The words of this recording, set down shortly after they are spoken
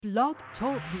Blog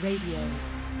Talk Radio.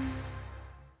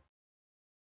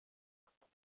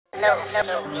 Yo,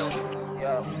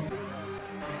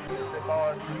 this is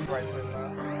Lawrence right now.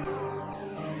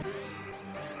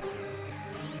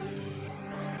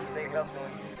 Stay healthy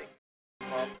when you stick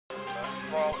strong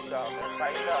stuff, man.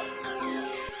 Tighten up.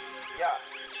 Yeah,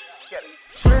 get it.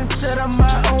 Trendset, I'm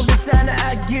my own designer.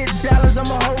 I get dollars, I'm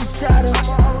a whole shotter.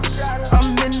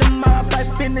 I'm in the mob, I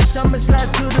finish, I'ma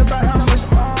slide to the Bahamas.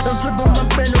 Don't trip on my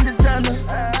brand new designer.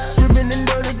 Drippin' in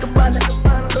Dolce Gabbana.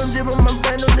 Don't drip on my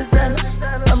brand new designer.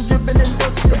 I'm drippin' in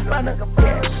Dolce Gabbana.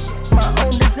 Yeah, my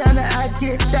own designer. I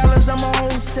get dollars, I'm a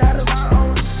whole shotter.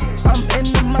 I'm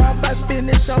in the mob, I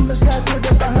finish, I'ma slide to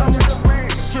the Bahamas.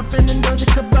 Drippin' in Dolce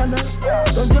Gabbana.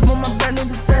 Don't drip on my brand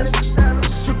new designer.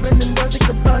 Drippin' in Dolce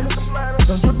Gabbana.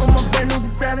 Don't drip on my brand new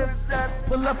designer.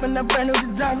 Pull up in that brand new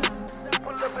designer.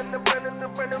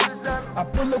 I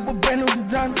pull up with brand new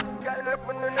designer.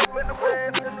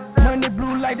 Money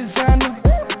blue like designer.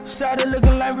 Shawty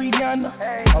looking like Rihanna.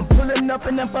 I'm pulling up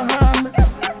in that Bahamas.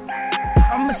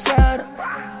 I'm a shotter.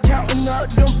 Counting up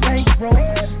them bank, bro.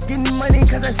 Getting money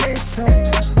cause I say so.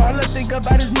 All I think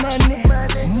about is money.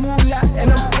 Moolah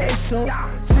and I'm peso.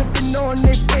 Sipping on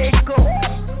this echo.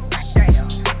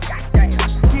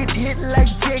 Get hit like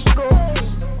Jacob.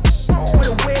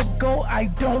 Where the way go, I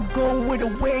don't go where the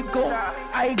way go.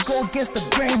 I go against the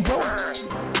grain, bro.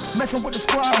 Messing with the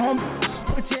squad, homie.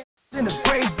 Put your ass in the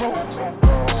grave, bro.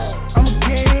 I'm a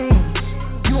game.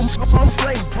 You a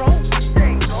slave, bro.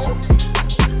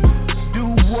 Do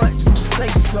what you say,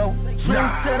 bro.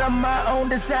 Trendset, I'm my own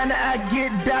designer. I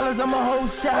get dollars, I'm a whole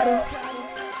shotter.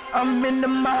 I'm in the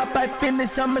mob, I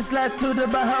finish, I'ma slide to the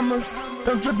Bahamas.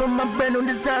 Don't trip on my brand new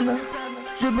designer.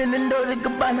 Drippin' in Dolce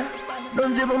Gabbana.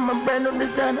 Don't drip on my brand new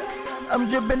designer. I'm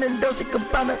drippin' in Dolce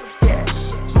Gabbana. Yeah,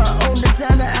 my own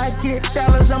designer. I get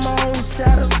dollars, I'm my own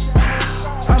shotter.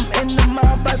 I'm in the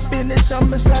mob, I finish,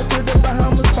 I'ma slide to the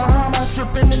Bahamas.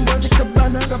 Drippin' in Dolce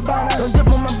Gabbana. Don't drip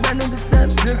on my brand new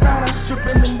designer.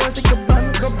 Drippin' in Dolce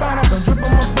Gabbana. Don't drip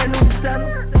on my brand new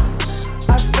designer.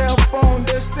 I fell phone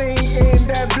the scene in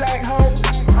that black hole.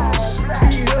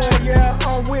 Yeah,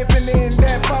 I'm whipping in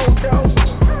that photo.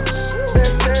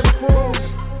 That crew,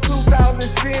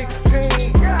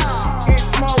 2016. Get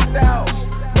smoked out,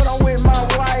 but I'm with my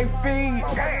wifey.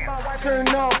 Turn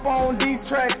up on these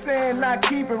tracks and I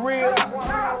keep it real.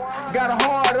 Got a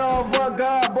heart of a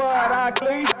god, but I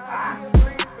clean.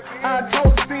 I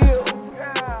tote steel,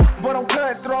 but I'm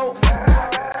cutthroat.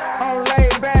 I'm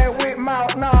laid back with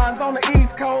mouth nines on the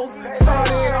East Coast.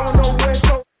 Started on the West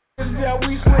Coast. Yeah,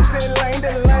 we switching lane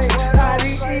to lane.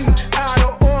 IDE, out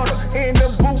of order. In the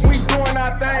booth, we doing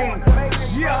our thing.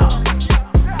 Yeah,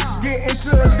 get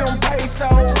into them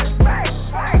pesos.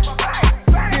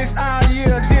 This our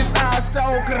year, this our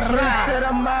soul. Said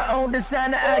I'm my own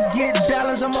designer. I get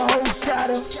dollars, I'm a whole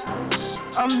shotter.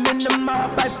 I'm in the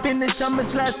mob, I finish, I'ma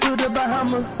slide to the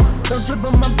Bahamas. Don't trip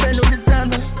on my brand new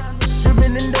designer.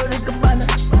 Drippin' in Dolce Gabbana.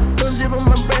 Don't drip on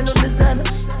my brand new designer.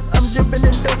 I'm drippin'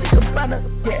 in Dolce Gabbana.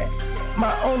 Yeah,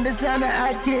 my own designer.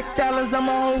 I get dollars, I'm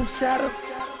a whole shotter.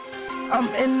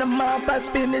 I'm in the mob, I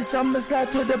finish, I'ma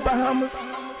slide to the Bahamas.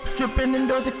 Drippin' in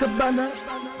Dolce Gabbana.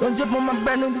 Don't drip on my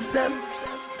brand new designer.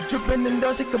 Drippin' in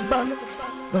Dolce Gabbana.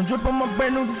 Don't drip on my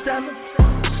brand new designer.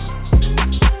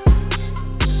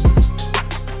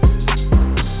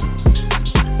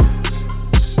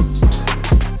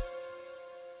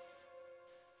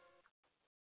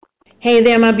 Hey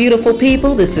there, my beautiful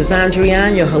people. This is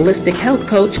Andriane, your holistic health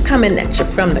coach, coming at you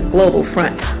from the global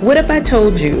front. What if I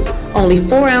told you only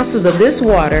 4 ounces of this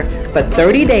water for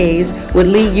 30 days would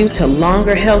lead you to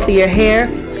longer, healthier hair,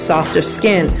 softer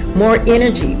skin, more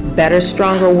energy, better,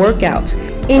 stronger workouts,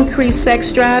 increased sex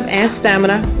drive and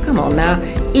stamina, come on now,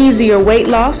 easier weight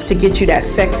loss to get you that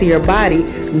sexier body,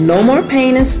 no more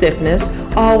pain and stiffness,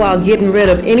 all while getting rid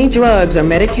of any drugs or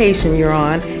medication you're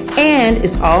on, and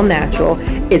it's all natural.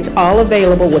 It's all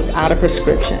available without a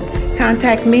prescription.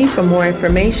 Contact me for more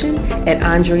information at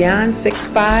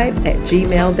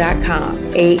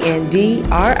andriane65@gmail.com.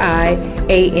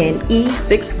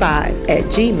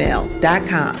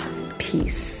 ANDRIANE65@gmail.com.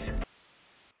 Peace.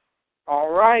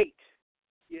 All right.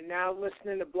 You're now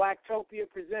listening to Blacktopia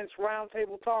Presents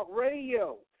Roundtable Talk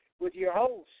Radio with your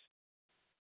host,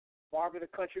 Barbara the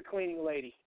Country Cleaning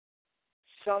Lady,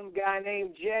 some guy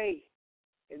named Jay,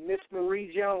 and Miss Marie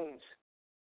Jones.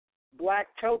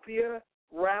 Blacktopia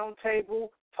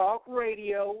Roundtable Talk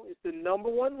Radio is the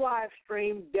 #1 live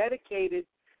stream dedicated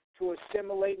to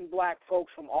assimilating black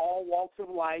folks from all walks of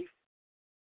life,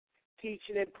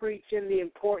 teaching and preaching the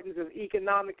importance of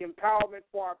economic empowerment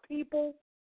for our people,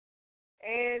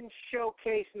 and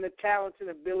showcasing the talents and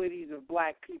abilities of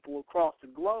black people across the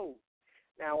globe.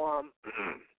 Now,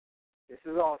 this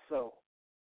is also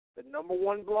the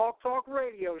 #1 blog talk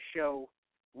radio show,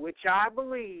 which I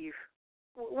believe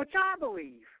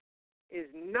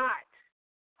is not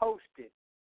hosted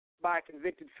by a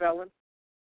convicted felon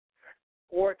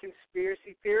or a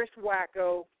conspiracy theorist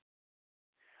wacko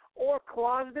or a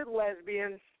closeted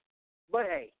lesbian. But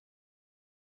hey,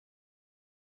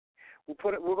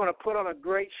 we're going to put on a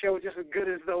great show just as good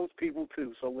as those people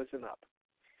too. So listen up.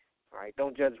 All right,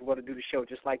 don't judge what to do the show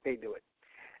just like they do it.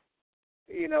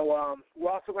 You know,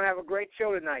 we're also going to have a great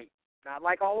show tonight. Not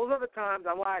like all those other times,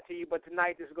 I lied to you, but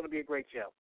tonight this is going to be a great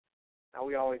show. Now,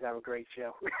 we always have a great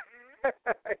show.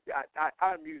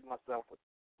 I amuse myself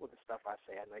with the stuff I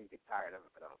say. I know you get tired of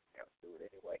it, but I don't have to do it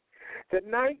anyway.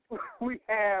 Tonight we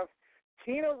have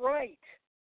Tina Wright,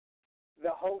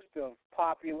 the host of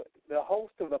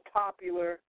the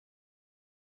popular.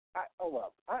 Hold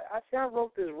up, I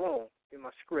wrote this wrong in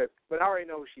my script, but I already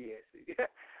know who she is.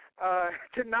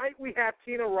 Tonight we have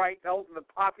Tina Wright, the host of the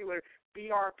popular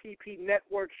BRPP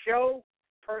Network show,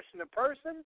 Person to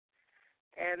Person.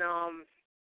 And,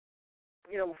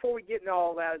 you know, before we get into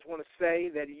all that, I just want to say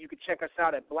that you can check us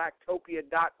out at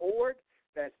blacktopia.org.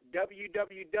 That's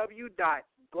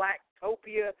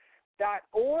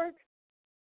www.blacktopia.org.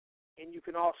 And you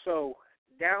can also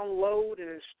download and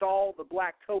install the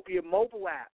Blacktopia mobile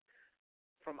app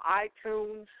from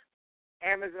iTunes,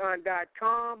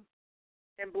 Amazon.com,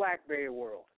 and BlackBerry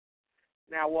World.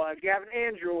 Now, if you have an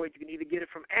Android, you can either get it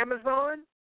from Amazon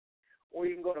or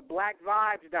you can go to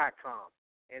blackvibes.com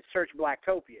and search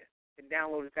Blacktopia and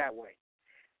download it that way.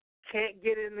 Can't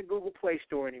get it in the Google Play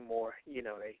Store anymore. You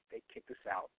know, they kicked us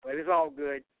out. But it's all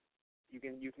good. You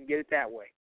can get it that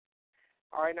way.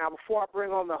 All right, now before I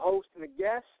bring on the host and the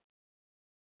guests,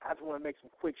 I just want to make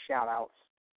some quick shout-outs.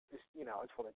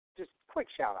 Just quick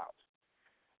shout-outs.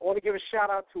 I want to give a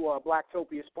shout-out to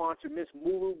Blacktopia sponsor, Miss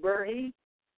Mulu Burhi,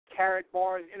 Carrot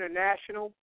Bars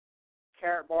International.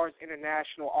 Carrot Bars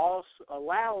International also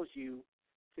allows you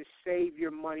to save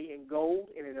your money in gold,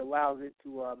 and it allows it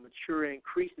to mature and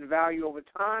increase in value over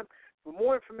time. For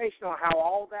more information on how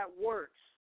all that works,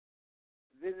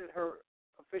 visit her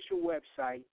official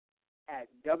website at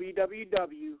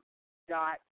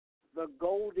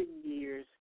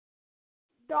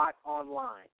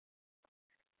www.thegoldenyears.online.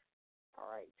 All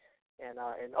right, and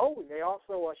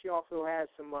she also has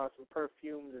some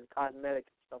perfumes and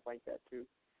cosmetics and stuff like that too.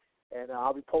 And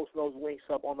I'll be posting those links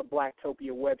up on the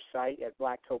Blacktopia website at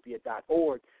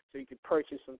blacktopia.org, so you can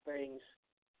purchase some things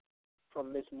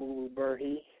from Miss Mulu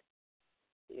Burhi.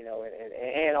 You know,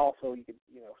 and also you can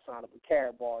sign up with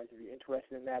Carrot Bars if you're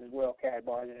interested in that as well. Carrot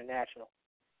Bars International.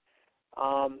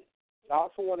 I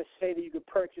also want to say that you can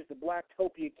purchase the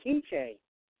Blacktopia keychain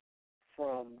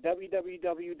from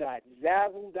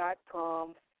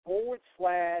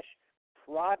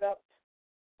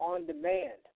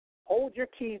www.zazzle.com/product-on-demand. Hold your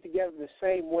keys together the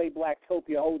same way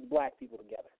Blacktopia holds black people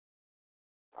together.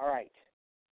 All right.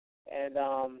 And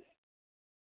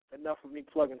enough of me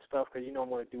plugging stuff, because I'm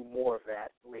going to do more of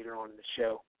that later on in the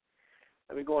show.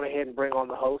 Let me go ahead and bring on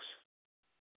the host.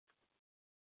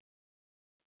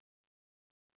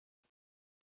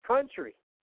 Country.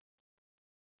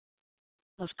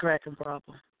 What's cracking,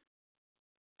 problem?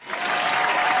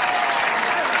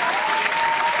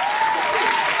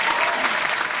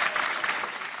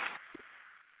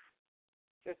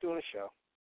 Just doing a show.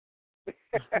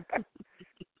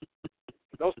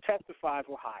 Those testifies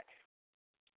were hot.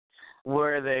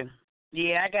 Were they?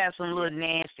 Yeah, I got some little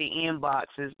nasty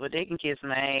inboxes, but they can kiss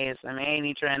my ass. I mean, I ain't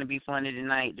even trying to be funny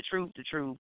tonight. The truth.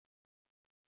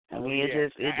 I mean,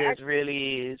 it just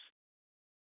really is.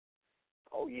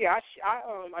 Oh yeah,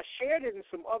 I shared it in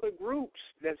some other groups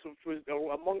that's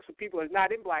amongst the people that's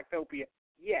not in Blacktopia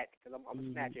yet, because I'm gonna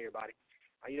snatch everybody.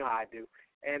 You know how I do,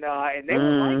 and they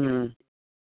were like it.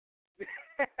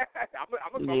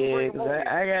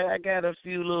 I got a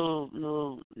few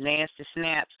little nasty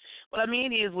snaps. But I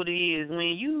mean, it is what it is.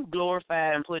 When you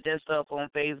glorify and put that stuff on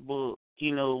Facebook,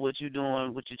 what you're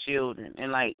doing with your children.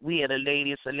 And like we had a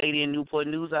lady in Newport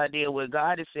News out there where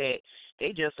God has said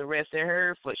they just arrested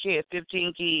her she had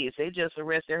 15 kids. They just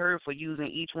arrested her for using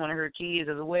each one of her kids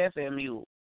as a welfare mule.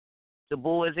 The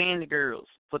boys and the girls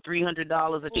for $300 a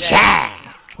child.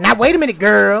 Yeah. Now wait a minute,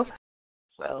 girl.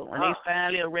 So when they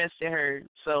finally arrested her,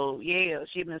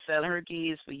 she's been selling her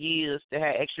kids for years to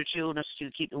have extra children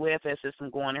to keep the welfare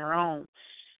system going in her home.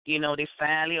 They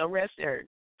finally arrested her.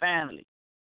 Finally.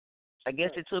 I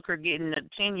guess it took her getting a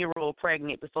 10-year-old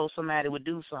pregnant before somebody would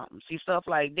do something. See, stuff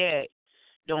like that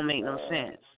don't make no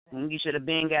sense. You should have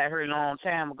been got her a long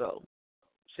time ago.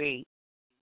 See,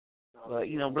 But,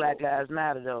 Black Lives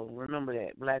Matter, though. Remember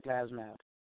that. Black Lives Matter.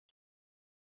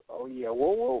 Oh, yeah.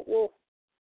 Well,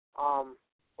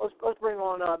 let's bring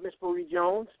on Miss Marie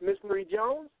Jones. Miss Marie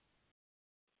Jones,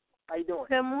 how you doing?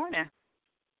 Good morning.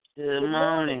 Good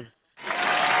morning.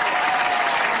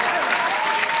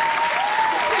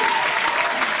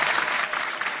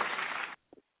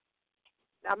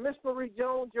 Now, Miss Marie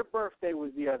Jones, your birthday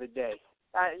was the other day.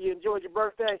 You enjoyed your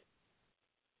birthday?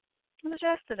 It was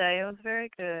yesterday. It was very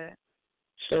good.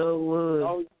 So was.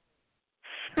 Oh.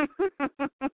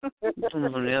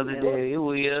 The other day. It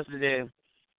was yesterday.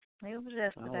 It was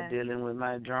yesterday. I was dealing with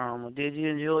my drama. Did you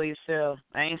enjoy yourself?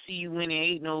 I ain't see you went and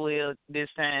ate nowhere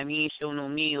this time. You ain't show no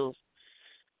meals.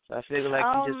 So I figured like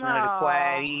you just wanted a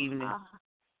quiet evening.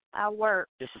 I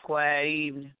worked. Just a quiet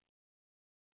evening.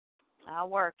 I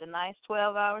worked a nice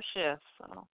 12-hour shift.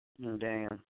 So. Oh,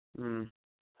 damn.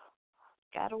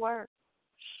 Gotta work.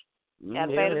 Yeah,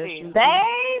 gotta pay the bills.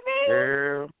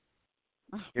 Baby!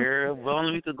 Girl, if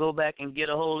only we could go back and get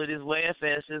a hold of this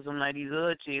welfare system like these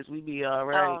other chicks, we'd be all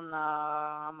right. Oh, no,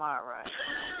 I'm all right.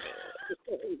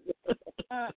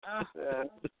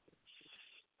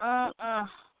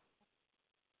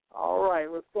 All right,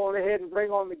 let's go ahead and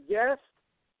bring on the guest.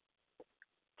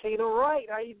 Tina Wright,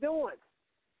 how you doing?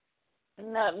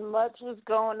 Nothing much was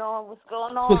going on. What's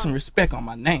going on? Put some respect on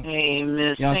my name. Hey,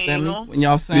 Miss You understand me? When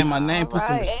y'all saying my name, put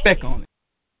some respect on it.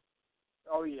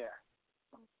 Oh, yeah.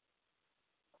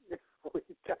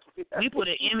 We put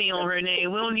an Emmy on her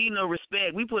name. We don't need no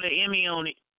respect. We put an Emmy on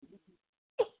it.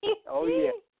 Oh,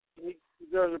 yeah.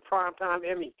 There's a primetime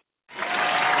Emmy. Yep. We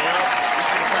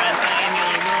put a primetime Emmy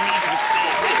on it. We don't need the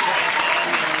respect. We put a primetime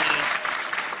Emmy on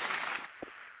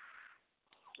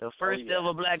it. The first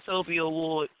ever Blacktopia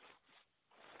award.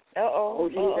 Uh-oh.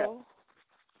 Oh, yeah.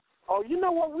 Oh, you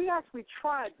know what? We actually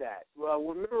tried that.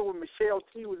 Remember when Michelle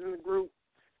T was in the group?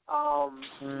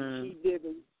 She did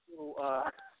a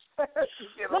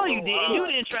no, you didn't. You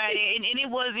didn't try that, and it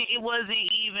wasn't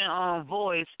even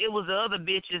voice. It was the other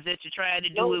bitches that you tried to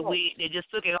do it with. They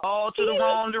just took it all to the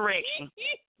wrong direction.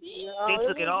 They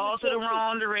took it all to the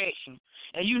wrong direction.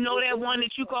 And you know that one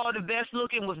that you called the best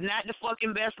looking was not the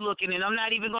fucking best looking, and I'm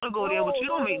not even gonna go there. But you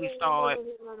don't make me start.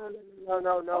 No,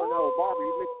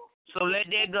 Barbara. So let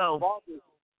that go.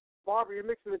 Barbara, you're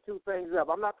mixing the two things up.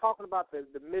 I'm not talking about the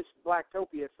Miss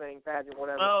Blacktopia thing, pageant,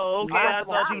 whatever. Oh, okay. I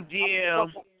thought you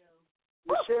did.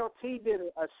 Michelle T did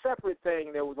a separate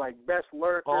thing that was like best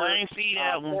lurker. Oh, I didn't see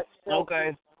that one.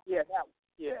 Okay. Yeah,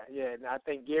 and I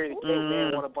think Gary the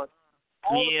Caveman won a bunch.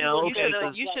 Yeah, okay.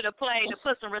 You should have played to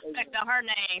put some respect on her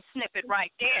name. Snippet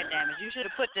right there, damn it. You should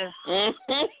have put the.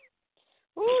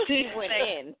 She went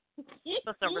in.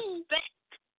 Put some respect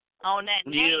on that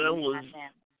name. Yeah, that was.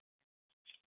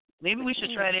 Maybe we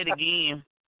should try that again.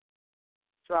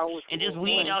 And just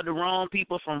weed out the wrong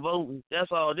people from voting.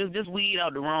 That's all. Just weed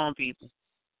out the wrong people.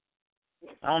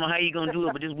 I don't know how you're gonna do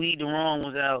it, but just weed the wrong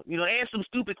ones out. Ask some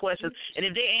stupid questions, and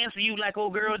if they answer you like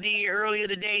old girl did earlier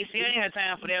today, see, I ain't had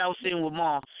time for that. I was sitting with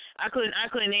Mom. I couldn't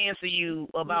answer you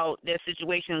about that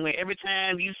situation where every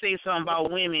time you say something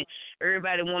about women,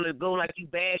 everybody want to go like you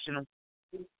bashing them.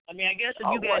 I mean, I guess if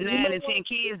you got 9 and 10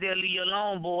 kids, they'll leave you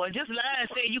alone, boy. Just lie and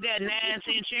say you got 9 and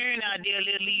 10 children out there,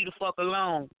 they'll leave you the fuck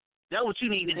alone. That's what you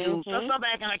need to do. So stop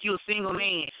acting like you a single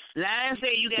man. Lie and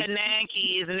say you got 9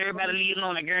 kids and everybody leave you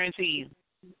alone, I guarantee you.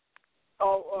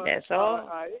 That's all.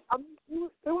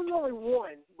 There was only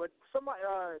one, but somebody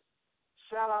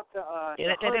shout out to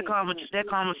that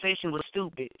conversation was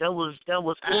stupid. That was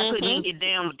I couldn't even get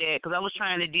down with that because I was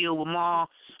trying to deal with Mom.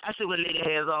 I said, well, lady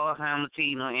has Alzheimer's,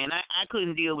 and I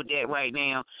couldn't deal with that right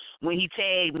now when he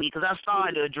tagged me because I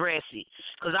started to address it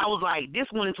because I was like, this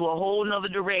went into a whole nother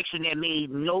direction that made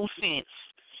no sense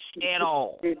at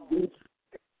all.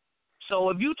 So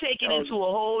if you take it into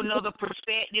a whole nother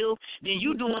perspective, then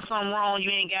you doing something wrong. You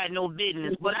ain't got no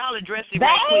business. But I'll address it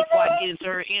right quick before I get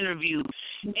into her interview.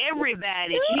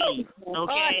 Everybody cheats,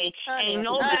 okay? Ain't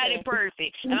nobody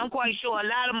perfect. And I'm quite sure a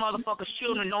lot of motherfuckers'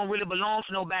 children don't really belong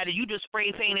to nobody. You just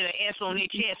spray painted an S on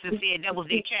their chest and said that was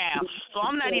their child. So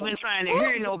I'm not even trying to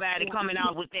hear nobody coming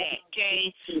out with that,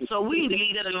 okay? So we need to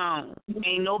leave that alone.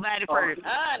 Ain't nobody perfect.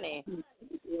 Honey.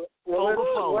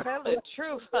 Tell the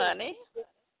truth, honey.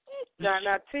 Now,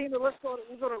 Tina, we're gonna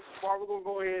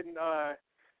go ahead and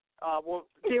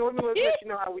Tina, let you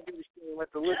know how we do the show.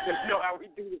 Let the listeners know how we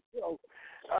do the show.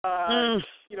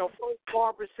 First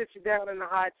Barbara sits you down in the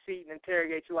hot seat and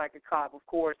interrogates you like a cop, of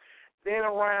course. Then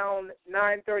around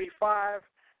 9:35,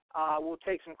 we'll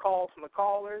take some calls from the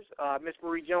callers. Miss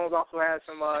Marie Jones also has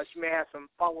she may have some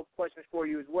follow-up questions for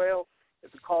you as well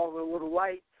if the calls are a little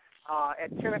light.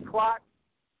 At 10 o'clock,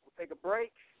 we'll take a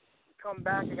break. come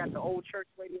back, I got the old church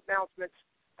lady announcements.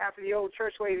 After the old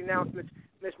church lady announcements,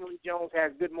 Miss Marie Jones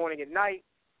has Good Morning at Night.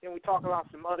 Then we talk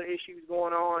about some other issues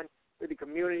going on with the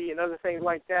community and other things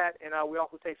like that. And we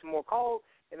also take some more calls.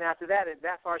 And after that,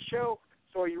 that's our show.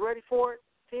 So are you ready for it,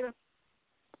 Tina?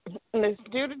 Let's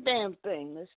do the damn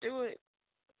thing. Let's do it.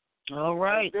 All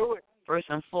right. Let's do it. First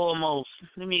and foremost,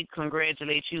 let me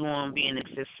congratulate you on being a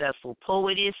successful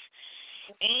poetess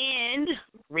and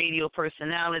radio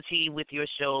personality with your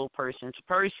show, Person to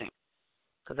Person.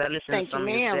 Because I listen to some of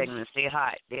your segments. They're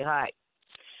hot. They're hot.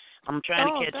 I'm trying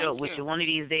to catch up with you. One of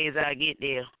these days I get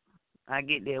there. I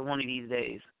get there one of these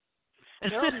days.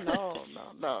 No.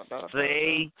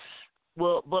 Say,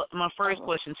 well, but my first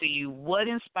question to you, what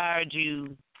inspired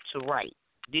you to write?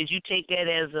 Did you take that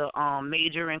as a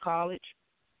major in college?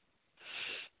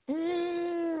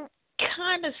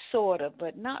 Kind of, sort of,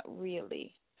 but not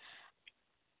really.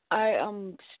 I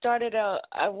started out,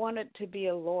 I wanted to be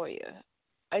a lawyer.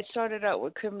 I started out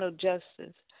with criminal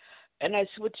justice, and I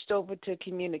switched over to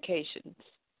communications.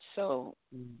 So,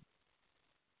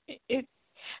 I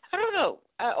don't know.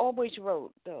 I always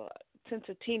wrote. Since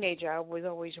a teenager, I was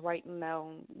always writing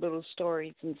down little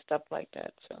stories and stuff like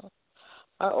that. So,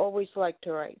 I always liked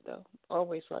to write, though.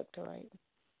 Always liked to write.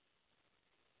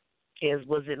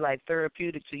 Was it like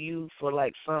therapeutic to you for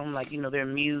like some, like, their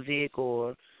music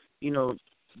or,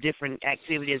 different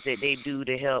activities that they do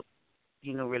to help,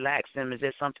 relax them? Is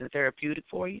that something therapeutic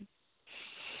for you?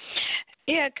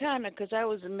 Yeah, kind of, because I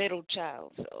was a middle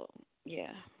child, so,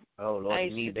 yeah. Oh,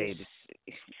 Lord, knee baby.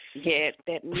 Yeah,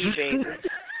 that knee baby.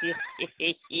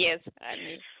 Yes,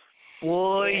 honey.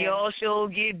 Boy, y'all sure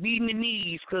get beaten in the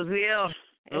knees, because,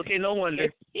 okay, no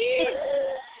wonder.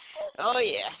 Oh,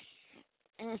 yeah.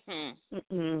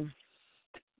 Mm-hmm.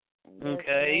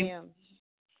 Okay. Yes,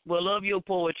 well, love your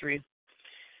poetry.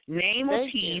 Name a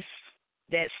piece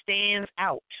that stands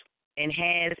out and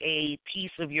has a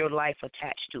piece of your life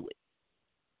attached to it.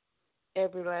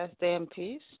 Every last damn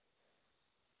piece.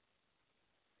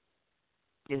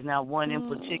 There's not one in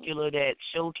particular that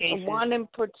showcases. One in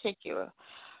particular.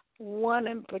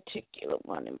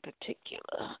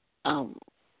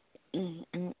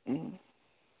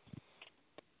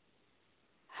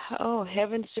 Oh,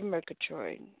 heavens to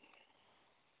Murgatroyd.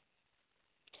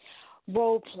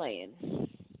 Role playing.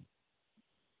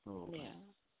 Oh. Yeah,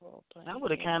 role playing. I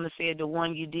would have kind of said the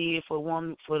one you did for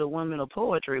the Women of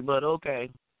Poetry, but okay.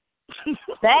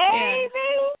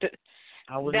 Baby.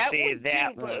 I would have said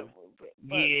that one.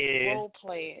 But yeah. Role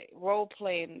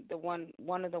playing.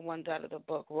 One of the ones out of the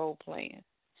book. Role playing.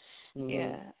 Mm-hmm.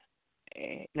 Yeah.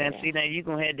 Now, see, now you're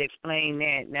going to have to explain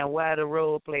that. Now, why the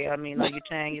role play? I mean, are you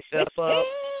tying yourself up,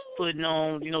 putting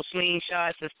on,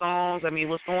 slingshots and songs? I mean,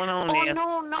 what's going on there?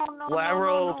 No. Why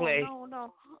role play?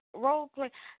 No. Role play,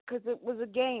 because it was a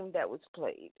game that was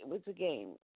played. It was a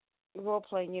game. Role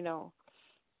playing,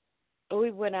 We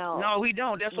went out. No, we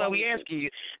don't. That's why we asking you.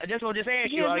 I just want to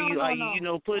ask you, are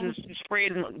you putting,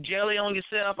 spreading jelly on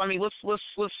yourself? I mean, what's the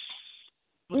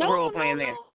role playing there?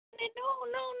 No.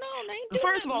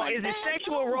 First of all, is it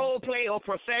sexual role play or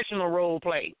professional role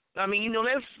play? I mean,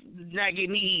 let's not get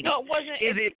me heated. No, it wasn't.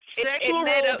 Is it sexual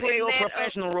role play or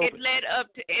professional role play? It led up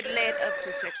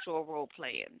to sexual role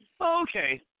playing.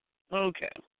 Okay.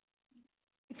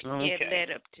 It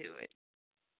led up to it.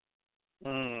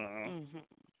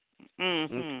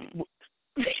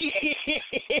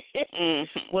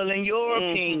 Well, in your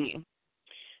opinion,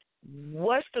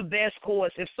 what's the best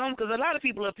course? Because a lot of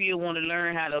people up here want to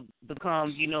learn how to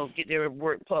become, get their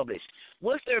work published.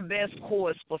 What's their best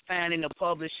course for finding a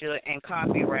publisher and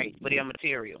copyright for their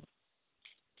material?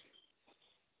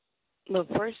 Well,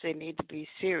 first they need to be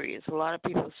serious. A lot of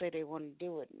people say they want to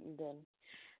do it, and then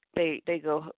they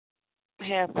go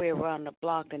halfway around the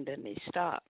block and then they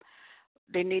stop.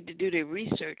 They need to do their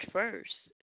research first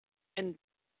and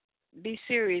be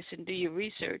serious and do your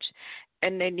research.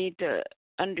 And they need to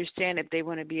understand if they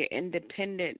want to be an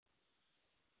independent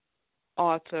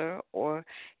author or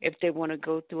if they want to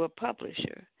go through a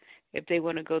publisher. If they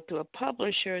want to go through a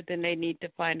publisher, then they need to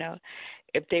find out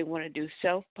if they want to do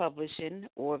self-publishing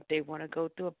or if they want to go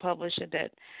through a publisher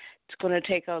that's going to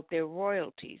take out their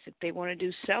royalties. If they want to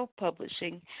do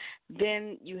self-publishing,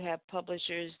 then you have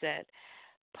publishers that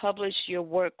publish your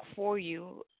work for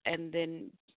you and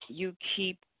then you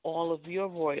keep all of your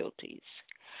royalties.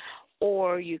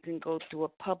 Or you can go through a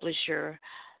publisher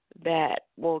that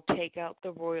will take out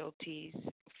the royalties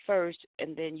first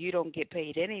and then you don't get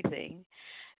paid anything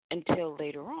until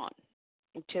later on,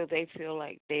 until they feel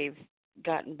like they've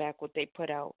gotten back what they put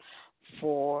out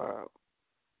for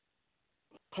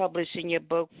publishing your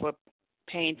book, for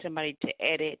paying somebody to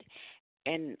edit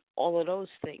and all of those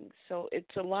things. So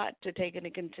it's a lot to take into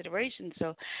consideration.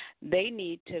 So they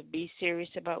need to be serious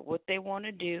about what they want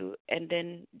to do and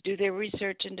then do their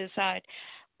research and decide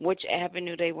which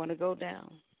avenue they want to go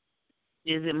down.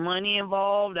 Is it money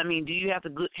involved? I mean, do you have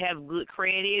to have good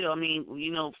credit? I mean,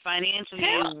 financially,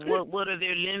 what are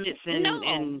their limits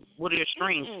and what are their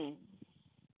strengths? Mm-mm.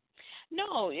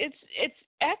 No, it's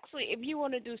actually, if you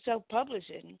want to do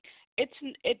self-publishing, it's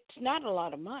not a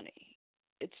lot of money.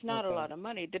 It's not a lot of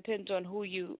money. It depends on who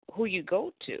you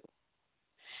go to.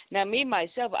 Now, me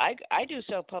myself, I do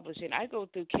self-publishing. I go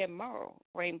through Kim Morrow,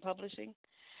 Rain Publishing.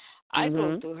 I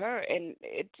go through her, and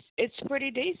it's pretty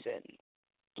decent.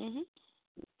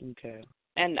 Okay.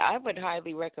 And I would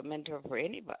highly recommend her for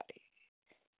anybody.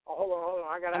 Oh, hold on.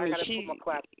 I gotta put my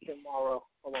clap tomorrow.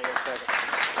 Hold on 1 second.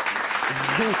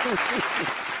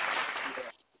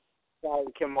 Sorry,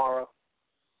 tomorrow.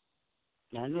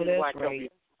 I know that's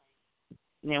right.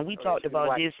 Now, we talked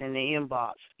about this in the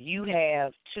inbox. You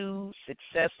have 2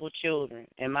 successful children,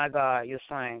 and my God, your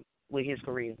son with his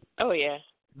career. Oh, yeah.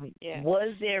 Yeah.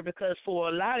 Was there, because for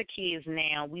a lot of kids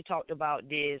now, we talked about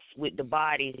this with the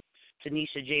body,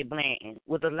 Tanisha J. Blanton.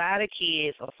 With a lot of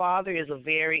kids, a father is a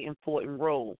very important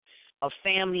role. A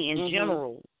family in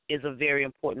general is a very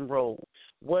important role.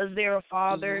 Was there a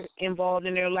father involved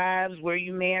in their lives? Were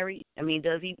you married? I mean,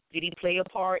 did he play a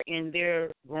part in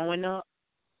their growing up?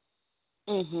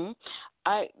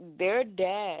 Their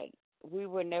dad, we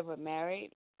were never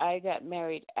married. I got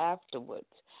married afterwards.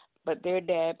 But their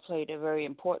dad played a very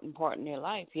important part in their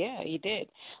life. Yeah, he did.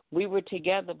 We were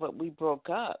together, but we broke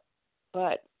up.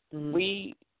 But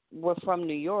we were from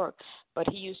New York, but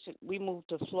we moved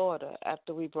to Florida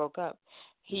after we broke up.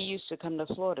 He used to come to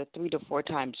Florida 3 to 4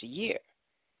 times a year.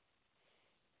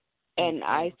 And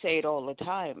I say it all the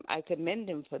time. I commend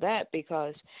him for that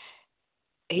because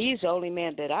he's the only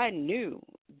man that I knew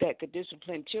that could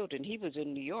discipline children. He was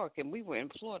in New York, and we were in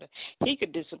Florida. He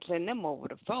could discipline them over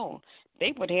the phone.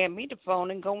 They would hand me the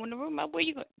phone and go in the room. Where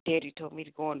you go? Daddy told me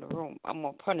to go in the room. I'm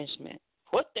on punishment.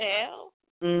 What the hell?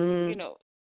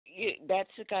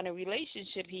 That's the kind of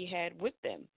relationship he had with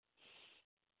them.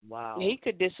 Wow. He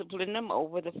could discipline them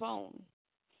over the phone.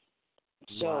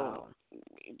 So,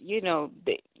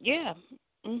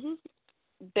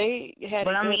 they had.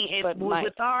 But I mean,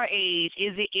 with our age,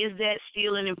 is that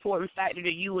still an important factor to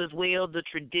you as well? The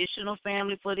traditional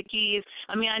family for the kids.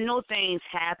 I mean, I know things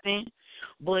happen,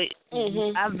 but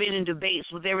I've been in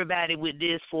debates with everybody with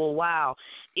this for a while.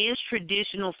 Is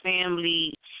traditional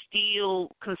family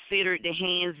still considered the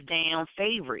hands down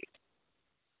favorite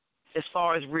as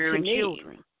far as rearing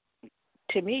children?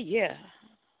 To me, yeah.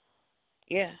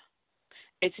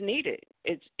 It's needed.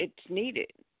 It's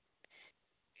needed.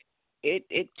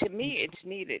 To me, it's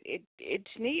needed.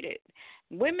 It's needed.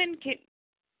 Women can.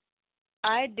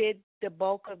 I did the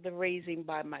bulk of the raising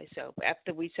by myself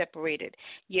after we separated.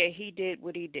 Yeah, he did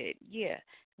what he did. Yeah.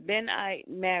 Then I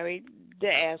married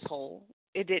the asshole.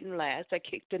 It didn't last. I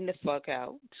kicked him the fuck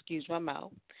out. Excuse my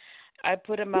mouth. I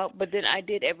put him out, but then I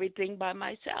did everything by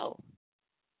myself.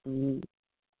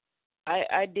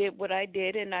 I did what I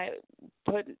did, and I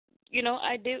put.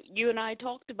 I did. You and I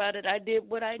talked about it. I did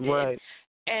what I did. Right.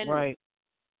 And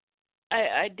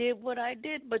I did what I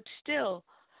did, but still,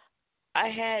 I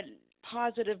had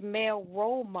positive male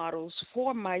role models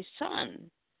for my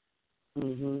son.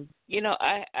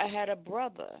 I had a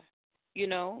brother,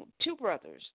 2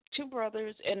 brothers,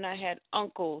 and I had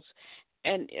uncles,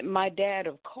 and my dad,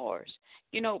 of course.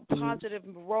 Positive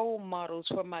role models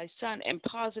for my son and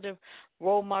positive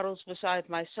role models besides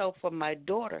myself for my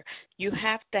daughter. You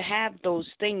have to have those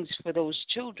things for those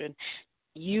children.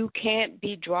 You can't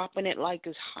be dropping it like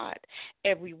it's hot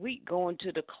every week, going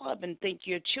to the club and think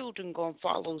your children going to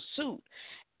follow suit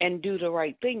and do the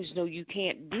right things. No, you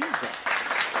can't do that.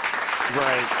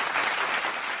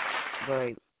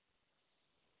 Right.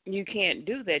 You can't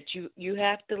do that. You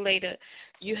have to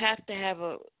you have to have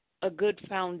a good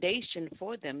foundation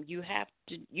for them. You have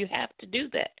to do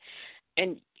that.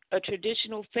 And a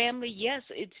traditional family, yes,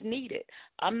 it's needed.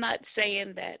 I'm not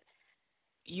saying that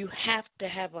you have to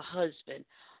have a husband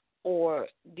or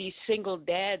these single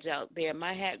dads out there.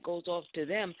 My hat goes off to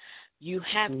them. You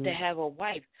have to have a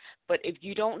wife. But if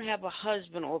you don't have a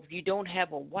husband or if you don't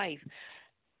have a wife,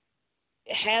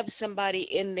 have somebody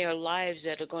in their lives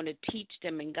that are going to teach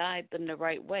them and guide them the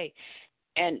right way.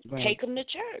 And take them to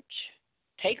church.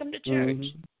 Take them to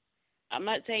church. I'm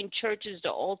not saying church is the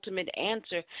ultimate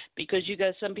answer because you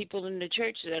got some people in the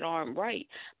church that aren't right.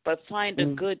 But find a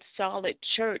good, solid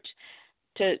church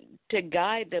to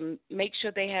guide them. Make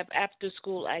sure they have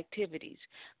after-school activities.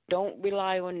 Don't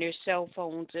rely on their cell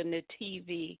phones and their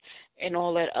TV and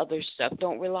all that other stuff.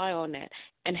 Don't rely on that.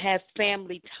 And have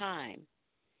family time.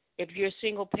 If you're a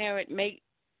single parent, make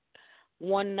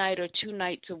one night or 2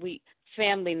 nights a week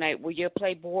family night where you'll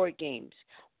play board games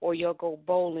or you'll go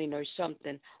bowling or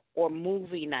something, or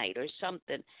movie night or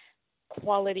something.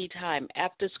 Quality time,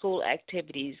 after-school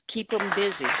activities. Keep them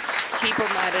busy. Keep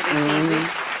them out of the TV.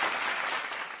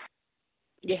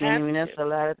 You have and that's a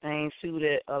lot of things, too,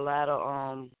 that a lot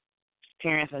of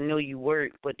parents, I know you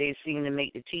work, but they seem to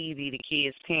make the TV the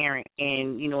kid's parent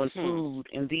and, and food.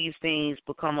 And these things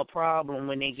become a problem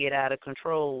when they get out of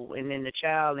control. And then the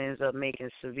child ends up making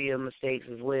severe mistakes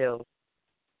as well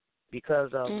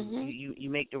because of you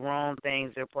make the wrong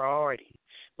things their priority.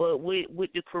 But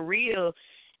with the career,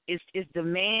 it's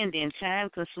demanding,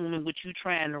 time-consuming, what you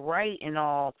trying to write and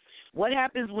all. What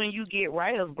happens when you get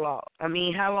writer's block? I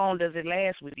mean, how long does it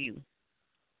last with you?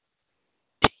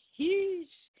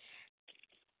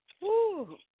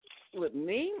 Ooh, with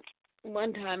me,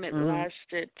 one time it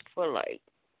lasted for like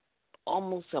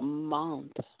almost a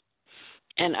month,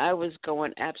 and I was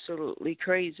going absolutely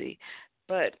crazy.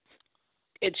 But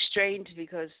it's strange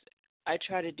because I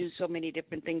try to do so many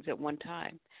different things at one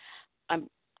time. I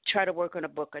try to work on a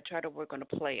book. I try to work on a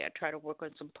play. I try to work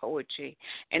on some poetry,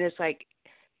 and it's like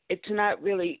it's not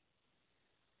really.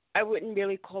 I wouldn't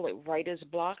really call it writer's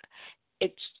block.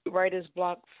 It's writer's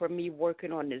block for me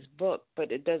working on this book,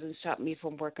 but it doesn't stop me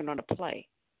from working on a play.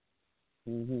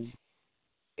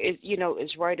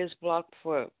 It's writer's block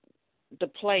for the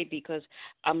play because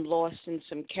I'm lost in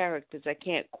some characters. I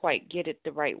can't quite get it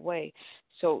the right way.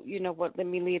 So, you know what, let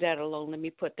me leave that alone. Let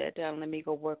me put that down. Let me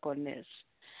go work on this.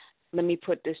 Let me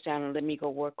put this down and let me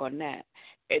go work on that.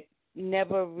 The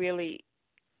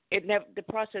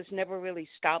process never really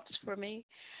stops for me,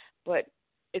 but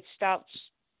it stops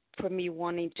for me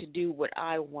wanting to do what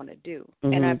I want to do.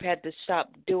 And I've had to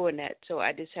stop doing that, so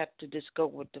I just have to just go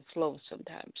with the flow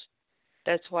sometimes.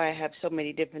 That's why I have so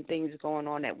many different things going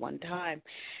on at one time,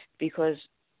 because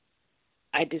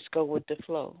I just go with the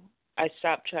flow. I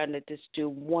stop trying to just do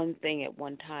one thing at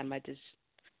one time. I just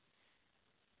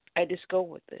go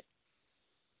with it.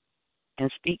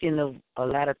 And speaking of a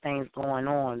lot of things going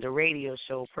on, the radio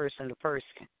show Person to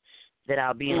Person that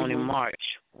I'll be on in March,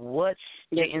 what's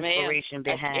the inspiration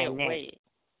behind that? Wait.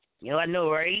 I know,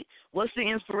 right? What's the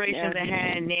inspiration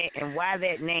behind that, and why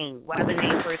that name? Why the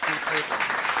name Person to Person?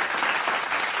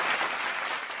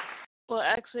 Well,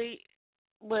 actually,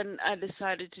 when I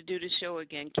decided to do the show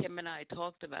again, Kim and I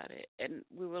talked about it, and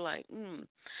we were like,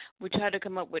 we tried to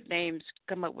come up with names.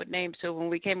 So when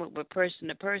we came up with Person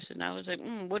to Person, I was like,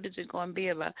 what is it going to be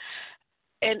about?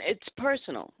 And it's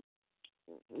personal.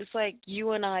 It's like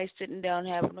you and I sitting down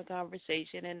having a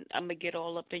conversation, and I'm going to get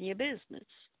all up in your business.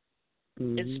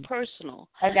 It's personal.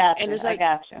 I got you. And it's I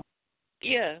got you.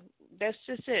 Yeah, that's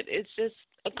just it. It's just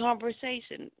a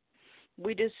conversation.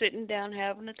 We just sitting down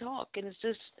having a talk, and it's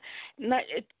just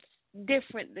it's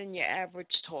different than your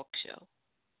average talk show.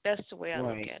 That's the way I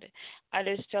look at it. I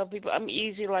just tell people I'm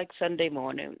easy like Sunday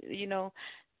morning.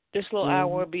 This little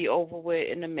hour will be over with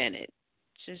in a minute.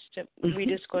 We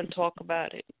just going to talk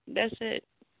about it. That's it.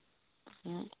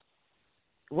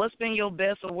 What's been your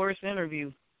best or worst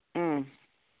interview?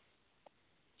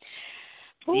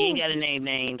 You ain't got to name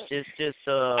names. Just.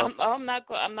 I'm not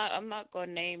going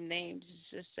to name names. It's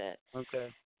just that.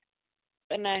 Okay.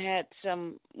 And I had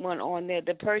someone on there.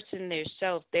 The person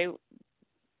themselves, they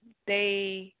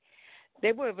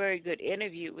were a very good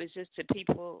interview. It was just a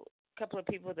couple of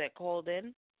people that called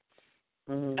in.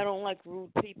 I don't like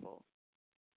rude people.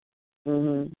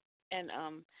 And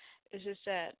it's just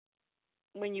that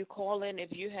when you call in,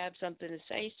 if you have something to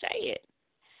say it.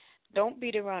 Don't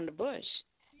beat around the bush.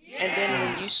 Yeah. And then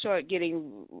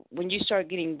when you start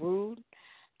getting rude,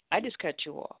 I just cut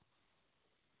you off.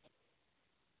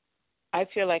 I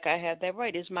feel like I have that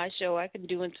right. It's my show. I can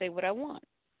do and say what I want.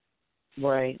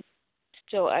 Right.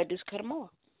 So I just cut them off.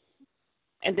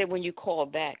 And then when you call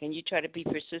back and you try to be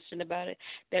persistent about it,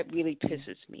 that really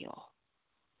pisses me off.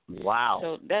 Wow.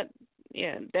 So that's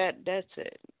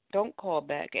it. Don't call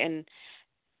back. And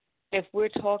if we're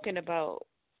talking about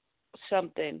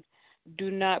something,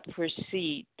 do not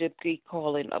proceed to be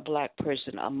calling a black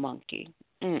person a monkey.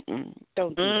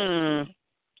 Don't do that.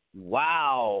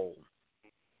 Wow.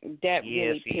 That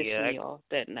really pissed me off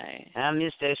that night. I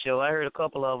missed that show. I heard a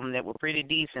couple of them that were pretty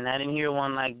decent. I didn't hear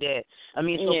one like that. I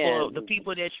mean, so for the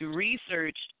people that you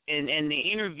researched and the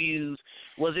interviews,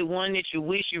 was it one that you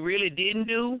wish you really didn't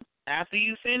do after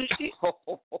you finished it?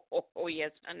 Oh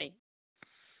yes, honey.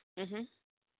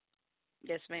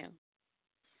 Yes, ma'am.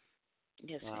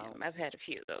 Yes, Wow. ma'am. I've had a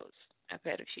few of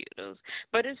those.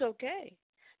 But it's okay.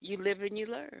 You live and you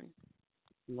learn.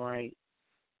 Right.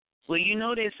 Well, you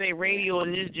know they say radio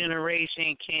in this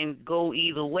generation can go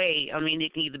either way. I mean,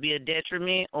 it can either be a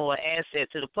detriment or an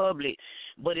asset to the public,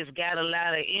 but it's got a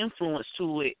lot of influence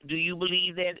to it. Do you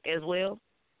believe that as well?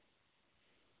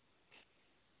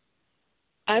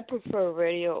 I prefer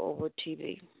radio over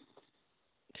TV.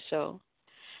 So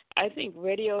I think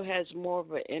radio has more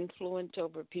of an influence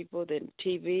over people than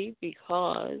TV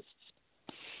because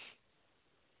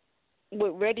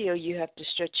with radio you have to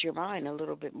stretch your mind a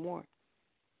little bit more.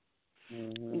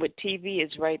 Mm-hmm. With TV,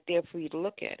 it's right there for you to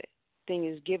look at it. Thing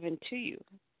is given to you.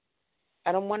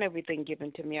 I don't want everything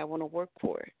given to me. I want to work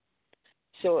for it.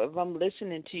 So if I'm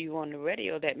listening to you on the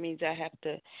radio, that means I have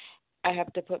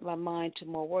to put my mind to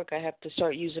more work. I have to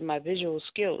start using my visual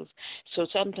skills. So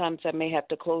sometimes I may have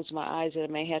to close my eyes and I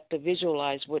may have to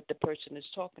visualize what the person is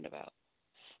talking about.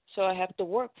 So I have to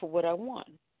work for what I want.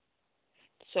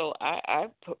 So I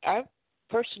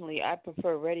personally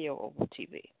prefer radio over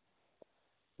TV.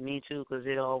 Me too, because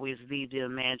it always leaves the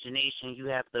imagination. You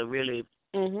have to really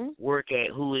Mm-hmm. work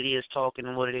at who it is talking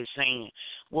and what it is saying.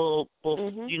 Well,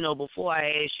 Mm-hmm. you know, before I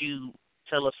ask you,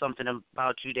 tell us something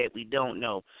about you that we don't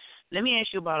know. Let me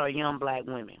ask you about our young black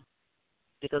women,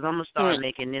 because I'm going to start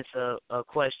making this a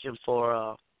question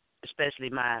for especially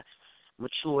my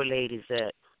mature ladies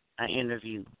that I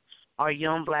interview. Our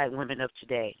young black women of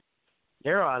today,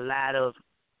 there are a lot of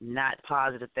not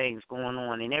positive things going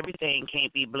on, and everything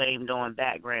can't be blamed on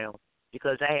background,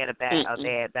 because I had a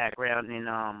bad background, and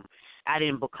I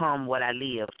didn't become what I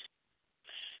lived.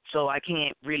 So I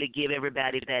can't really give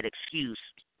everybody that excuse.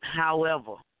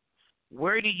 However,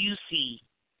 where do you see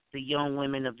the young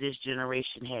women of this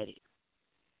generation headed?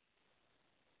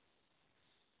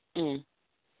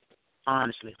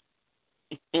 Honestly.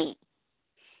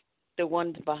 The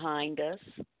ones behind us.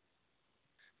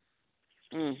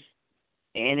 And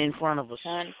in front of us.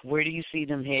 Where do you see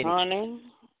them headed?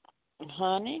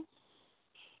 Honey.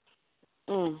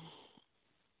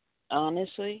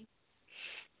 Honestly,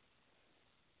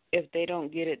 if they don't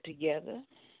get it together,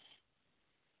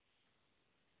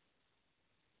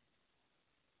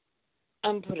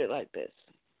 I'm going to put it like this.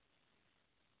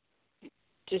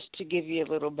 Just to give you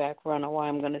a little background on why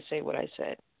I'm going to say what I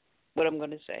said, what I'm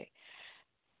going to say.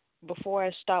 Before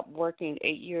I stopped working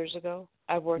 8 years ago,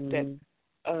 I worked at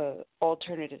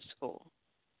alternative school.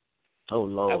 Oh,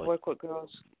 Lord. I work with girls.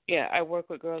 Yeah, I work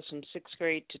with girls from 6th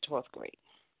grade to 12th grade.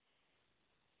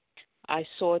 I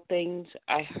saw things.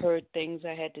 I heard things.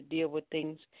 I had to deal with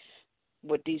things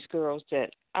with these girls that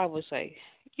I was like,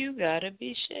 you got to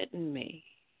be shitting me.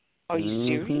 Are you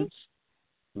serious?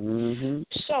 Mm-hmm.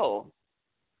 So,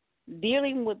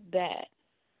 dealing with that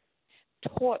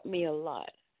taught me a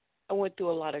lot. I went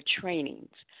through a lot of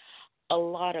trainings, a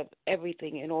lot of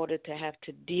everything in order to have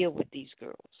to deal with these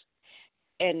girls.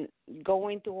 And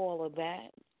going through all of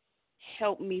that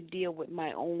helped me deal with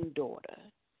my own daughter.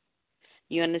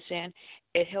 You understand?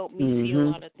 It helped me see a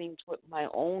lot of things with my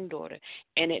own daughter,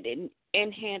 and it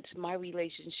enhanced my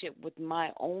relationship with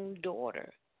my own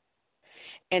daughter.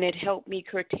 And it helped me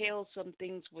curtail some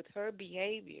things with her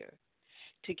behavior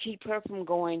to keep her from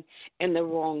going in the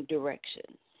wrong direction.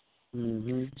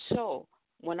 Mm-hmm. So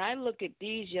when I look at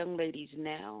these young ladies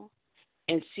now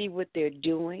and see what they're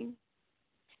doing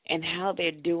and how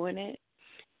they're doing it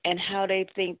and how they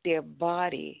think their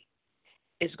body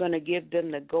is going to give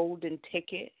them the golden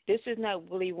ticket. This is not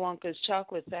Willy Wonka's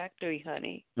chocolate factory,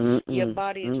 honey. Your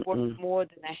body is worth more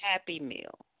than a Happy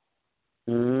Meal.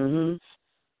 Mm-hmm.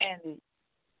 And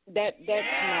that's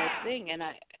my thing. And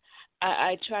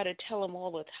I try to tell them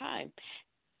all the time,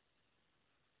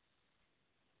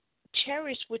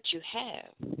 cherish what you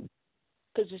have,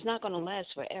 because it's not going to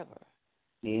last forever.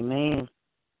 Amen.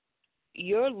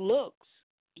 Your looks,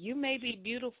 you may be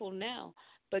beautiful now,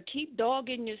 but keep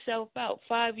dogging yourself out.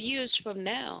 5 years from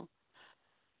now,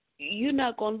 you're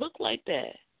not going to look like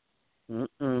that.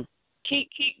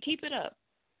 Keep it up.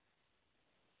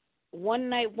 One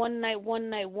night,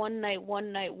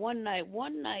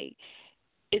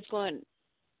 it's going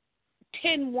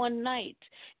 10 one nights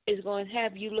is going to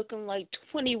have you looking like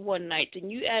 21 nights,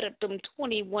 and you add up them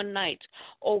 21 nights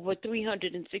over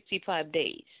 365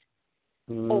 days,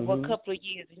 over a couple of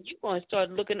years, and you're going to start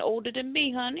looking older than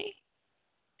me, honey.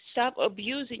 Stop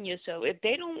abusing yourself. If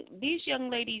these young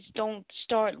ladies don't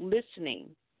start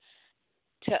listening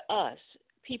to us,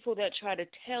 people that try to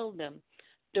tell them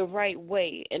the right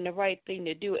way and the right thing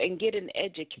to do, and get an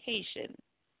education,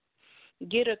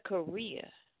 get a career,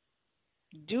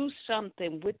 do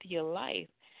something with your life,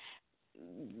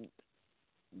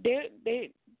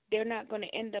 they're not going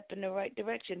to end up in the right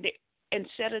direction.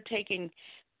 instead of taking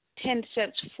 10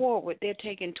 steps forward, they're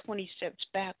taking 20 steps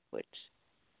backwards.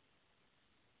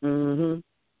 Mhm.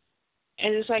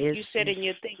 And it's like you said in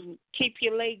your thing, keep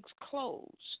your legs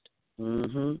closed.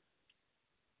 Mhm.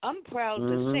 I'm proud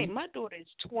to say my daughter is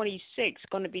 26,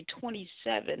 going to be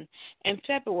 27 in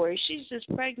February. She's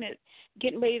just pregnant,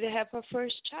 getting ready to have her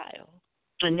first child.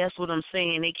 And that's what I'm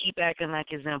saying. They keep acting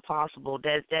like it's impossible.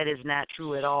 That is not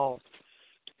true at all.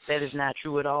 That is not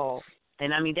true at all.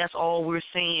 And I mean, that's all we're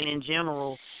saying in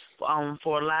general.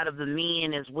 For a lot of the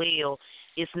men as well,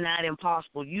 it's not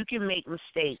impossible. You can make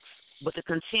mistakes, but to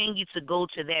continue to go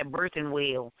to that birthing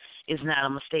well is not a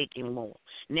mistake anymore.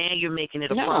 Now you're making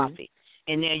it a profit,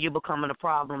 and now you're becoming a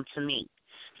problem to me.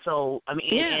 So, I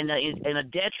mean, and a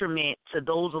detriment to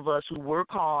those of us who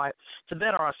work hard to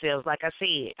better ourselves. Like I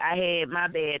said, I had my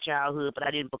bad childhood, but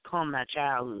I didn't become my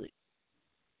childhood.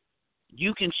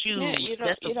 You can choose.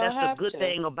 That's the good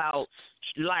thing about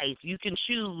life. You can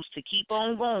choose to keep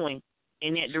on going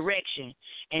in that direction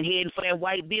and heading for that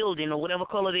white building or whatever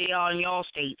color they are in y'all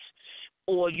states,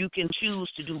 or you can choose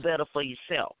to do better for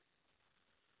yourself.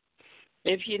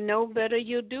 If you know better,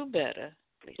 you'll do better.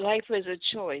 Life is a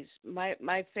choice.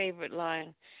 My favorite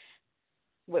line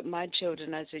with my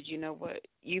children, I said, you know what?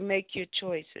 You make your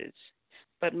choices,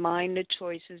 but mind the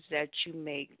choices that you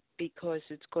make, because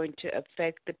it's going to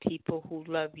affect the people who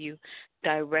love you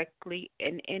directly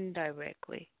and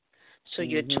indirectly. So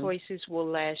your choices will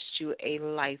last you a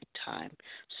lifetime.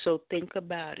 So think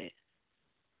about it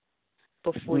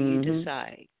before you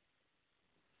decide.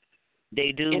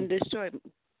 They do. In the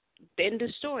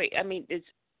story, I mean,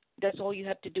 that's all you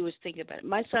have to do is think about it.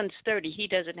 My son's 30. He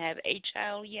doesn't have a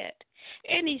child yet.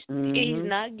 And he's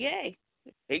not gay.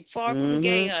 He's far from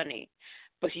gay, honey.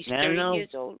 But he's 30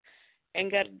 years old and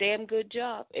got a damn good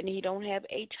job, and he don't have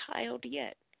a child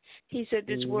yet. He said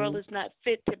this world is not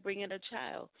fit to bring in a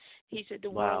child. He said the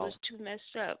world is too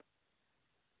messed up.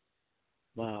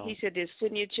 Wow. He said there's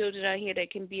plenty of children out here that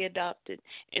can be adopted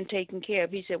and taken care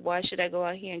of. He said, why should I go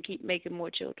out here and keep making more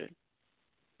children?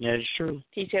 That is true.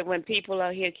 He said when people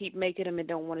out here keep making them and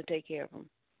don't want to take care of them.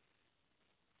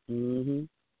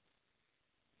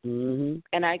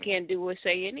 And I can't do or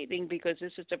say anything because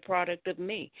this is a product of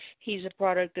me. He's a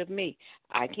product of me.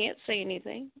 I can't say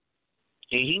anything.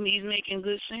 Yeah, he's making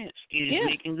good sense. He's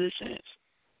making good sense.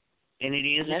 And it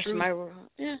is true.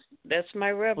 That's my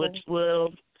rebel.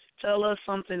 Well, tell us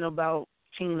something about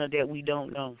Tina that we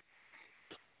don't know.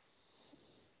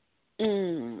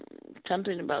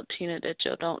 Something about Tina that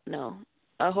you don't know.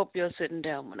 I hope you're sitting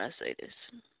down when I say this.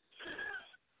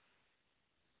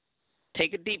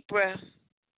 Take a deep breath.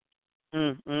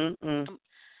 I'm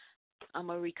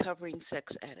a recovering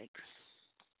sex addict.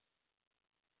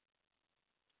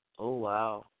 Oh,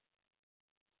 wow.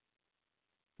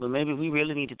 But maybe we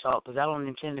really need to talk, because I don't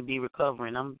intend to be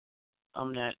recovering. I'm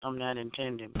not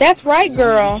intending. That's right,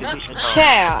 girl.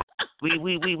 Child.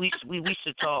 We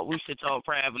should talk. We should talk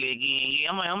privately again.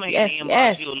 Yeah, I'm gonna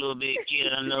inbox you a little bit.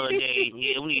 Yeah, another day.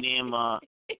 Yeah, we need to inbox.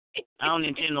 I don't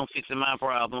intend on fixing my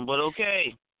problem, but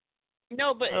okay.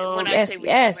 No, but when I say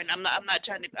recovering, I'm not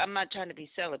trying to be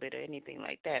celibate or anything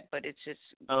like that. But it's just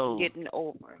getting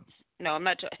over. No, I'm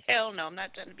not. Hell no, I'm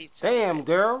not trying to be celibate. Damn,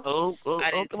 girl. Oh. Well,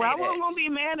 I wasn't gonna be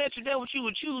mad at you. That's what you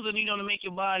were choosing. You know, to make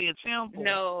your body a temple.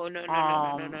 No.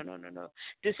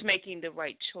 Just making the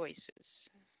right choices.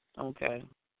 Okay.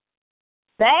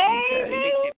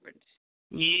 Baby.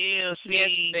 Yes,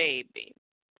 baby.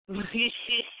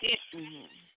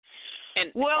 And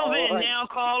now,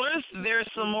 callers, there's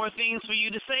some more things for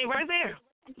you to say right there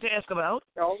to ask about.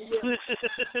 Oh, yeah.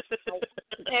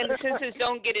 And since it's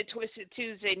Don't Get It Twisted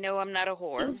Tuesday, no, I'm not a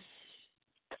whore.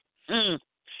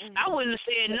 I wouldn't have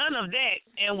said none of that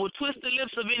and will twist the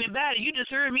lips of anybody. You just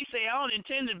heard me say I don't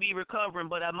intend to be recovering,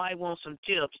 but I might want some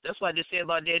tips. That's what I just said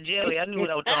about that jelly. I knew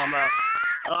what I was talking about.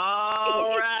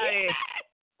 All righty.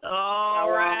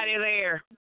 All righty there.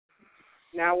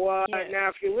 Now, now,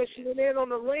 if you're listening in on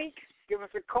the link, give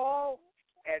us a call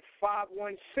at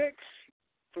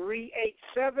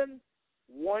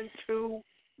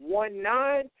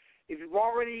 516-387-1219. If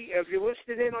you're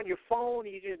listening in on your phone,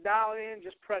 you just dial in,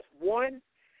 just press 1,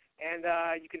 and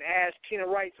you can ask Tina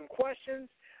Wright some questions.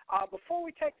 Before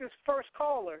we take this first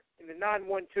caller in the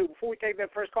 912, before we take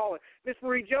that first caller, Miss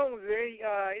Marie Jones, is there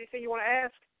anything you want to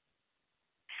ask?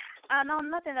 No,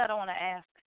 nothing that I want to ask.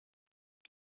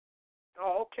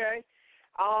 Oh, okay.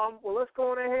 Well, let's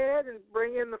go on ahead and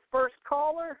bring in the first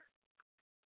caller.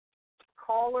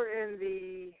 Caller in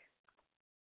the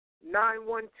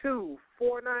 912-492.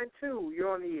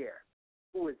 You're on the air.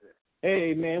 Who is it?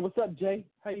 Hey, man. What's up, Jay?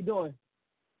 How you doing?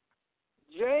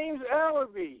 James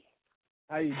Ellerby.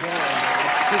 How you doing,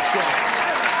 man? Good show.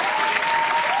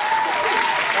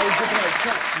 I was looking at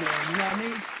text, man. You know what I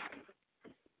mean?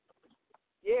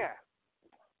 Yeah.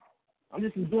 I'm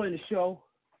just enjoying the show,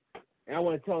 and I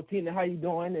want to tell Tina how you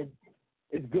doing, and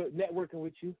it's good networking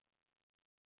with you.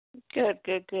 Good.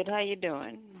 How you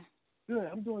doing? Good.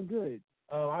 I'm doing good.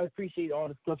 I appreciate all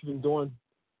the stuff you've been doing,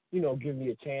 giving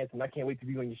me a chance, and I can't wait to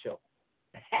be on your show.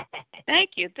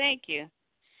 Thank you.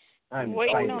 I'm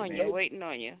waiting excited,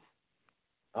 on you.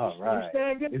 All right. You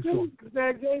stand good too.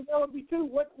 James Ellaby too.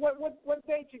 What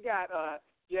date you got,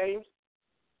 James?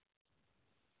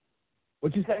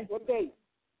 What you say? What date?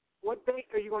 What date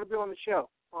are you going to be on the show?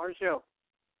 On our show?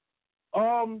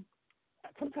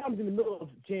 Sometimes in the middle of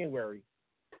January.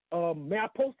 May I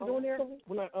post it on there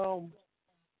when I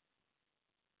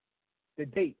the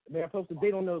date? May I post the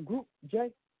date on the group,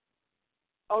 Jay?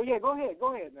 Oh yeah, go ahead,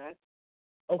 man.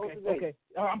 Okay.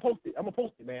 I'm gonna post it,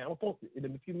 man. I'm gonna post it in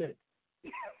a few minutes.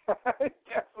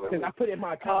 Because I put it in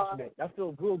my accomplishment. I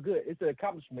feel real good. It's an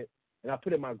accomplishment, and I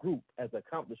put it in my group as an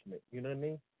accomplishment. You know what I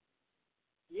mean?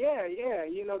 Yeah.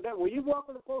 That. Well, you're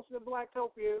welcome to post it in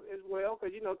Blacktopia as well,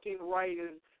 because Tina Wright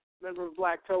is a member of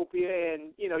Blacktopia,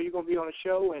 and you're gonna be on the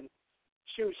show. And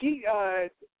shoot,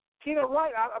 Tina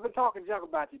Wright. I've been talking junk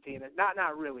about you, Tina.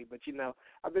 Not really, but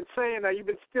I've been saying you've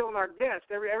been stealing our guests.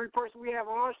 Every person we have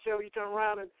on our show, you turn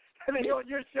around and they're on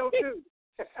your show too.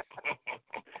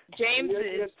 James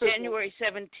is January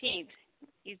 17th.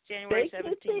 He's January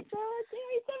 17th. January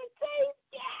 17th,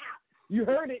 yeah. You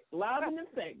heard it loud and in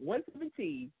effect.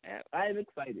 117. I am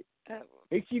excited.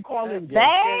 Make sure you call in,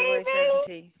 January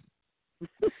 17th.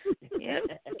 Yep,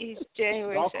 he's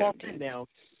January 17th. I'll call in now.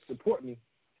 Support me.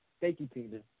 Thank you,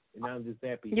 Tina. And I'm just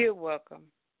happy. You're welcome.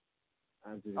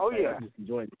 I'm just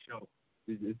enjoying the show.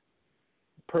 It's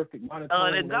perfect.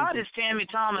 The goddess Tammy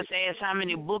Thomas asked, how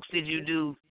many books did you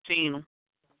do, Tina?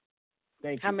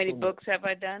 How many books have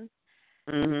I done?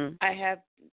 Mm-hmm. I have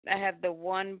the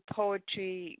one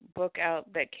poetry book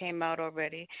out that came out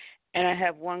already, and I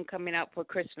have one coming out for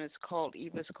Christmas called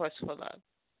Eva's Quest for Love.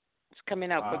 It's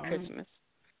coming out for Christmas.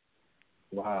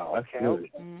 Wow, that's good.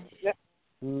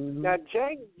 Mm-hmm. Now,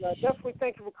 James, definitely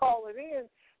thank you for calling in.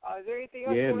 Is there anything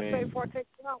else you want to say before I take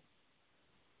you out?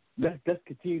 Let's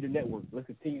continue to network. Let's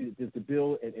continue to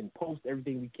build and post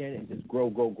everything we can and just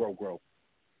grow.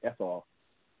 That's all.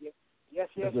 Yes.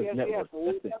 Well, we'll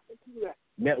definitely do that.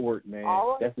 Network, man. All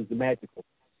right. That's just the magical.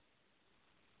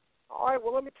 All right,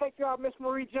 well, let me take you out Miss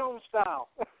Marie Jones style.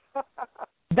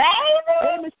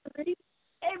 Baby!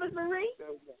 Hey, Miss Marie.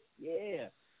 Yeah.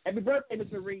 Happy birthday, Miss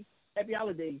Marie. Happy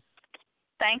holidays.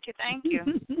 Thank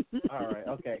you. All right,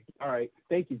 okay. All right.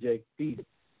 Thank you, Jay. Peace.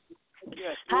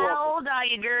 Yes, How old are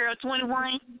you, girl?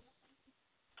 21?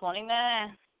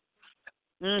 29.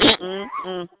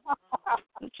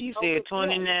 She said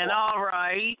 29. All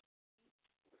right.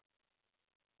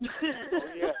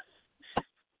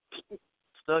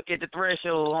 Stuck at the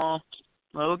threshold, huh?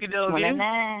 Okie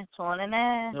dokie.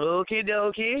 29. Okie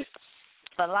dokie.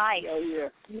 For life. Oh, yeah.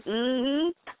 Mm-hmm.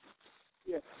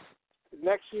 Yeah.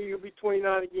 Next year you'll be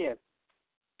 29 again.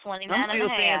 29 I'm still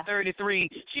and a saying half. 33.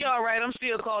 She all right. I'm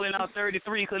still calling out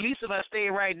 33, because at least if I stay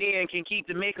right there and can keep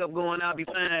the makeup going, I'll be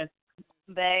fine.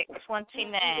 Back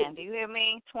 29. Do you hear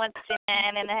me? 29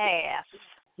 and a half.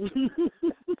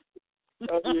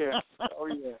 Oh, yeah.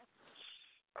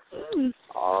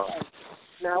 All right.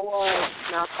 Now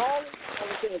call.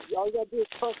 All you got to do is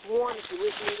press 1 if you're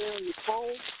listening in on your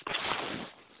phone.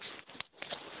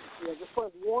 Yeah, just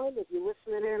press 1 if you're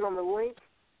listening in on the link.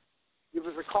 Give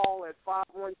us a call at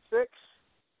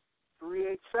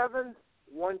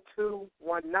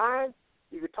 516-387-1219.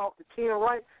 You can talk to Tina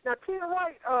Wright. Now, Tina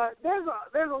Wright,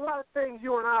 there's a lot of things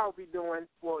you and I will be doing.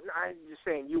 Well, I ain't just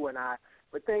saying you and I,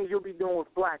 but things you'll be doing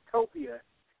with Blacktopia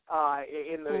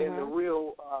in the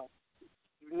real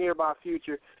nearby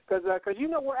future. Because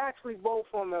we're actually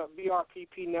both on the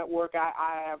BRPP network.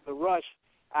 I have the Rush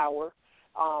Hour,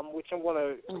 which I'm going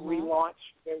to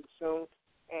relaunch very soon.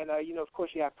 And, of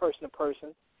course, you have Person to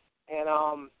Person. And,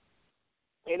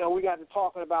 we got to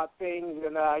talking about things.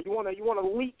 And you want to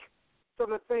leak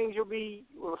some of the things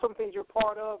some things you're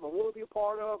part of or will be a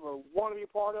part of or want to be a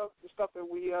part of, the stuff that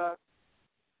we, want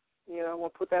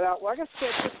to put that out. Well, I guess you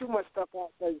can't put too much stuff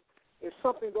out because if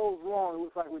something goes wrong, it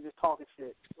looks like we're just talking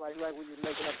shit. Like we're just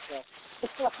making up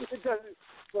stuff. It doesn't.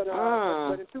 But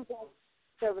in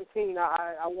 2017,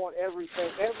 I want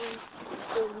everything we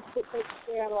take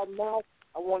out of our mouth,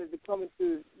 I want it to come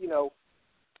into,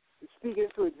 speak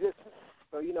into existence.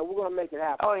 So, we're going to make it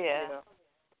happen. Oh, yeah.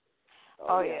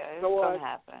 It's going to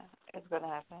happen. It's going to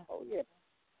happen. Oh, yeah.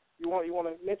 You want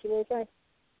to mention anything?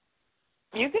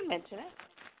 You can mention it.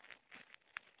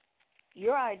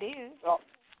 Your ideas.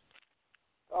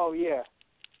 Oh yeah.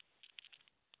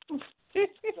 No,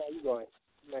 you go ahead.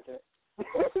 You mentioned it.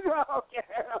 Okay.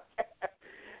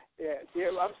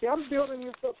 Yeah. I'm building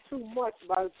this up too much.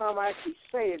 By the time I actually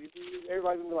say it,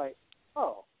 everybody's gonna be like,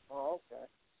 oh, okay.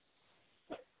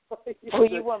 Oh,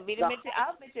 you want me to mention?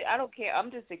 I'll mention. I don't care. I'm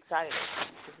just excited.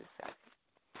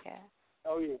 Yeah.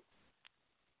 Oh yeah.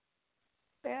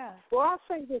 Yeah. Well, I'll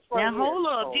say this right now, here. hold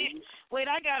up. Wait,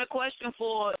 I got a question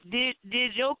for.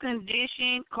 Did your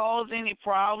condition cause any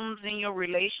problems in your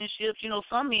relationships? You know,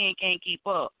 some men can't keep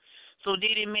up. So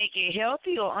did it make it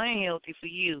healthy or unhealthy for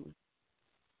you?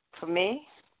 For me?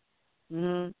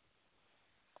 Mhm.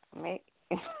 Me?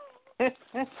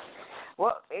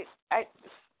 Well,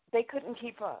 they couldn't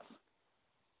keep up.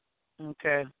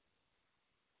 Okay.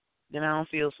 Then I don't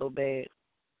feel so bad.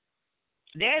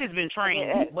 Daddy's been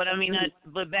trained, but I mean,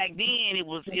 but back then it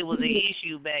was an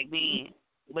issue back then.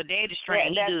 But Daddy's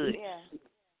trained, he good. Yeah.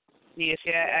 Yes,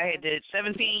 I had the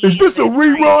 17 years. Is this a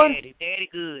rerun? Daddy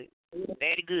good.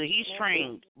 Daddy good. He's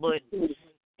trained, but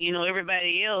you know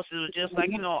everybody else is just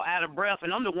like out of breath,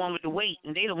 and I'm the one with the weight,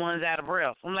 and they the ones out of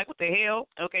breath. I'm like, what the hell?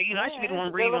 Okay, I should be the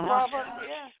one breathing. Yeah.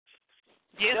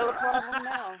 Yes. Still a problem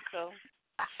now. So.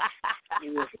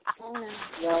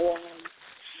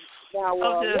 Now,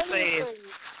 I'm just saying.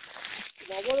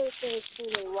 One of the things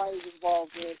Tina Wright is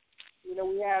involved in,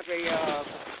 we have a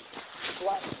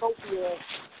Blacktopia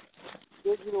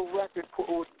digital record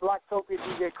pool, Blacktopia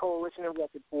DJ Coalition and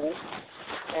record pool,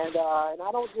 and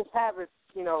I don't just have it,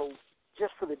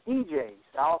 just for the DJs.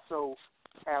 I also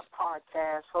have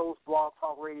podcast hosts, blog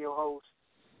talk radio hosts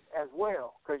as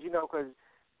well, because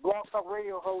blog talk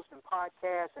radio hosts and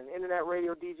podcasts and internet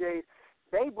radio DJs,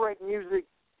 they break music,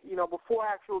 before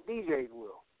actual DJs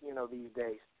will, these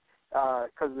days.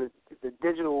 Because the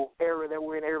digital era that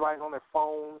we're in, everybody's on their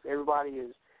phones, everybody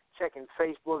is checking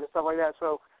Facebook and stuff like that.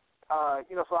 So,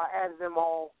 so I added them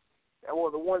all,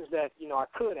 or the ones that, I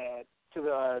could add to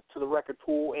the record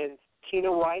pool, and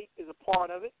Tina Wright is a part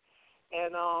of it.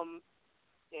 And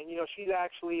she's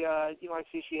actually, I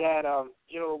see she had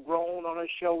General Grown on her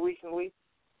show recently.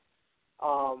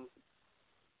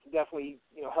 Definitely,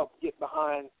 helped get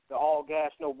behind the All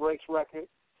Gas, No Brakes record.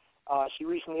 She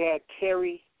recently had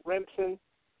Terry Remsen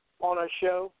on her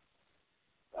show.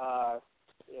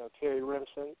 Terry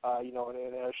Remsen, in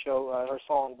her show, her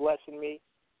song Blessing Me.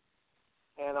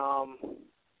 And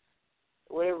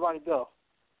where'd everybody go?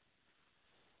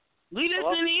 We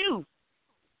listening to you.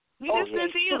 We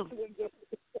listening to you.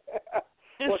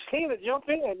 Well, Tina, jump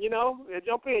in,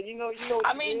 jump in.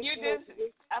 I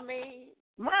mean,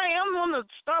 Right, I'm going to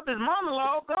stop his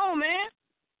monologue. Go on, man.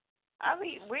 I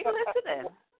mean, we listening.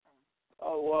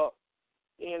 Oh, well,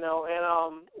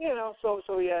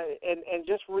 so yeah, and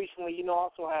just recently, we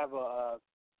also have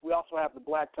the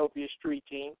Blacktopia Street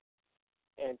Team,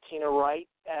 and Tina Wright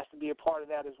has to be a part of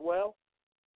that as well.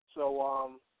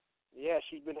 So,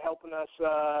 she's been helping us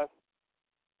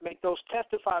make those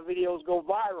Testify videos go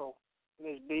viral,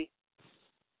 Ms. B.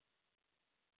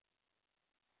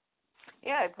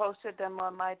 Yeah, I posted them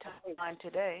on my timeline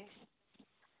today.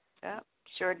 Yeah,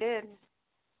 sure did.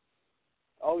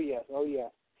 Oh yes.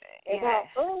 And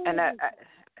yeah.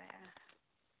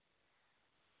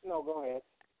 No, go ahead.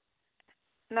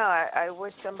 No, I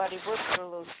wish somebody would put a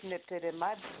little snippet in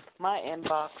my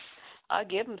inbox. I'll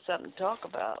give them something to talk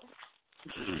about.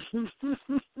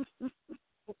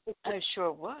 I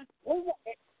sure would.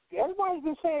 Everybody's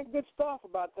been saying good stuff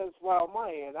about this on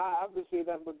my end. I've been seeing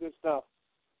nothing but good stuff.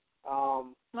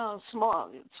 Well,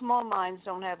 small minds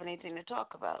don't have anything to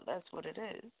talk about. That's what it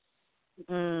is.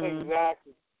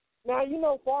 Exactly. Now,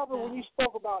 Barbara, when you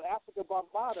spoke about Africa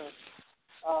Bambaataa,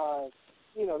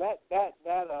 that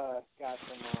got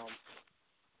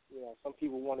some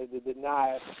people wanted to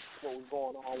deny what was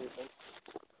going on with them,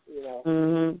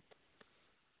 Mm-hmm.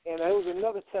 And there was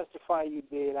another Testify you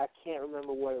did. I can't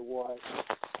remember what it was,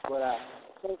 but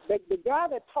the guy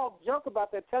that talked junk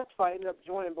about that Testify ended up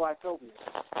joining Blacktopia.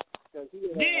 Did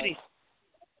he?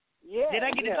 Yeah. Did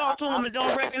I get to talk to him and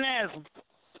don't recognize him?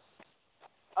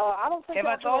 I don't think. Have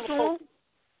I talked to him?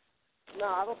 No,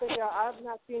 I don't think. I've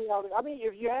not seen y'all. I mean,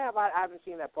 if you have, I haven't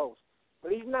seen that post.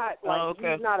 But he's not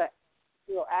he's not a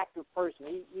active person.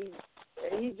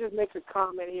 He just makes a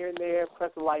comment here and there,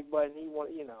 press the like button. He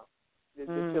want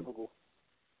the typical.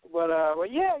 But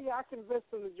yeah, I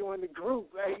convinced him to join the group.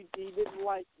 He didn't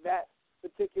like that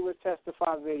particular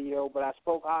Testify video, but I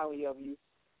spoke highly of you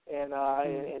and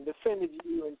defended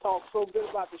you and talked so good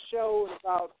about the show and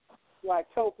about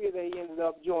Blacktopia that he ended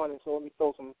up joining. So let me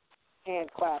throw some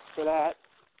hand claps for that.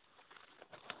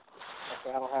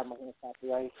 Okay, I don't have my hand claps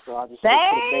right, so I'll just put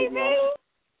the baby on.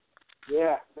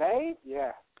 Yeah, babe.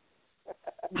 Yeah.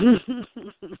 And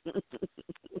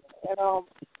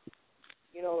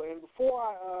and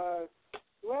before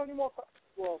do we have any more?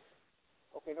 Well,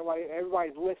 okay,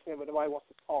 everybody's listening, but nobody wants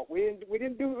to talk.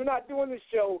 We're not doing this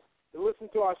show to listen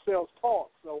to ourselves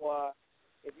talk. So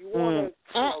if you want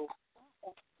to,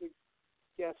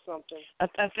 guess something. I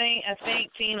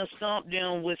think Tina stumped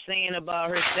them with saying about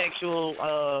her sexual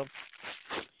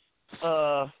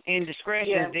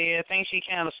indiscretions there. I think she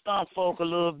kind of stumped folk a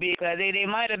little bit because they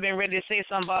might have been ready to say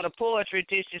something about the poetry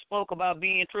till she spoke about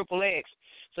being Triple X.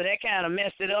 So that kind of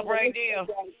messed it up right there.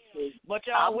 But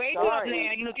y'all wake up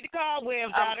now. Get the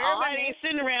cobwebs out. Everybody ain't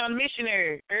sitting around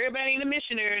missionary. Everybody ain't a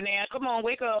missionary now. Come on,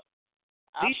 wake up.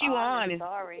 At least you honest.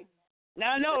 Sorry.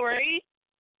 Now I know, right?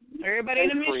 Everybody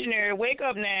ain't a missionary. Wake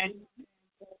up now.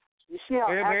 You see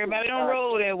how everybody don't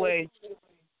roll that way.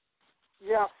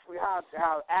 Yeah,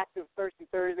 how active Thirsty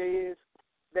Thursday is.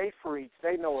 They freaks.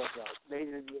 They know what's up. They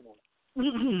just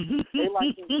they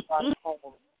like to start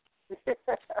home.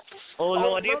 Oh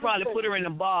Lord, they probably put her in the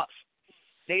box.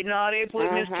 They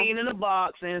put Miss Teen in the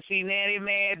box, and see now they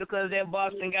mad because that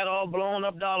box done got all blown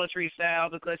up Dollar Tree style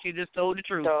because she just told the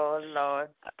truth. Oh Lord,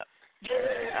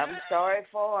 I'm sorry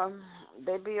for them.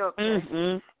 They be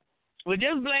okay. Well,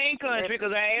 just blame country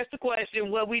because I asked the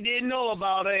question what we didn't know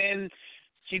about her, and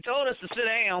she told us to sit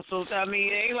down. So I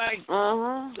mean, it ain't like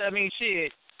I mean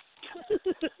shit.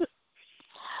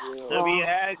 I mean,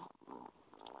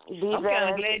 I'm kind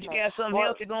of glad you got something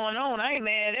healthy going on. I ain't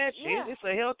mad at you. Yeah. It's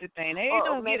a healthy thing. They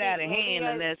don't get out of hand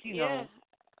unless,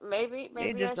 Maybe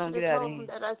they just I don't should get have out of told hand. them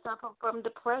that I suffer from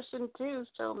depression too.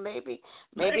 So maybe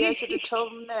I should have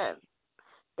told them that.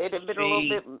 They'd have been a little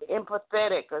bit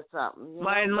empathetic or something.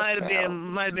 Might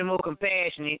have been more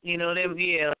compassionate.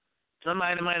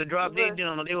 Somebody might have dropped their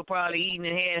dinner. They were probably eating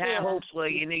and had high hopes for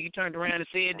you, and then you turned around and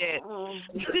said that. Oh,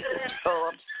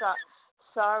 I'm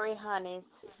sorry, honey.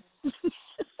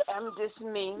 I'm just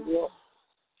mean. Yeah.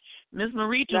 Miss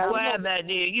Marie too quiet back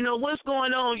there. What's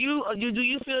going on? Do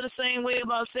you feel the same way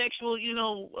about sexual,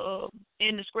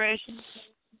 indiscretion,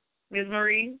 Miss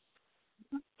Marie?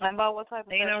 About what type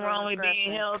of ain't nothing wrong with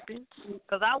being healthy?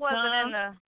 Because I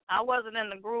wasn't in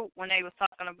the group when they was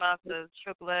talking about the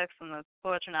Triple X and the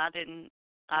poetry. And I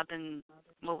didn't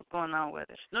what was going on with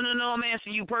it. No, I'm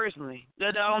asking you personally.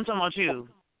 I'm talking about you.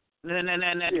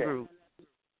 Not the group.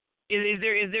 Is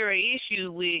there an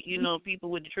issue with people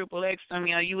with the Triple X? I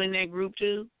mean, are you in that group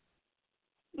too?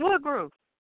 What group?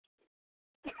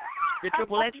 The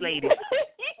Triple X lady.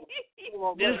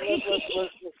 Let's say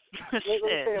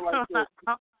it like this.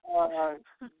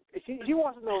 She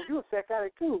wants to know if you're a sex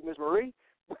addict too, Miss Marie.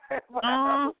 That's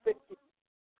not for us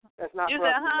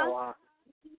to know.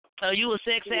 Are you a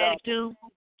sex addict too?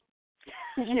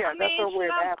 Yeah, that's her way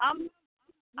of asking.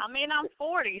 I'm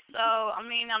 40, so I'm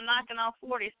knocking on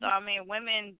 40. So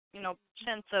women,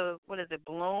 tend to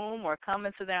bloom or come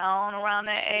into their own around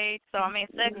that age. So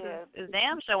sex is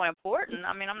damn sure important.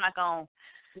 I'm not gonna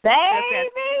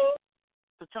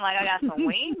pretend like I got some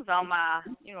wings on my,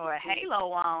 a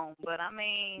halo on. But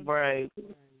right.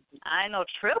 I ain't no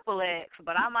Triple X,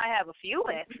 but I might have a few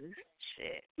X's.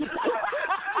 Shit. I'm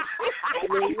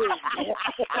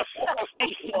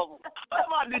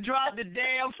about to drop the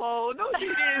damn phone. Don't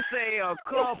you dare say a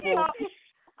couple.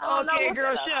 Okay,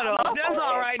 girl, shut up. That's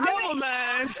all right. Never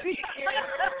mind.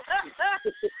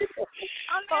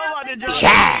 I'm about to drop the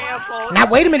damn phone. Now,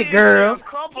 wait a minute, girl. A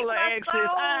couple of X's.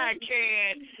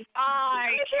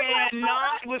 I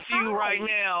cannot with you right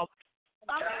now.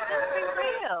 Let's be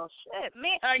real. Shit,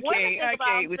 man. I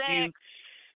can't with you.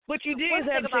 But you did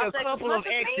have to say a couple of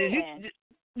X's.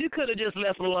 You could have just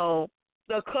left alone.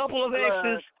 A couple of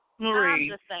X's, Marie.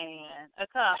 I'm just saying, a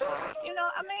couple. Ain't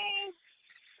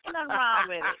nothing wrong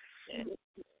with it.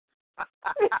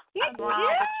 Nothing wrong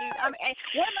with you.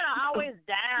 Women are always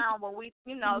down when we,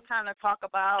 kind of talk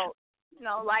about,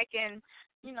 liking,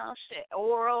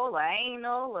 oral or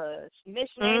anal or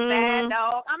missionary bad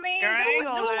dog. Girl, I ain't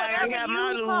gonna lie. I got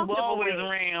my lube always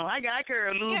around. I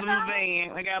carry a lube in the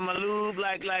van. I got my lube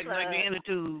like the inner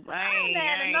tube. I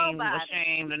ain't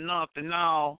ashamed enough to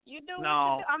know. You do what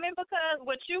you do. Because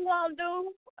what you won't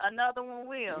do, another one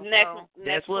will.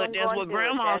 That's what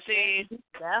Grandma said.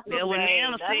 That's what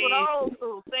Nana said. That's what old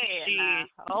school said. Shit.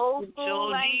 Old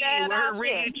school ain't that out there.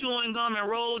 Really chewing gum and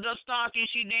rolled up stocking.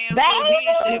 She damn so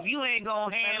if you ain't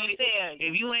gonna handle it,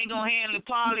 if you ain't gonna handle it,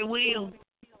 Polly will.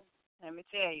 Let me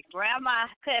tell you, Grandma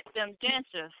cut them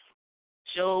dentures.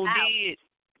 Sure did.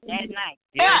 At night.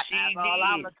 Yeah, she did. That's all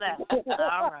I'm gonna say.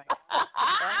 All right.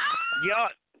 Y'all,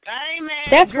 I ain't mad.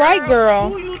 That's girl. right, girl.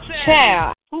 Who you telling?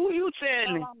 Child. Who you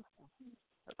telling?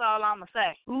 all I'm gonna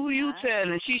say. Who you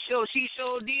telling? She sure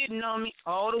did know me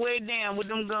all the way down with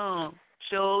them guns.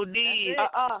 Sure did.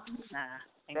 Nah.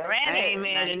 And Granny, I ain't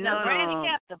mad at none Granny of them.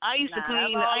 kept them. I used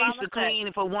to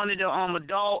clean for one of the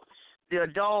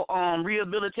adult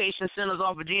rehabilitation centers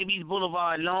off of J. Beach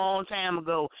Boulevard a long time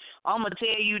ago. I'm gonna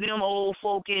tell you, them old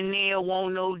folk in there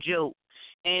won't no joke.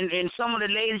 And some of the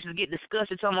ladies would get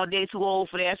disgusted talking about they too old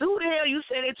for that. So who the hell you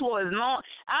say they too old? As long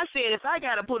I said, if I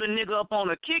gotta put a nigga up on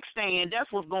a kickstand,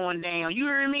 that's what's going down. You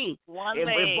hear me?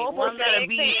 If both of us gotta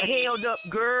be held up,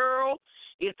 girl.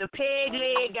 If the peg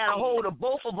leg got a hold of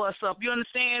both of us up, you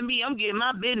understand me? I'm getting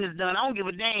my business done. I don't give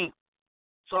a damn.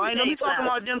 So I ain't gonna be talking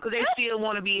about them because they still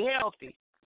want to be healthy.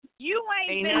 You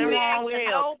ain't been married to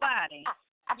nobody.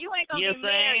 You ain't gonna be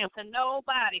married to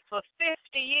nobody for 50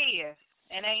 years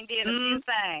and ain't did a few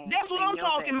things. That's what I'm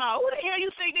talking about. Who the hell you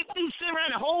think they sit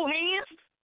around and hold hands?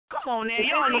 Come on now,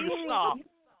 y'all need to stop.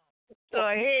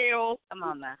 The hell? Come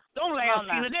on now. Don't laugh,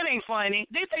 Tina. That ain't funny.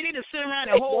 They say they just sit around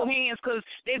and hold hands because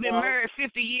they've been married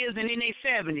 50 years and in their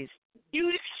 70s. You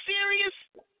serious?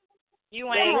 You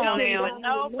ain't gonna be with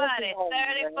nobody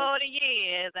 30, 40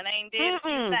 years and ain't did a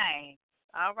few things.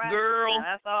 All right, girl.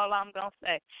 Now, that's all I'm gonna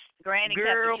say. Granny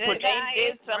girl, kept a good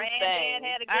diet. Granddad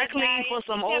had a good I clean diet. for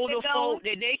some older folk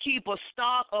that they keep a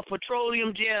stock of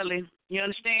petroleum jelly. You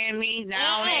understand me?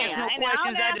 Now I don't ask no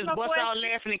questions. I just bust out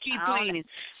laughing and keep cleaning.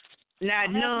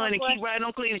 Not none, and keep right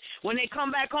on cleaning. When they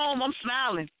come back home, I'm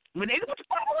smiling. When they, what you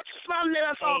smiling at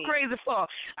us all crazy for?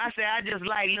 I say, I just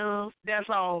like love, that's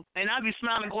all. And I be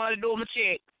smiling, go out the door, my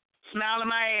check. Smiling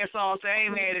my ass off, say, I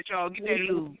ain't mad at y'all. Get that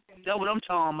lube. That's what I'm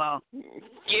talking about.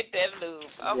 Get that lube.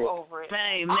 I'm over it.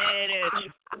 I ain't mad at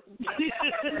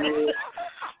you.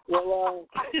 Well,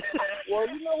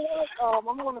 you know what?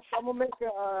 I'm gonna make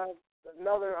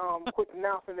another quick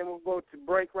announcement, then we'll go to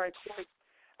break right quick.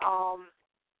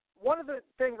 One of the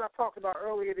things I talked about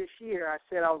earlier this year, I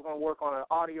said I was going to work on an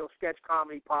audio sketch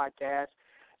comedy podcast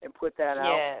and put that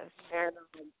out. Yes. And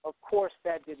of course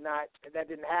that didn't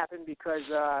happen because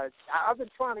I've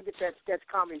been trying to get that sketch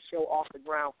comedy show off the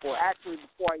ground before I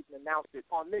even announced it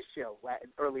on this show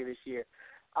earlier this year.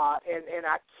 And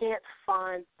I can't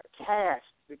find a cast.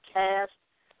 The cast,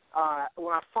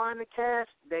 when I find the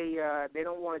cast, they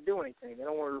don't want to do anything. They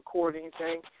don't want to record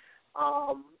anything.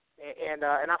 And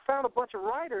I found a bunch of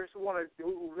writers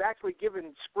who've actually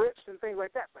given scripts and things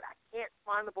like that, but I can't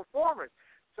find the performers.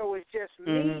 So it's just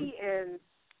me and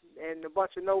a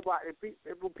bunch of nobody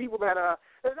people that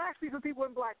there's actually some people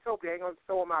in Blacktopia. I ain't gonna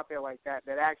throw them out there like that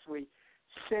actually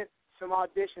sent some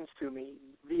auditions to me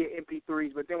via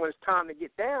MP3s. But then when it's time to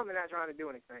get down, they're not trying to do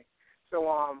anything. So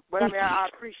but I mean I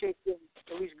appreciate them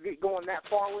at least going that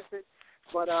far with it.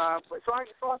 But so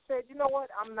I said, you know what?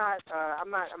 I'm not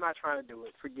trying to do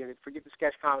it. Forget it. Forget the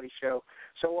sketch comedy show.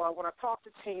 So when I talked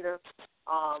to Tina,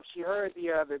 she heard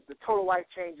the Total Life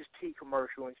Changes tea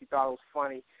commercial and she thought it was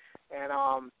funny. And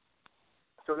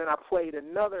so then I played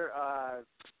another.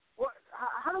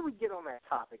 How did we get on that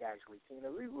topic actually, Tina?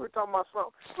 We were talking about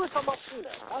something. We were talking about Tina.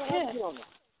 How did we get on that?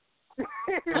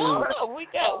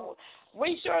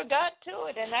 We sure got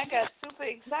to it, and I got super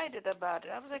excited about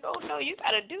it. I was like, oh, no, you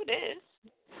got to do this.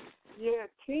 Yeah,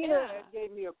 Tina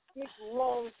gave me a big,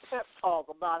 long pep talk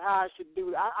about how I should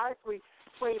do it. I actually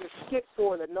played a skit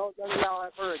for that none of y'all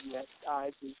have heard yet.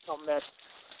 It's something that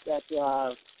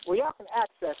y'all can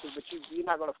access it, but you're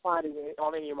not going to find it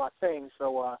on any of my things.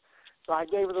 So I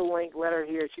gave her the link, let her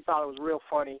hear it. She thought it was real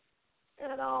funny,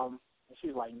 and she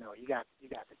was like, no, you got to do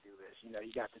this. You know,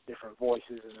 you got the different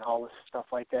voices and all this stuff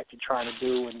like that you're trying to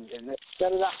do, and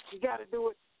set it up. You got to do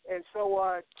it. And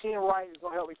so Tina Wright is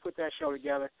going to help me put that show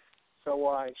together.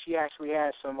 So she actually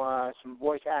has some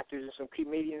voice actors and some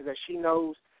comedians that she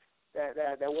knows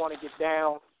that want to get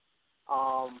down.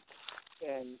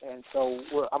 And so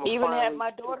I'm even had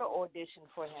my daughter audition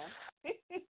for him.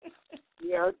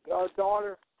 Yeah, her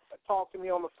daughter talked to me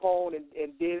on the phone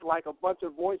and did like a bunch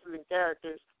of voices and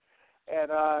characters.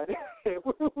 And it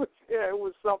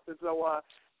was something. So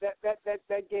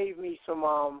that gave me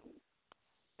some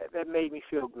that made me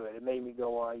feel good. It made me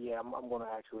go,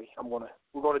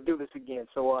 we're gonna do this again.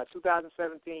 So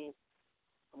 2017,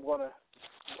 we're gonna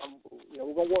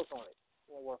work on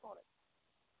it.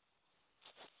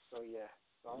 So yeah,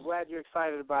 so I'm glad you're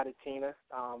excited about it, Tina,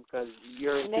 because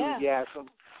your enthusiasm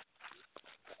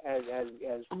as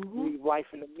breathed life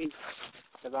into me.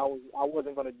 Because I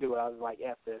wasn't gonna do it. I was like,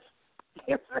 F this.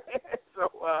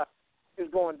 So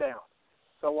it's going down.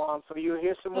 So you'll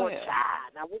hear some more.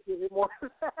 Now you'll hear more.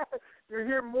 You'll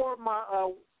hear more of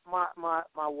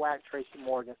my whack Tracy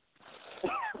Morgan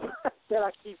that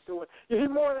I keep doing. You hear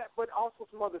more of that, but also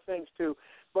some other things too.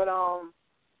 But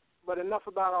but enough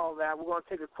about all that. We're going to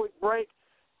take a quick break.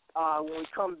 When we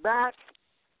come back,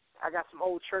 I got some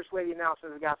old church lady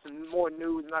announcements. I got some more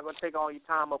news. I'm not going to take all your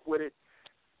time up with it.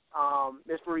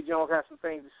 Miss Marie Jones has some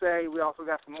things to say. We also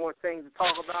got some more things to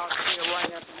talk about.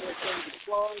 Wright has some more things to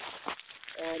plug.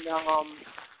 And,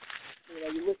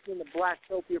 you're listening to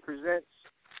Blacktopia Presents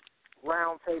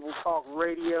Roundtable Talk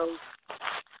Radio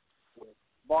with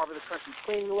Barbara the Country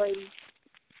Cleaning Lady,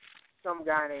 some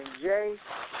guy named Jay,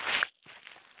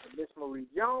 and Miss Marie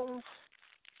Jones.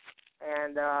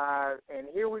 And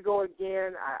here we go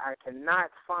again. I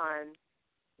cannot find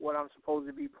what I'm supposed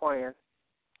to be playing.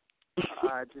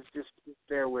 Just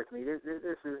bear with me. This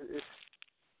is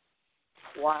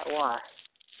why.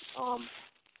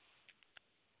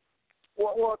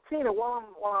 Well, Tina, while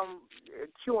I'm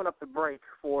queuing up the break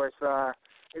for us,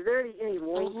 is there any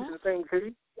links and things? Because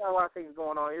you got a lot of things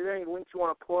going on. Is there any links you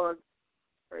want to plug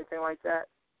or anything like that?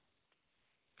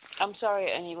 I'm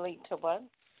sorry. Any link to what?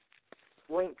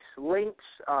 Links,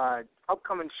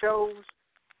 upcoming shows,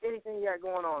 anything you got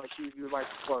going on that you would like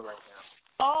to plug right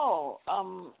now? Oh,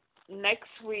 next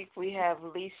week we have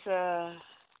Lisa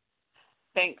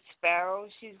Banks Sparrow.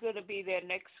 She's going to be there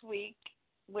next week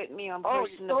with me on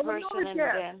Person to Person, and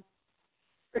then.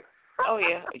 Oh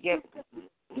yeah.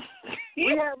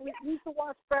 We had Lisa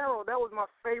White Sparrow. That was my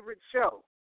favorite show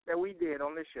that we did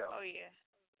on this show. Oh yeah.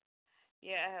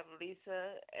 Yeah, I have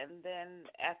Lisa, and then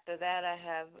after that I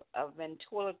have a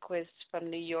ventriloquist from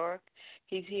New York.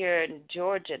 He's here in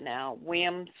Georgia now,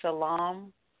 William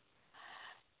Salam.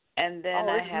 And then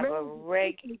I have a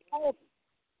reggae.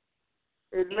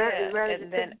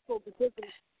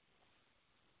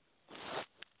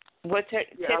 What's her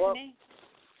Tiffany?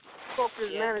 Spoke to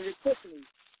his manager, Tiffany.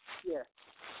 Yeah.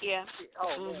 Yeah.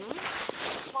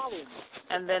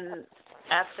 And then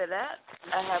after that,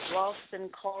 I have Ralston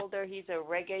Calder. He's a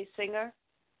reggae singer.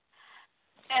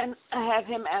 And I have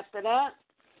him after that.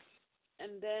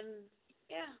 And then,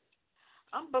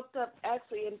 I'm booked up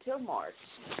actually until March.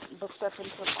 Booked up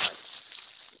until March.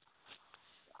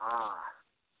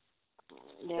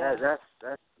 Yeah.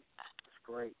 That's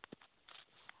great.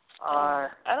 I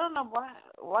don't know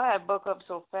why I book up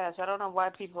so fast. I don't know why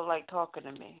people like talking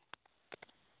to me.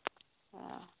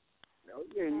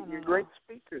 You're great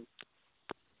speakers.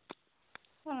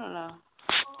 I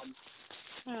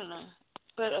don't know.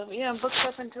 But, I'm booked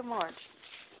up until March.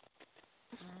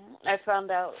 I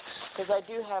found out, because I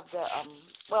do have the,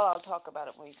 I'll talk about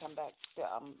it when we come back, the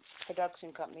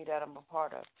production company that I'm a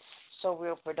part of, So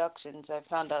Real Productions. I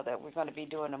found out that we're going to be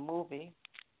doing a movie.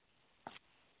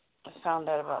 I found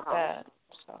out about that.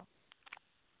 So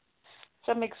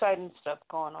some exciting stuff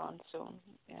going on soon,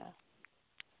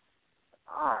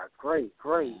 Great.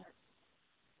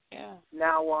 Yeah.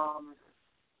 Now,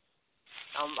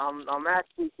 I'm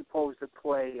actually supposed to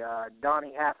play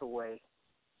Donny Hathaway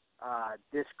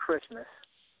this Christmas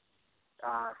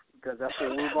because that's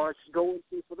what we're going to go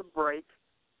into for the break,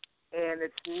 and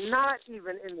it's not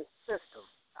even in the system.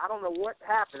 I don't know what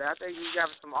happened. I think we got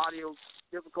some audio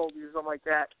difficulties or something like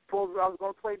that. I was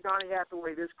going to play Donny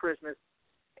Hathaway this Christmas,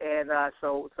 and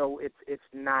so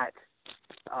it's not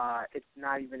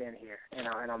even in here. And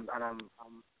I'm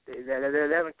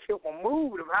they haven't killed my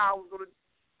mood of how I was going to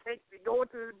go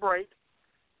into this break.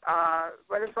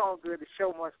 But it's all good. The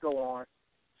show must go on.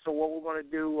 So what we're going to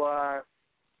do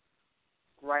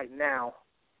right now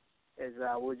is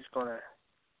we're just going to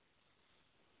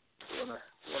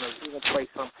play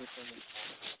something from me.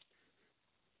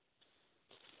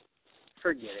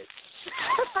 Forget it.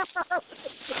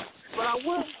 But I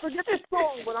will forget the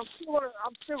song. But I'm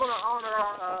still gonna honor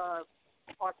our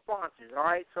sponsors. All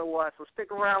right. So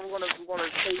stick around. We're gonna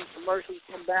take commercials.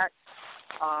 Come back.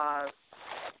 I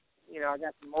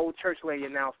got some old church lady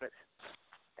announcements,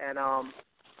 and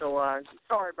so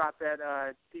sorry about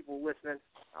that, people listening.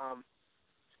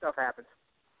 Stuff happens.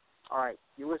 All right.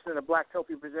 You're listening to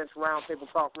Blacktopia Presents Roundtable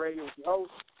Talk Radio with your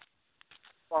host,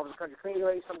 Barbara the Country Cleaning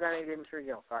Lady, some guy named David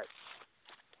Jones. All right.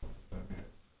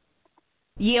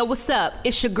 Yeah, what's up?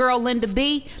 It's your girl, Linda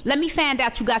B. Let me find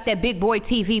out you got that big boy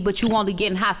TV, but you only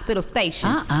getting hospital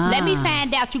station. Let me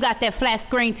find out you got that flat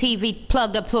screen TV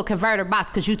plugged up to a converter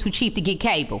box because you too cheap to get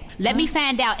cable. Let me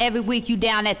find out every week you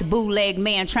down at the bootleg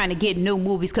man trying to get new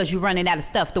movies because you running out of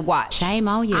stuff to watch. Shame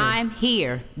on you. I'm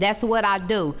here. That's what I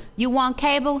do. You want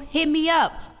cable? Hit me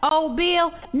up. Oh,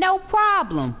 Bill? No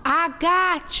problem. I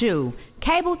got you.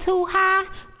 Cable too high?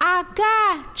 I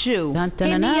got you. Dun, dun,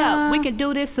 Hit me dun, up. We can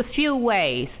do this a few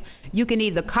ways. You can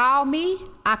either call me,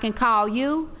 I can call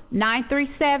you,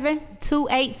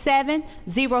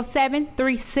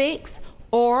 937-287-0736,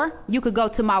 or you could go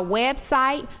to my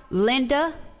website,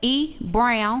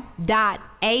 lindaebrown.com.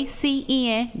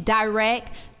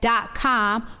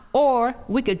 acndirect.com, or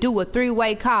we could do a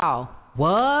 3-way call.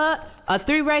 What? A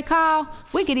 3-way call?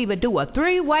 We could even do a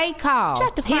 3-way call.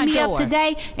 Shut the front Hit me door. up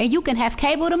today, and you can have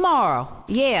cable tomorrow.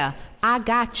 Yeah, I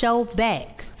got your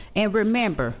back. And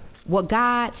remember, with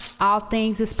God, all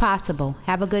things is possible.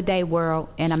 Have a good day, world,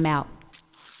 and I'm out.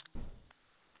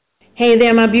 Hey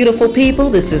there, my beautiful people.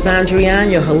 This is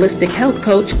Andriane, your holistic health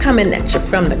coach, coming at you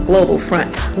from the global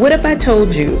front. What if I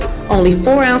told you only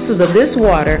 4 ounces of this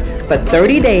water for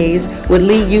 30 days would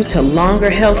lead you to longer,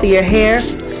 healthier hair,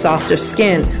 softer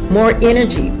skin, more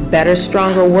energy, better,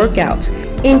 stronger workouts,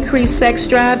 increased sex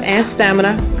drive and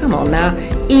stamina, come on now,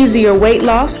 easier weight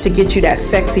loss to get you that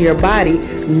sexier body,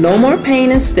 no more pain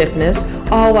and stiffness,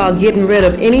 all while getting rid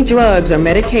of any drugs or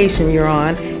medication you're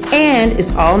on, and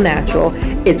it's all natural.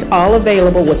 It's all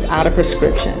available without a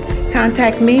prescription.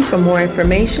 Contact me for more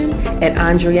information at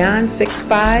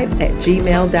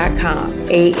andriane65@gmail.com.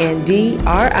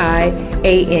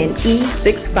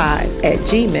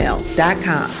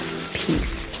 ANDRIANE65@gmail.com. Peace.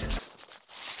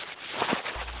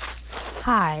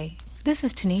 Hi, this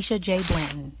is Tanisha J.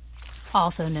 Blanton,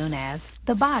 also known as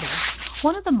The Body,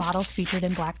 one of the models featured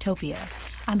in Blacktopia.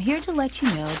 I'm here to let you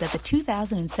know that the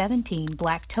 2017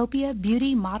 Blacktopia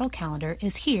Beauty Model Calendar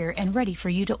is here and ready for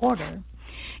you to order.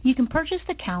 You can purchase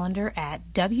the calendar at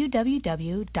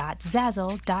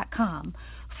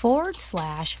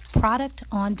www.zazzle.com/product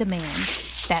on demand.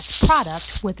 That's product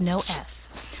with no S.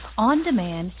 On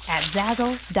demand at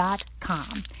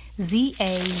zazzle.com.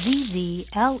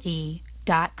 ZAZZLE.com.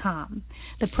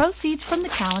 The proceeds from the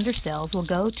calendar sales will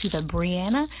go to the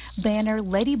Brianna Banner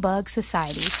Ladybug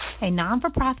Society, a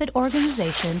non-for-profit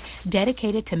organization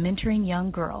dedicated to mentoring young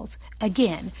girls.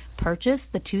 Again, purchase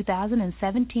the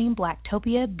 2017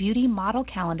 Blacktopia Beauty Model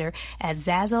Calendar at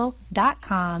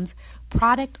Zazzle.com's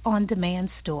Product on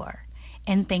Demand store.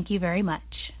 And thank you very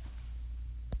much.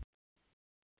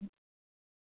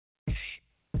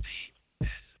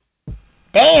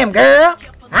 Damn, girl.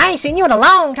 I ain't seen you in a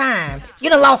long time. You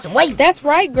done lost some weight. That's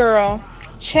right, girl.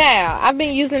 Child, I've been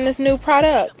using this new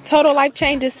product, Total Life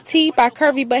Changes Tea by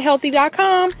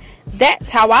CurvyButHealthy.com. That's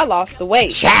how I lost the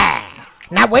weight. Child.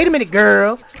 Now, wait a minute,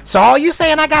 girl. So all you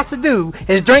saying I got to do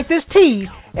is drink this tea,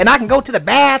 and I can go to the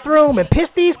bathroom and piss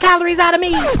these calories out of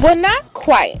me? Well, not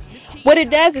quite. What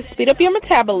it does is speed up your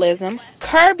metabolism,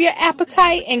 curb your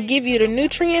appetite, and give you the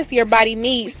nutrients your body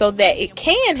needs so that it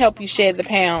can help you shed the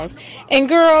pounds. And,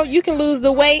 girl, you can lose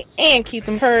the weight and keep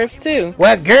some curves, too.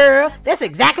 Well, girl, that's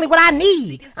exactly what I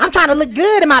need. I'm trying to look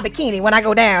good in my bikini when I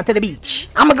go down to the beach.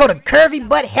 I'm going to go to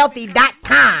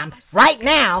CurvyButHealthy.com right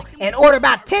now and order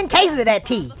about 10 cases of that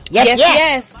tea.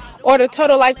 Yes. Order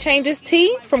Total Life Changes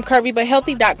Tea from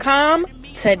CurvyButHealthy.com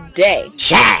today.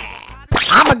 Child.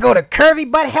 I'm going to go to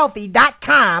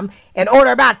CurvyButHealthy.com and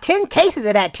order about 10 cases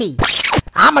of that tea.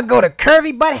 I'm going to go to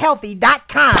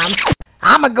CurvyButHealthy.com.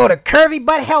 I'm going to go to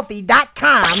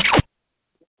CurvyButHealthy.com.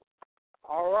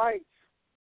 All right.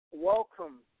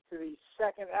 Welcome to the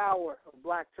second hour of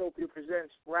Blacktopia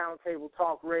Presents Roundtable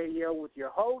Talk Radio with your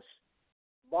hosts,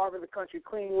 Barbara the Country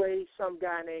Clean Lady, some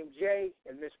guy named Jay,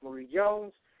 and Miss Marie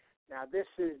Jones. Now, this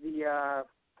is the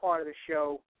part of the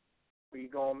show where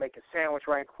you're going to make a sandwich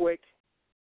right quick.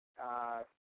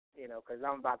 Because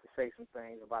I'm about to say some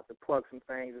things, about to plug some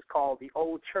things. It's called the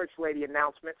Old Church Lady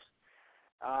Announcements.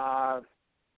 So,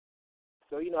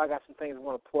 I got some things I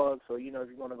want to plug. So, if you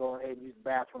want to go ahead and use the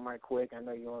bathroom right quick, I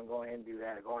know you want to go ahead and do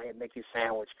that. Go ahead and make your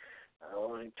sandwich.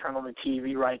 Turn on the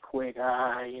TV right quick.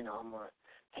 I'm going to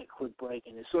take a quick break.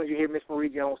 And as soon as you hear Miss Marie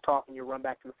Jones talking, you run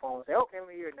back to the phone and say, okay, let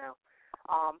me hear it now.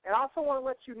 And I also want to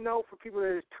let you know, for people that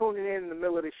are tuning in the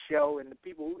middle of the show and the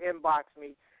people who inbox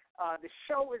me, the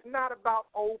show is not about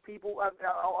old people,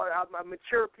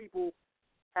 mature people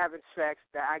having sex.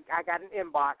 I got an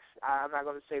inbox. I'm not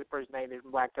going to say the person's name is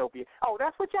from Blacktopia. Oh,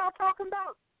 that's what y'all talking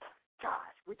about?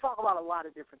 Gosh, we talk about a lot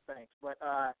of different things. But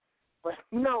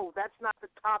no, that's not the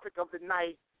topic of the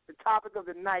night. The topic of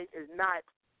the night is not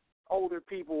older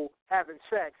people having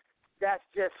sex. That's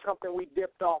just something we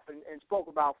dipped off and spoke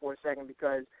about for a second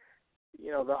because,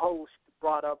 the host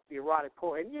brought up the erotic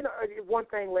porn. And, one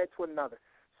thing led to another.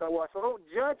 So don't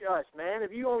judge us, man.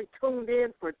 If you only tuned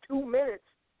in for 2 minutes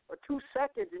or 2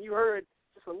 seconds and you heard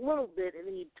just a little bit and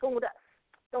then you tuned out,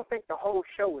 don't think the whole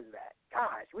show is that.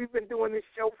 Gosh, we've been doing this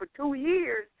show for 2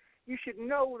 years. You should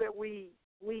know that we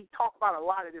talk about a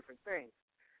lot of different things.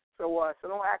 So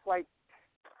don't act like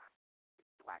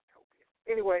Blacktopia.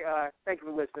 Anyway, thank you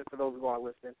for listening, for those who are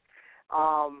listening.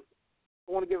 I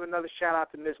want to give another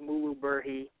shout-out to Miss Mulu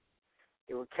Burhi.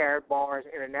 It was Carrot Bars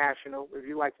International. If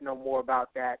you'd like to know more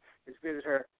about that, just visit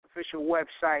her official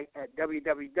website at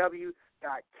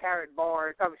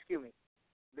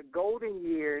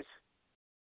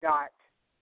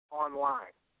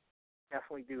thegoldenyears.online.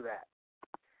 Definitely do that.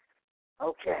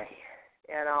 Okay.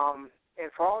 And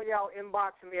for all y'all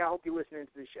inboxing me, I hope you're listening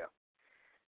to the show.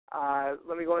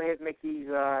 Let me go ahead and make these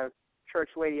church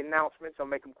lady announcements. I'll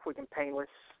make them quick and painless.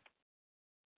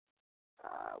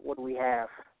 What do we have?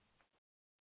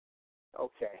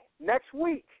 Okay. Next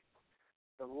week,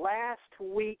 the last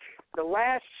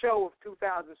show of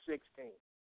 2016,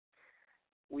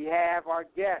 we have our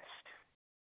guest,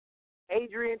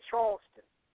 Adrienne Charleston.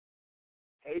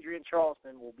 Adrienne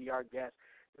Charleston will be our guest.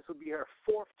 This will be her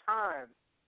fourth time.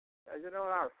 Is it not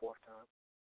our fourth time?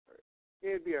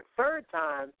 It would be her third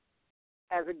time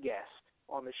as a guest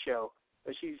on the show.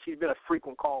 But she's been a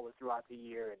frequent caller throughout the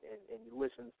year and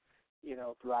listens,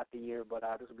 throughout the year. But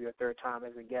this will be her third time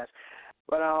as a guest.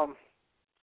 But I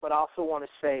also want to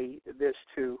say this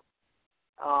too,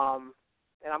 and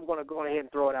I'm going to go ahead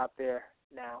and throw it out there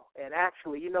now. And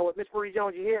actually, you know what, Miss Marie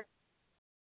Jones, you here?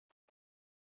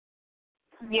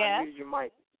 Yeah. Use your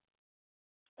mic.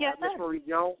 Yes, Miss Marie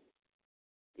Jones.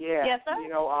 Yeah. Yes, sir.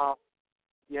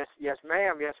 Yes,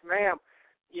 ma'am. Yes, ma'am.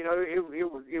 It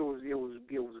was.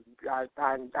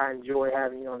 I enjoy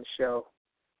having you on the show.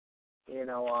 I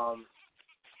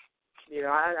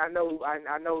know. I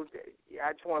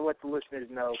just want to let the listeners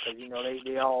know because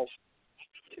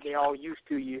they all used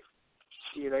to you.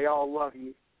 They all love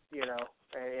you.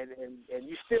 And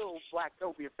you still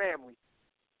Blacktopia family.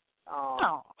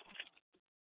 I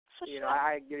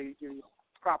give you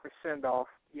proper send off.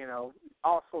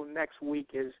 Also next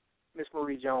week is Miss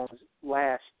Marie Jones'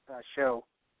 last show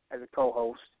as a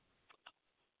co-host.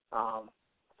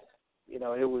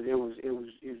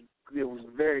 It was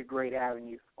very great having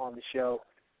you on the show.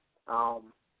 It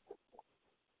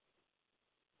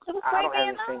was great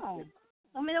being on.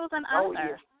 I mean, it was an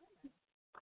honor.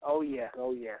 Oh yeah.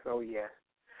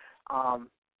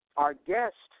 Our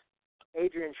guest,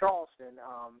 Adrienne Charleston.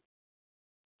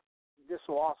 This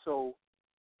will also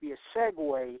be a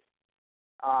segue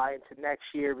into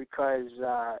next year because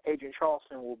Adrienne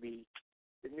Charleston will be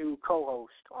the new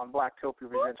co-host on Blacktopia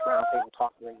Presents Roundtable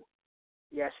Talk Radio.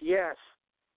 Yes.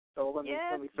 So let me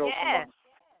throw some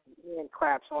hand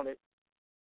claps on it.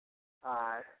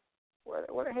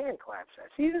 Where the hand claps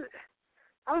at? See,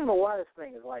 I don't know why this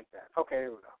thing is like that. Okay,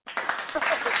 here we go.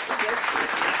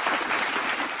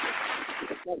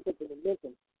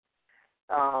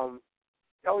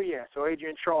 So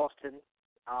Adrienne Charleston,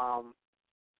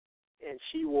 and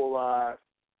she will.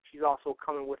 She's also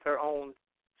coming with her own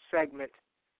segment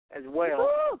as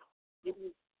well.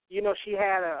 She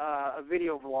had a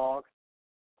video vlog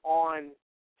on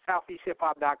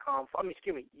SoutheastHipHop.com.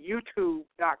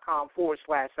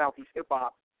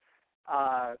 YouTube.com/SoutheastHipHop.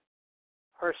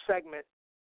 Her segment,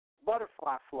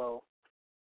 Butterfly Flow,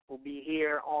 will be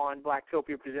here on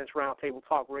Blacktopia Presents Roundtable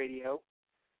Talk Radio.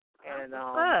 And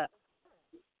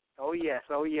oh yes.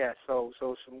 So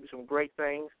some great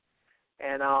things.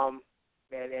 And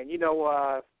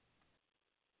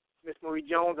Miss Marie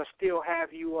Jones, I still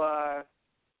have you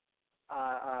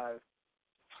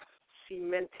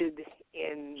cemented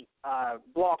in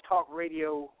Blog Talk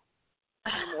Radio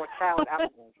immortality.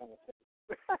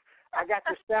 I got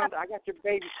your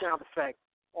baby sound effect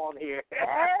on here.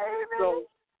 So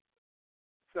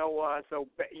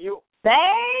you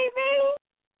baby.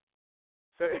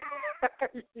 So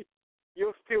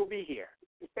you'll still be here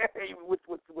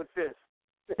with this.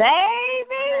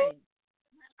 Baby.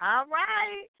 All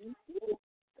right.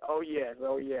 Oh yes.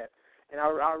 And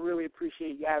I really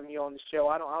appreciate you having me on the show.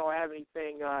 I don't have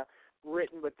anything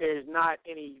written, but there's not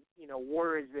any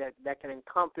words that can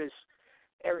encompass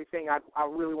everything I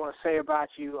really want to say about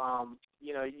you.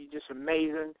 You're just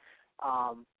amazing.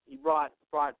 You brought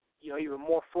even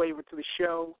more flavor to the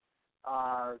show.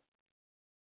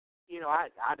 You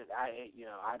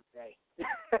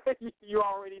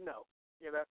already know.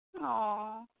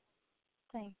 Aw,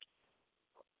 thank you.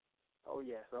 Oh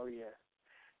yes.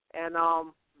 And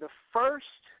the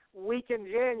first week in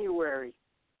January,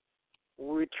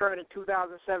 we return in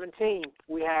 2017.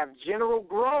 We have General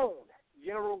Grown.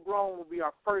 General Grown will be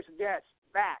our first guest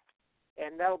back,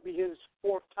 and that'll be his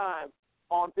fourth time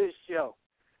on this show.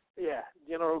 Yeah,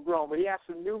 General Grown. But he has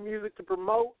some new music to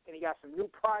promote, and he got some new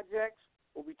projects.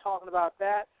 We'll be talking about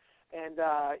that. And,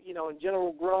 in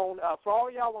General Grown, for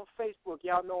all y'all on Facebook,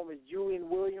 y'all know him as Julian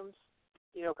Williams,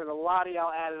 because a lot of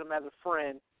y'all added him as a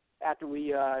friend after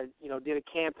we, did a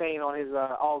campaign on his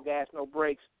All Gas, No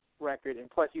Brakes record. And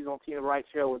plus, he's on Tina Wright's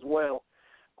show as well.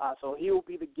 So he will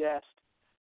be the guest.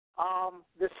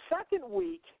 The second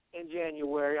week in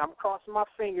January. I'm crossing my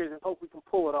fingers and hope we can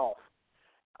pull it off.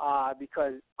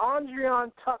 Because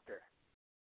Andreon Tucker,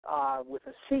 with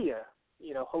ASEA,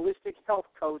 holistic health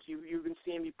coach, you've been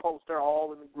seeing me post her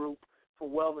all in the group for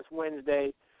Wellness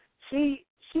Wednesday. She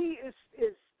is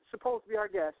supposed to be our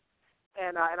guest,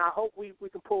 and I hope we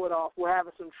can pull it off. We're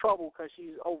having some trouble because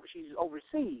she's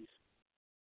overseas,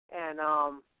 and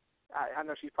I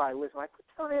know she's probably listening. Like,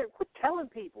 quit telling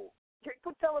people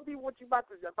what you about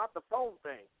the phone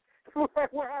thing.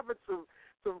 We're having some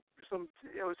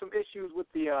issues with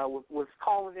the with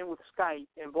calling in with Skype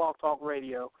and Blog Talk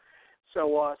Radio. So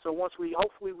once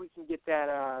hopefully we can get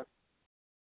that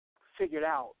figured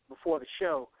out before the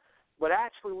show. But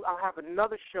actually, I'll have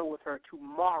another show with her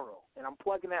tomorrow, and I'm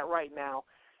plugging that right now.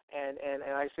 And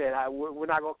like I said, we're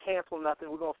not going to cancel nothing.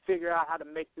 We're going to figure out how to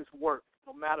make this work,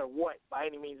 no matter what, by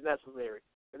any means necessary.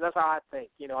 And that's how I think.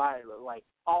 I like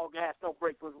all gas, no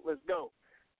brakes. Let's go.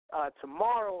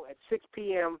 Tomorrow at 6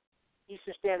 p.m.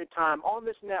 Eastern Standard Time on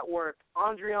this network,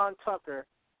 Andreon Tucker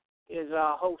is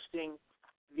hosting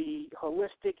the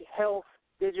Holistic Health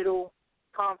Digital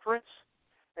Conference,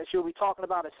 and she'll be talking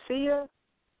about ASEA,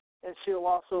 and she'll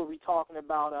also be talking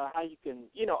about how you can,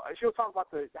 she'll talk about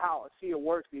how ASEA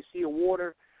works, the ASEA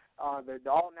water, the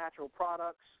all-natural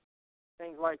products,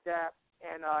 things like that,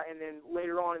 and then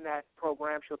later on in that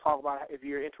program, she'll talk about if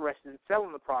you're interested in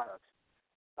selling the products.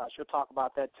 She'll talk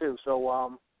about that too.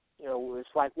 So,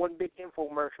 it's like one big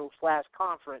infomercial /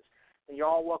 conference, and you're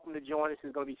all welcome to join us.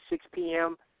 It's going to be 6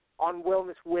 p.m. on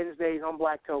Wellness Wednesdays on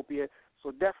Blacktopia.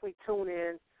 So definitely tune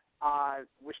in.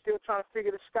 We're still trying to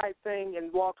figure the Skype thing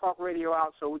and Blog Talk Radio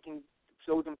out so we can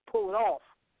pull it off.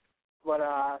 But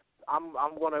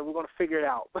we're gonna figure it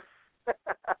out.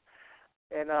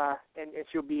 and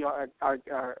she'll be our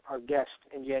guest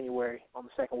in January on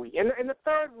the second week. In the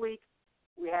third week,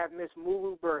 we have Miss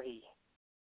Mulu Burhi.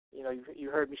 You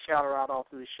heard me shout her out all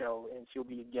through the show, and she'll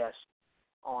be a guest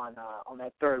on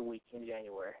that third week in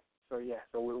January. So yeah,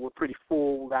 so we're pretty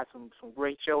full. We got some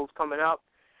great shows coming up.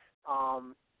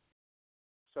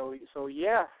 So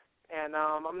yeah, and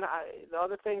I'm not the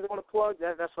other things I want to plug.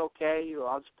 That's okay.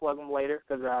 I'll just plug them later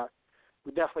because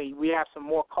we have some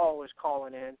more callers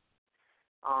calling in.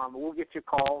 We'll get your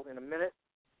calls in a minute.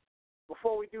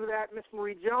 Before we do that, Miss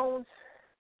Marie Jones.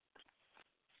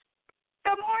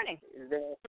 Good morning.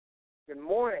 Good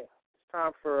morning. It's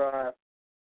time for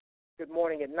Good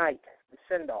Morning at Night, the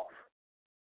send-off.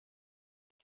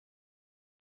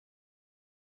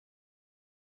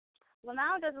 Well,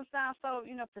 now it doesn't sound so,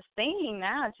 pristine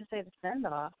now. I should say the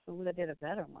send-off. So we would have did a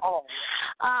better one. Oh.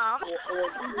 I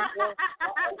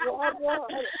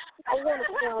want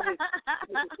to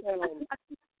sound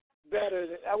better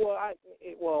than,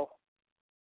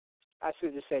 I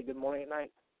should just say good morning at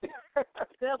night.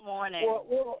 Good morning.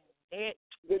 Well, it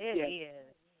is.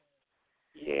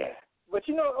 Yeah. But,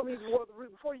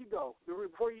 before you go,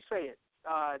 before you say it,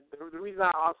 the reason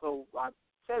I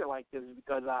said it like this is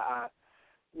because I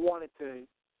wanted to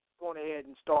go ahead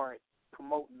and start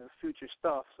promoting the future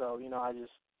stuff. So, I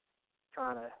just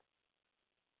kind of,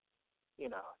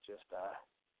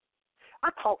 I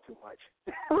talk too much.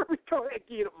 Let me go ahead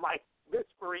and get it, Mike. Miss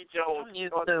Marie Jones. I'm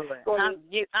used to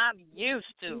it. I'm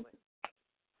used to it.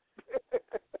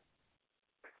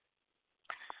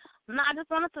 No, I just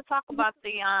wanted to talk about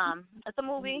it's a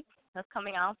movie that's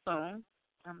coming out soon.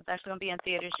 It's actually going to be in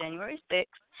theaters January 6th,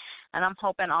 and I'm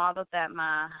hoping all of that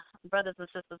my brothers and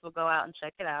sisters will go out and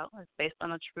check it out. It's based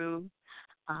on a true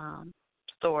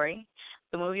story.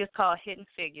 The movie is called Hidden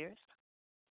Figures.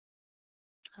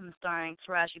 I'm starring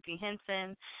Taraji P.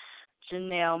 Henson,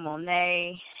 Janelle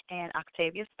Monáe, and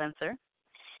Octavia Spencer.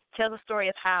 It tells the story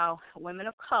of how women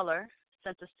of color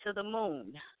sent us to the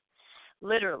moon,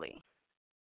 literally.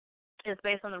 It's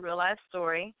based on the real-life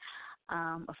story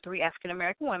of 3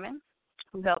 African-American women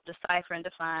who helped decipher and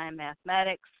define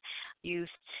mathematics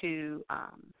used to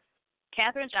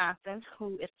Katherine Johnson,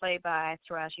 who is played by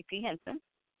Taraji P. Henson,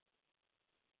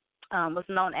 was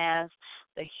known as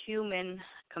the human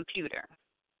computer.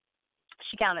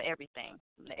 She counted everything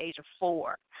from the age of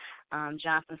 4.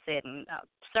 Johnson said in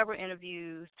several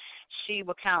interviews she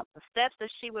would count the steps that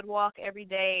she would walk every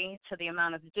day to the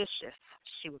amount of dishes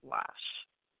she would wash.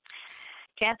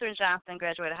 Katherine Johnson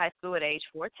graduated high school at age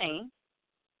 14.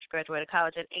 She graduated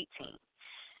college at 18.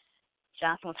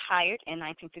 Johnson was hired in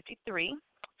 1953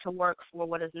 to work for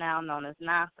what is now known as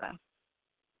NASA.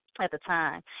 At the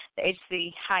time, the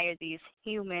agency hired these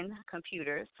human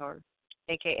computers, or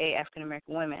AKA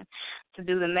African-American women, to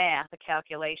do the math, the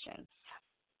calculations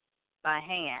by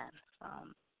hand,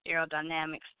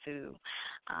 aerodynamics to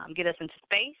get us into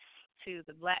space, to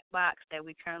the black box that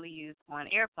we currently use on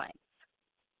airplanes.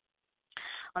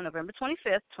 On November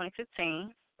 25th,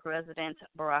 2015, President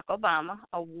Barack Obama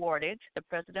awarded the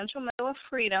Presidential Medal of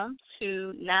Freedom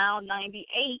to now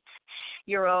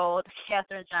 98-year-old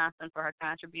Katherine Johnson for her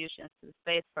contributions to the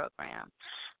space program,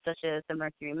 such as the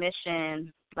Mercury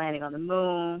mission, landing on the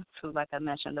moon, to, like I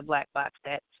mentioned, the black box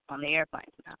that's on the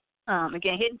airplanes now.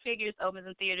 Again, Hidden Figures opens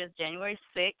in theaters January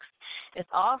 6th. It's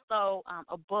also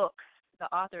a book. The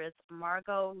author is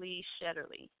Margot Lee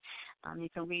Shetterly. You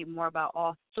can read more about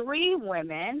all three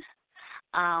women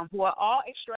who are all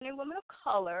extraordinary women of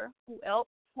color who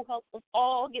helped us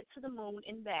all get to the moon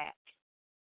and back.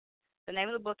 The name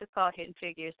of the book is called Hidden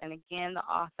Figures, and again, the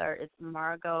author is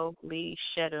Margot Lee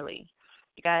Shetterly.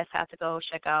 You guys have to go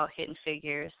check out Hidden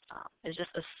Figures. It's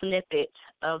just a snippet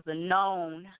of the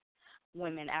known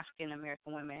women,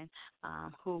 African-American women,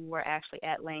 who were actually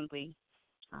at Langley,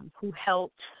 who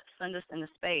helped send us into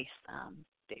space.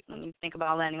 When you think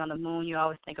about landing on the moon, you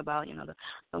always think about,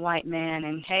 the white man,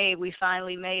 and, hey, we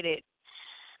finally made it.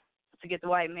 To get the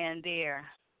white man there,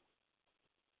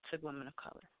 took women of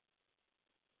color.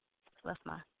 So that's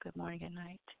my good morning, good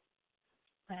night.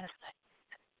 Last night.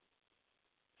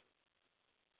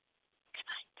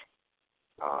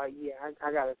 Yeah,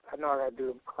 I know I gotta do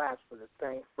the class for the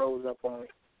thing. Froze up on me.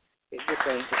 This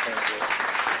ain't good.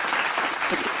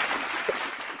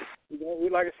 We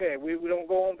like I said, we don't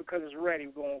go on because it's ready.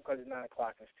 We go on because it's 9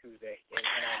 o'clock and it's Tuesday.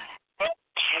 Hey,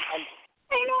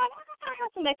 you know what? I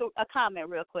have to make a comment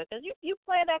real quick, because you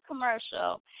play that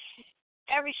commercial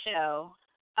every show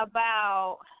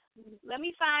about, let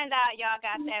me find out y'all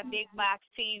got that big box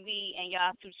TV and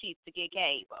y'all too cheap to get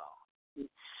cable.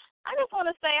 I just want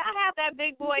to say I have that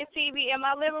big boy TV in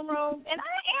my living room, and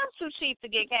I am too cheap to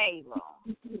get cable.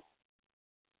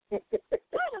 I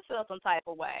just feel some type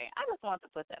of way. I just want to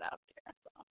put that out there. So.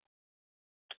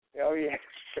 Oh, yeah.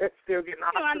 Still getting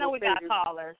I know we got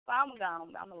callers, so I'm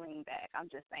going to lean back. I'm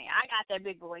just saying, I got that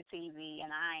big boy TV,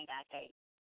 and I ain't got cable.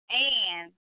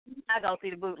 And I go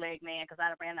see the bootleg man because I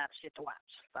done ran out of shit to watch.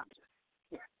 So I'm just...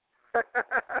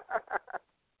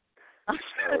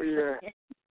 Oh, yeah.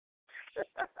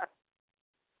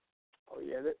 Oh,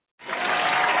 yeah.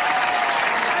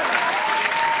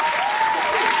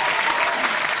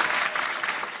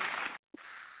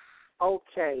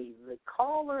 Okay, the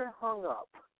caller hung up.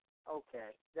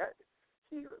 Okay,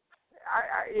 you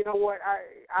know what?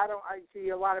 I see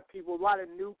a lot of people, a lot of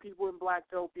new people in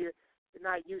Blacktopia. They're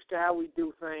not used to how we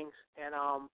do things, and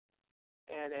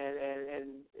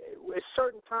at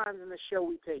certain times in the show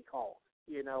we take calls.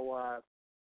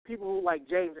 People who like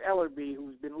James Ellerby,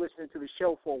 who's been listening to the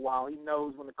show for a while, he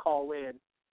knows when to call in.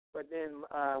 But then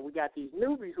we got these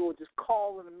newbies who will just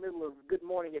call in the middle of Good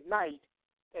Morning at Night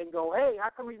and go, hey, how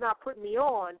come he's not putting me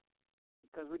on?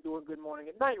 Because we're doing Good Morning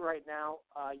at Night right now.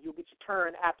 You'll get your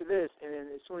turn after this, and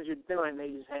then as soon as you're done, they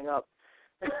just hang up.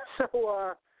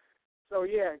 So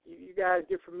yeah, you guys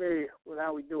get familiar with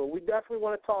how we do it. We definitely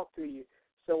want to talk to you.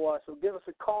 So give us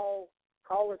a call.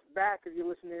 Call us back if you're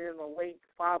listening in on late,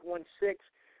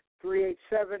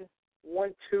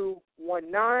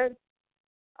 516-387-1219.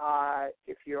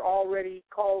 If you're already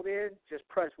called in, just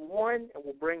press 1 and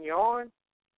we'll bring you on.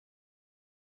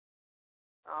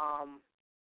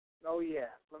 Oh yeah,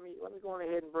 let me go on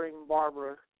ahead and bring Barbara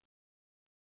and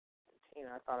Tina.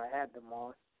 I thought I had them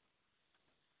on.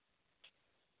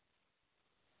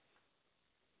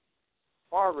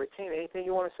 Barbara, Tina, anything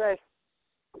you want to say?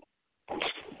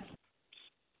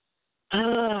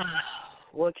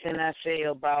 What can I say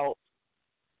about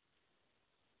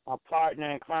my partner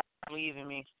in crime leaving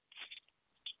me?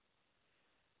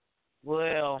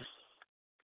 Well,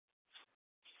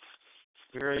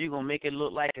 girl, you going to make it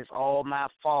look like it's all my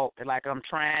fault, like I'm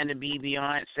trying to be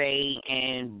Beyonce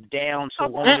and down to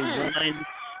only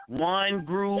one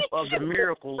group of the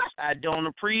miracles. I don't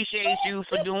appreciate you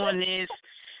for doing this,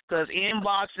 because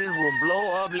inboxes will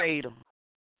blow up later.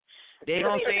 They're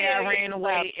going to say I ran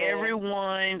away every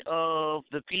one of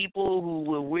the people who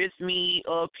were with me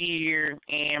up here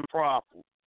and proper.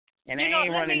 And I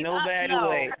ain't running nobody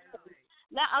away.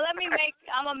 Now, I'm going to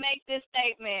make this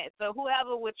statement. So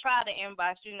whoever would try to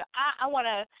inbox, I want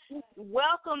to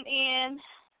welcome in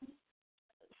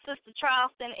Sister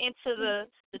Charleston into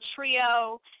the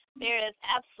trio. There is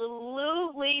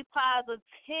absolutely,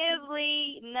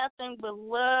 positively nothing but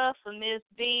love for Miss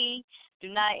B. Do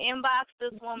not inbox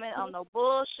this woman on no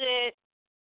bullshit.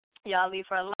 Y'all leave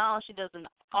her alone. She does an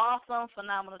awesome,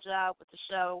 phenomenal job with the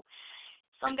show.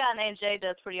 Some guy named Jay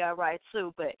does pretty all right,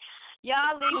 too. But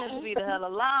y'all leave Miss B the hell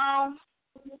alone.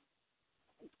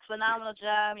 Phenomenal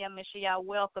job. Y'all make sure y'all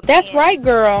welcome That's in right,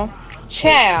 girl.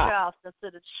 Child. Charleston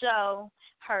to the show.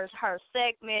 her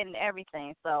segment and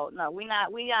everything. So no, we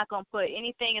not gonna put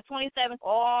anything in 27.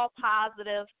 All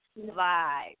positive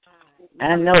vibes.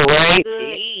 I know, right?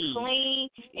 Good, clean,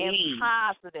 and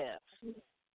positive.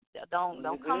 Don't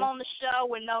come on the show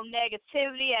with no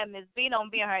negativity. And Miss B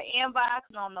don't be in her inbox,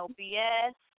 no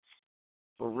BS.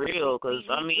 For real, because,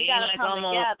 I mean, like I'm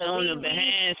on the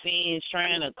behind scenes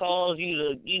trying to cause you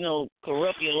to,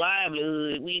 corrupt your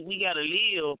livelihood. We got to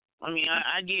live. I mean,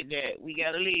 I get that. We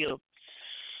got to live.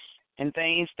 And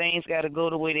things got to go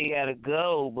the way they got to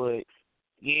go. But,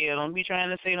 yeah, don't be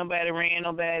trying to say nobody ran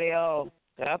nobody off.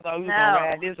 I thought we was going to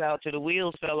ride this out till the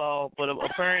wheels fell off. But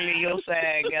apparently your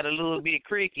side got a little bit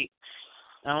cricket.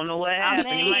 I don't know what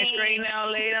happened. You might straighten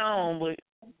out later on, but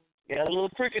got a little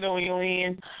cricket on your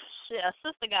end. A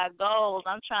sister got goals.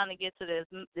 I'm trying to get to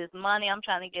this money. I'm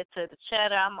trying to get to the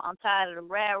cheddar. I'm tired of the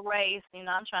rat race.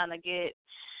 I'm trying to get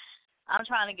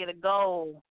a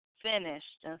goal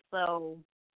finished. And so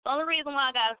the only reason why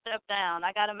I gotta step down,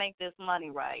 I gotta make this money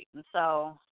right. And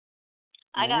so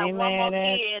I got one more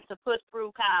kid to push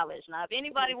through college. Now if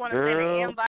anybody wanna send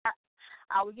an inbox,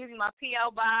 I will give you my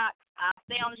P.O. box. I'll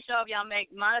stay on the show if y'all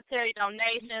make monetary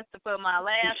donations to put my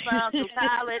last son through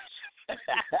college.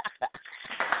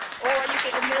 Or you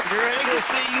can girl, they gonna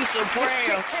send you some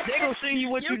prayer. They gonna send you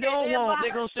what you don't want. They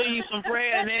gonna send you some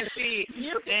prayer and that's it.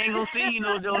 They ain't gonna send you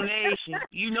no donation.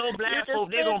 Black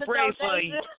folk, they gonna pray for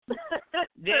you.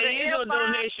 There is no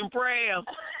donation prayer.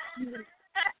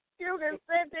 You can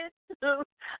send it to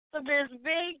Miss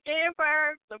B, give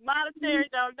her the monetary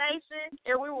donation,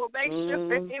 and we will make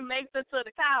sure it makes it to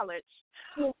the college.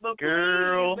 But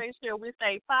girl, please make sure we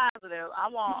stay positive. I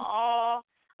want all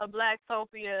of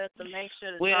Blacktopia to make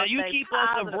sure that you keep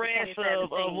us abreast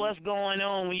of what's going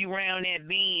on when you round that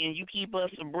bend. You keep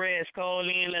us abreast. Call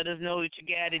in, let us know that you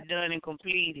got it done and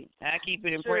completed. I keep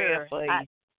it in prayer for you.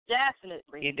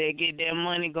 Definitely. Get that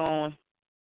money going.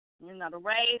 The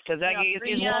race. Because I guess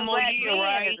it's one more year,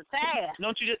 right?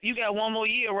 Don't you got one more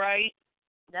year, right?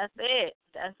 That's it.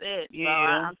 Yeah. So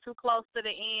I'm too close to the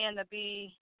end to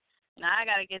be. Now I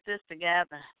got to get this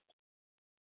together.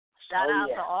 Shout out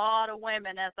to all the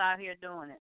women that's out here doing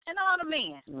it. And all the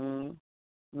men.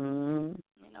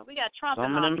 We got Trump in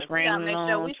office. We got to make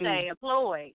sure we stay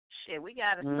employed. Shit, we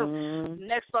got to. The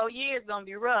next 4 years going to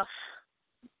be rough.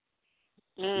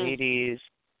 It is.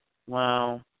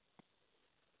 Wow.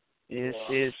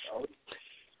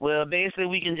 Well, basically,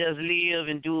 we can just live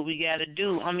and do what we got to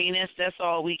do. I mean, that's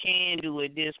all we can do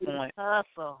at this point.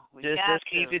 Hustle. Just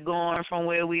keep it going from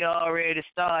where we already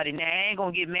started. Now, I ain't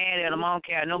going to get mad at him. I don't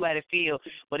care how nobody feel.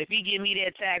 But if he give me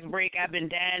that tax break, I've been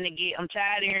dying to get. I'm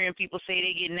tired of hearing people say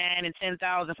they get $9,000 and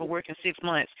 $10,000 for working 6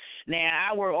 months. Now,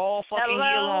 I work all fucking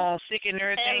year long, sick and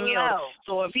everything else.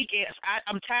 So if he can,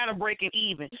 I'm tired of breaking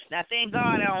even. Now, thank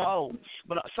God I don't owe.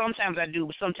 But sometimes I do,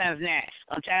 but sometimes not.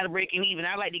 I'm tired of breaking even.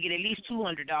 I like to get at least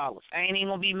 $200. I ain't even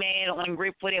gonna be mad or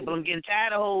ungrateful for that, but I'm getting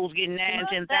tired of hoes getting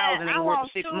 $9,000, $10,000 and work for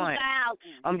 6 months.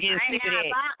 I'm getting sick of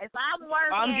that. If I'm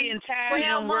working, I'm getting tired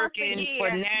of working for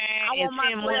 9 and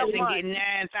 10 months and getting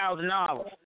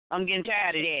 $9,000. I'm getting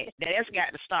tired of that. That's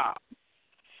got to stop.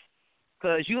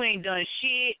 Cause you ain't done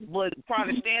shit but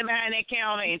probably stand behind that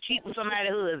counter and cheat with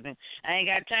somebody's husband. I ain't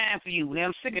got time for you.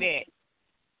 I'm sick of that.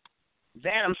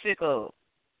 That I'm sick of.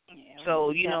 Yeah,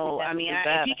 so, I mean,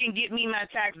 if he can get me my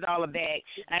tax dollar back,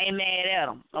 I ain't mad at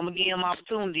him. I'm going to give him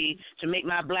opportunity to make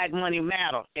my black money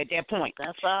matter at that point.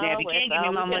 That's all. Now, if he can't give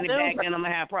me my money back, then I'm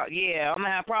going to have problems. Yeah, I'm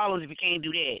going to have problems if he can't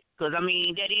do that. Because, I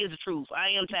mean, that is the truth. I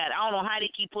am tired. I don't know how they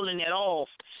keep pulling that off,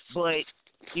 but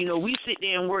we sit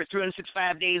there and work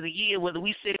 365 days a year, whether we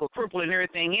sick or crippled and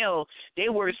everything else. They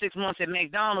work 6 months at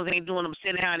McDonald's and they doing them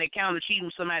sitting behind their counter cheating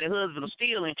with somebody's husband or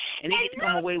stealing, and they get to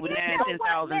come away with $9,000,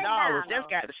 $10,000. That's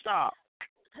got to stop.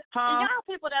 Huh? Y'all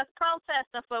people that's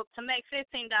protesting to make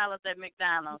 $15 at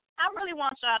McDonald's, I really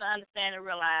want y'all to understand and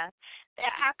realize there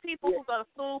are people who go to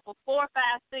school for 4,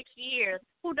 5, 6 years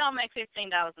who don't make $15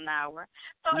 an hour.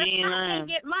 So if I can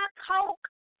get my Coke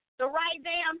the right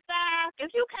damn size,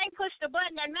 if you can't push the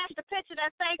button and match the picture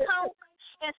that say Coke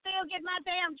and still get my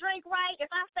damn drink right, if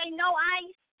I say no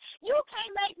ice, you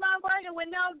can't make my burger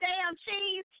with no damn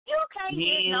cheese. You can't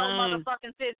get no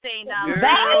motherfucking $15.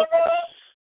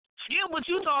 Yeah, what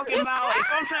you talking about? If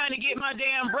I'm trying to get my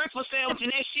damn breakfast sandwich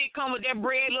and that shit come with that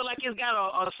bread look like it's got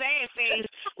a sad face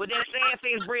with that sad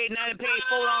face bread, now they paid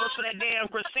 $4 for that damn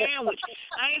sandwich.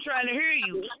 I ain't trying to hear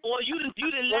you. Or you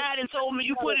done lied and told me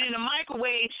you put it in the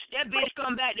microwave. That bitch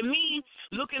come back to me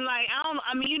looking like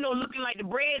looking like the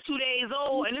bread 2 days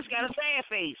old and it's got a sad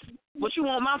face. But you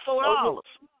want my $4?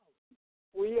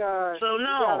 We got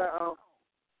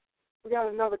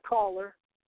another caller.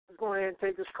 Let's go ahead and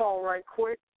take this call right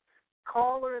quick.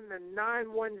 caller in the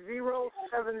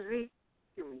 910-703.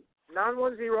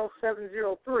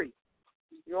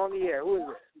 You're on the air. Who is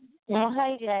it? Oh,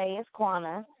 hey, Jay. It's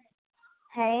Quanah.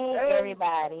 Hey,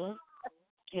 everybody.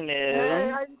 Hello.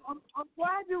 Hey, I'm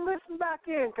glad you listened back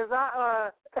in because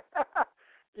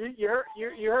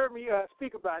you heard me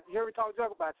speak about it. You heard me talk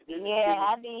about you. Yeah,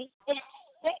 I did.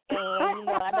 And you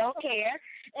know I don't care.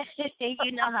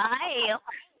 You know how I am.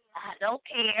 I don't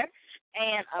care.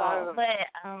 And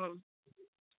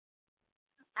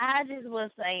I just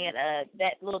was saying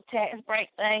that little tax break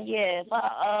thing. Yeah,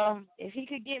 if he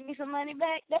could get me some money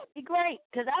back, that'd be great.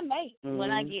 Cause I make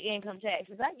when I get income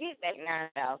taxes, I get back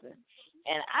 $9,000,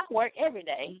 and I work every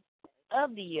day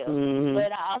of the year.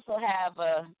 But I also have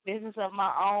a business of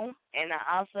my own, and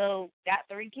I also got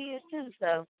 3 kids too.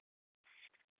 So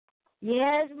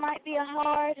yeah, it might be a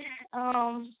hard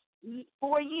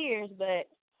 4 years, but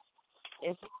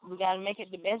we got to make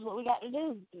it the best what we got to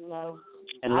do, you know.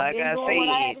 And like I said,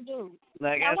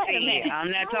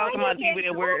 I'm not talking about people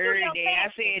that work every day. I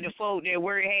said the folk that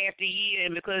work half the year,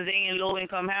 and because they in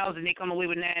low-income housing, they come away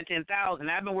with $9,000-$10,000.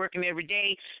 I've been working every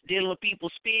day, dealing with people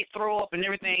spit, throw up, and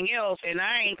everything else, and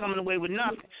I ain't coming away with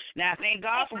nothing. Now, thank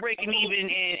God for breaking even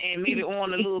and maybe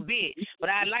on a little bit, but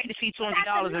I'd like to see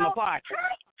 $200 in my pocket.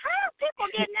 How people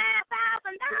get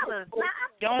 $9,000?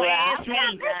 Don't ask me.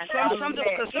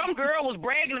 Some girl was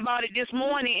bragging about it this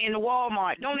morning in the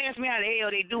Walmart. Don't ask me how the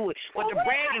hell they do it. But the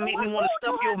bragging make me want to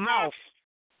stuff your mouth.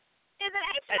 Is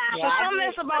it something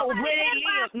that's about where they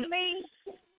live. No,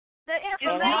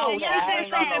 she said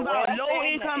something about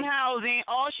low-income housing.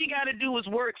 All she got to do is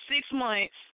work 6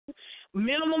 months,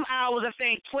 minimum hours, I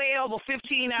think 12 or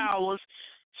 15 hours,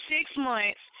 6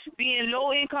 months, being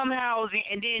low-income housing,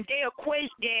 and then they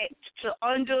equate that to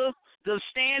under the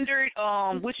standard,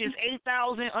 which is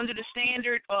 $8,000 under the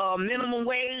standard minimum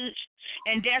wage,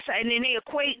 and then they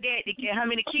equate that to get how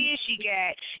many kids she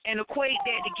got, and equate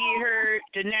that to get her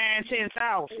to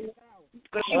 $9,000-$10,000.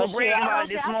 Because she was bragging about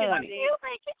it this morning.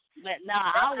 But no,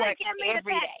 I work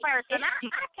every day. Person.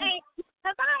 I can't,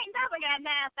 because I ain't never got $9,000.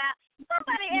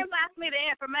 Somebody inbox me the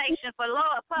information for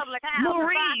Lord Public House.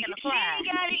 Marie, she ain't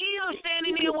got it either,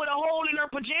 standing there with a hole in her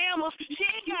pajamas. She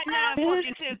ain't got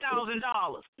 $9,000-$10,000.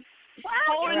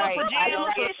 Holding her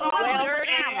pajamas, her socks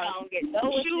dirty,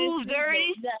 shoes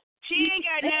dirty. She ain't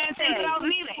got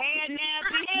 $9,000-$10,000 either. Hair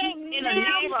nasty, in a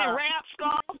nasty rap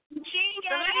scarf. She ain't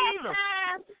got it either.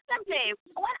 Let me tell you,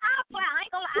 when I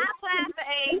applied for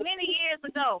aid many years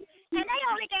ago, and they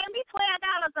only gave me $12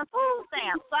 in food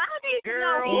stamps. So I need to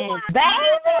know.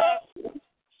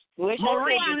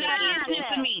 Marie, you're not listening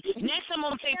to me. Next time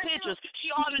I'm gonna take pictures.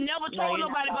 She ought to never told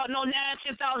nobody about no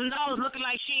 $9,000-$10,000 looking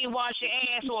like she ain't washed her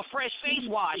ass or a fresh face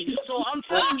wash. So I'm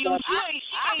telling you, she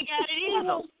ain't got it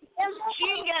either. She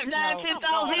ain't got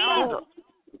 $9,000-$10,000 either.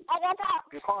 I got to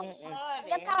talk.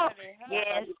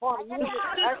 Yes.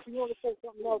 Actually, you want to say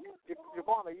something else,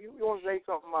 Javonna? You want to say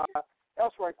something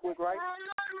else right quick, right?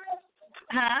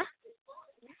 Huh?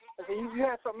 Okay, you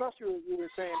had something else you were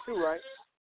saying too, right?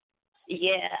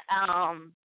 Yeah. I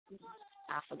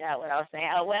forgot what I was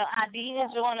saying. Oh, well, I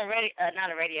did join a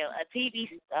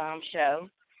TV show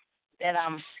that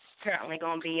I'm currently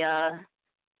going to be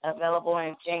available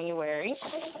in January.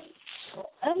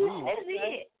 That's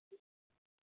it.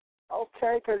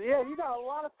 Okay, because, yeah, you got a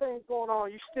lot of things going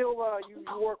on. You still you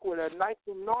work with a Night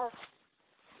from North?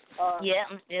 Yeah,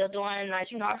 I'm still doing Night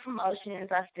from North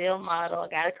promotions. I still model. I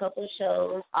got a couple of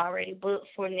shows already booked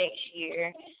for next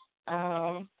year.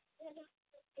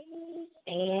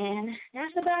 And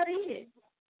that's about it.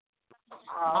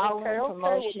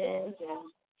 Promotions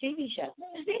and TV shows.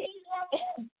 That's it.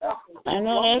 I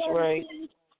know that's right.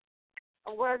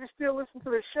 I'm glad you still listen to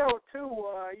the show, too.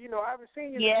 I haven't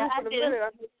seen you in a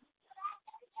minute.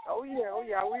 Oh,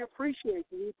 yeah. We appreciate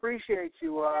you.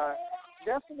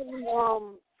 Definitely,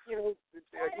 all the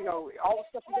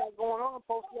stuff you got going on,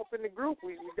 post it up in the group.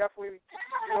 We definitely,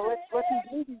 let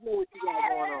these movies know what you got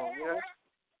going on,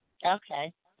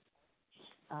 Okay.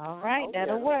 All right,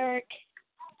 that'll work.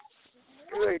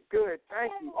 Good.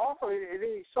 Thank you. Also,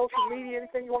 any social media,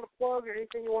 anything you want to plug, or any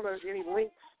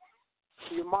links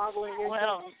to your modeling?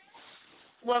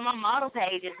 Well, my model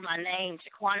page is my name,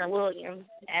 Shaquana Williams.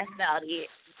 That's about it.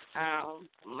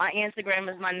 My Instagram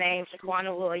is my name,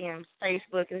 Shaquana Williams.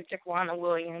 Facebook is Shaquana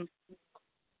Williams.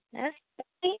 That's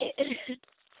it.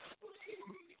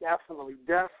 Definitely.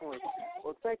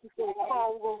 Well, thank you for the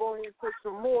call. We're going to go ahead and take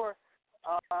some more.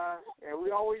 And we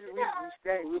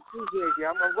stay. We appreciate you.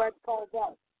 I'm glad you called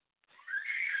out.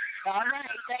 All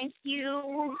right. Thank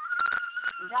you.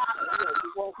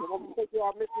 You're welcome. I'm going to take you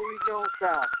out Mr. Lee Jones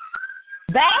style.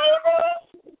 Baby!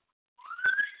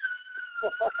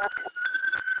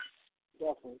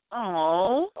 Definitely.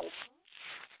 Oh.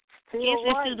 Kisses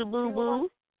Wright. to the boo-boo.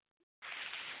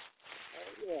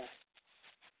 Yeah.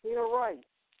 Tina Wright.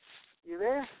 You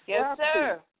there? Yes,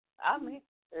 sir. I'm here.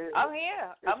 I'm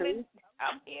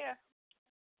here.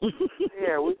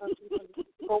 Yeah, we're going to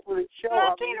hopefully show.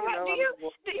 Well, Tina Wright, do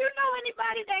you know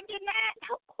anybody that get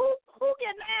who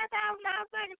get $9,000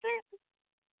 second chances?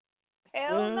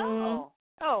 Hell no.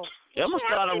 Oh. I'm going to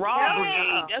start a raw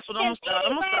brigade. That's what I'm going to start.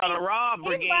 I'm going to start a raw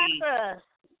brigade.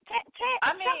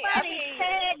 Somebody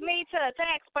tag me to a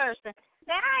tax person.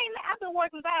 I've been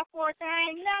working about 14.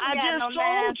 I just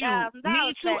told you.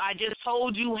 Me too. I just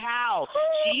told you how.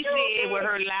 She said with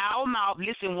her loud mouth,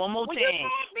 listen one more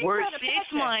time. Work 6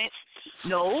 months.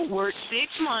 No, work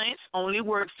 6 months. Only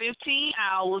work 15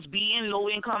 hours. Be in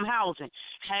low-income housing.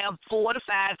 Have 4 to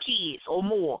 5 kids or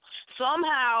more.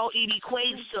 Somehow it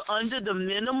equates to under the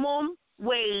minimum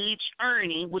wage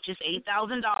earning, which is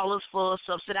 $8,000 for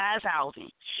subsidized housing.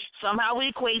 Somehow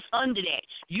it equates under that.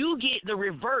 You get the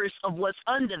reverse of what's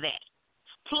under that,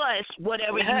 plus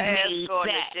whatever you made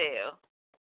that.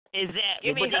 Exactly.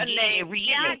 Give me her name. Every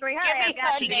year. I agree. I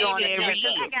got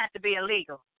to be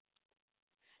illegal.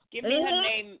 Give me her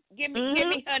name. Give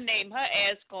me her name. Her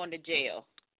ass going to jail.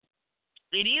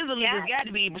 It is illegal. It's got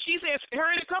to be. But she says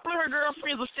her and a couple of her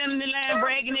girlfriends were standing in line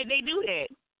bragging that they do that.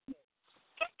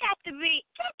 That got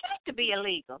to be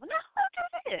illegal. No, who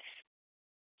do this?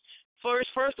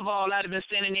 First of all, I'd have been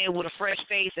standing there with a fresh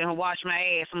face and wash my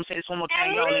ass. I'm going to say this one more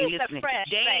time, y'all ain't listening.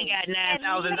 They ain't got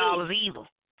 $9,000 either,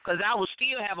 because I would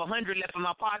still have $100 left in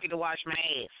my pocket to wash my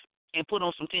ass and put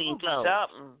on some clean clothes.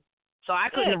 So I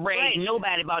couldn't have bragged to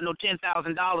nobody about no $10,000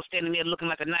 standing there looking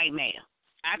like a nightmare.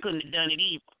 I couldn't have done it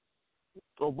either.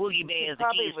 Go boogie bears, the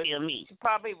kids still me. She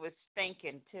probably was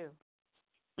stinking, too.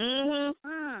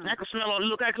 I could smell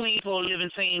look, I clean for a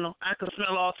living single. I could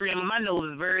smell all three of them. My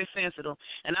nose is very sensitive.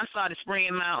 And I started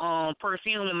spraying my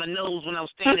perfume in my nose when I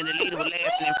was standing. The lady was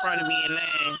laughing in front of me in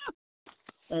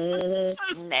line.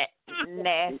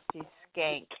 Nasty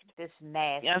skank. This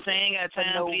nasty. You know what I'm saying? I ain't got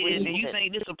time for this. And you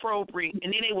think this appropriate.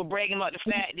 And then they were bragging about the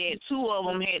fact that 2 of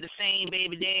them had the same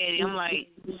baby daddy. I'm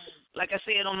like I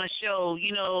said on my show,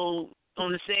 you know,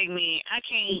 on the segment, I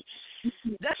can't.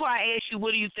 That's why I asked you, what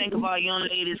do you think about young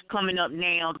ladies coming up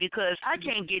now? Because I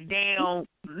can't get down.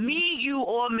 Me, you,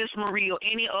 or Miss Marie, or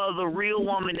any other real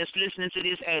woman that's listening to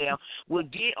this air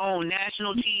would get on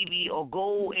national TV or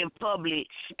go in public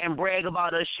and brag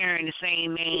about us sharing the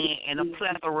same man and a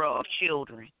plethora of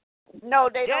children. No,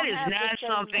 they that don't. That is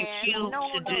not something cute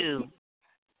to do.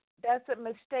 That's a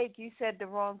mistake. You said the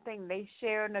wrong thing. They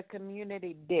sharing a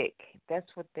community dick. That's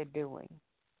what they're doing.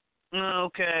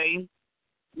 Okay.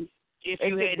 If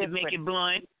you had to make it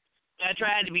blunt, I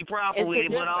tried to be proper with it,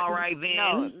 but all right then.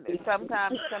 No,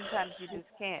 sometimes you just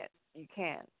can't. You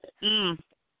can't.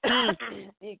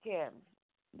 You can't.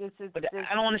 But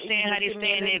I don't understand how they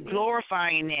stand there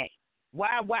glorifying that.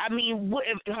 Why? I mean, what?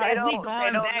 How are we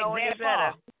going back that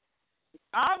far?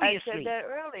 Obviously. I said that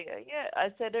earlier. Yeah,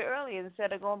 I said it earlier.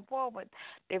 Instead of going forward,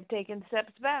 they've taken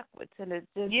steps backwards, and it's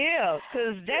just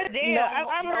because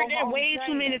I've heard that way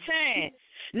too many times.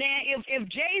 Now, if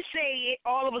Jay say it,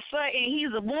 all of a sudden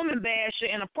he's a woman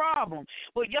basher and a problem,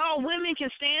 but y'all women can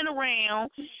stand around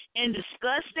and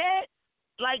discuss that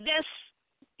like that's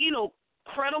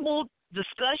credible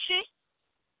discussion.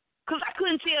 Because I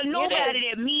couldn't tell nobody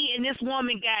that me and this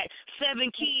woman got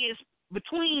 7 kids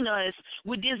between us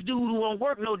with this dude who won't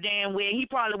work no damn way. He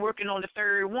probably working on the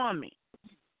 3rd woman.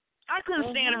 I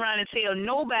couldn't stand around and tell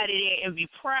nobody that and be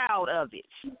proud of it.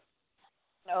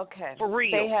 Okay. For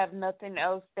real. They have nothing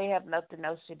else. They have nothing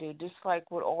else to do. Just like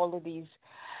with all of these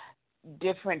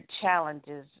different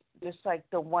challenges, just like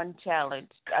the one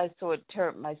challenge, I saw it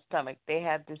turn my stomach. They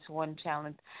have this one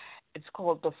challenge. It's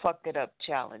called the Fuck It Up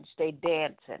Challenge. They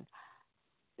dancing.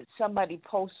 Somebody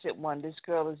posted one. This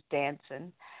girl is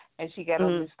dancing, and she got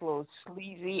on this little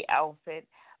sleazy outfit.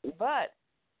 But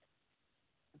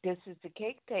this is the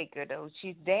cake taker, though.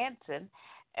 She's dancing,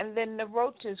 and then the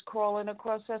roaches crawling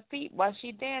across her feet while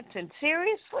she's dancing.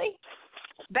 Seriously?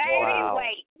 Baby, wow.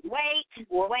 wait.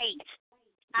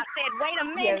 I said, wait a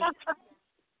minute.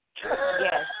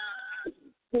 Yes.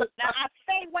 Now, I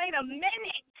say, wait a minute.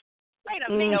 Wait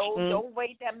a minute. No, don't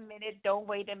wait a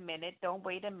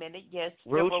minute. Yes.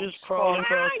 Roaches crawling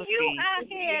across the feet. You out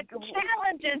here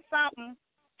challenging something,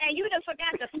 and you just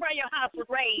forgot to spray your house with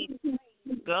Raid.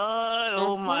 God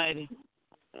almighty.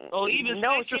 Oh, even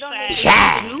exercise.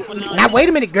 Now, wait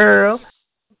a minute, girl.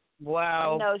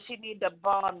 Wow. No, she need to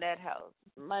bomb that house.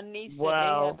 My niece said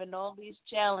they having all these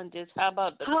challenges. How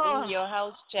about the Clean Your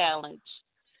House challenge?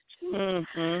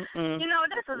 You know,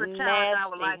 this is a challenge I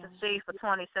would like to see for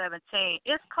 2017.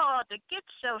 It's called the Get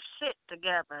Your Shit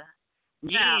Together.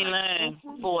 Yeah, man,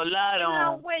 for a lot you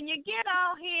know, on. when you get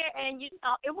out here and you,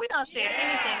 if we don't share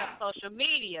anything on social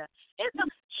media, it's a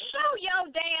show your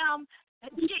damn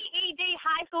GED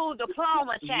high school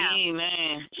diploma challenge. Yeah,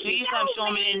 man. Please stop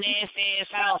showing me that nasty ass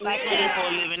house I clean for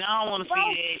a living. I don't want to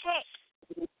see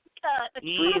that. The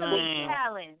clothing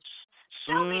challenge.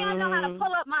 Show me I know how to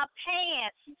pull up my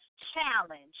pants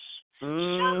challenge.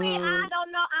 Show me I don't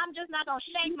know. I'm just not gonna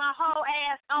shake my whole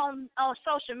ass on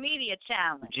social media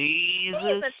challenge. Jesus.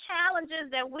 These are challenges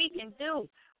that we can do.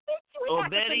 Or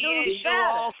better yet, show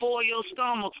all four of your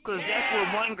stomachs, because that's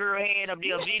what one girl had up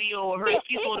there, a video of her.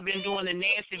 She's supposed to been doing the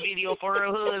nasty video for her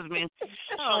husband,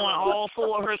 showing all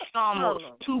four of her stomachs,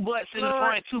 2 butts in the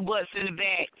front, 2 butts in the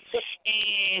back.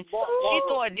 And she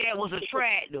thought that was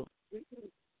attractive.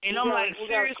 And I'm like,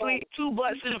 seriously, 2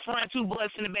 butts in the front, 2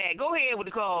 butts in the back. Go ahead with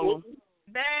the call.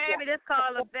 Baby, this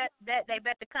caller they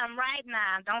better come right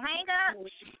now. Don't hang up.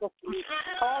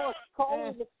 Call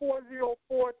us at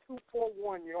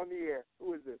 404-241. You're on the air.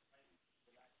 Who is this?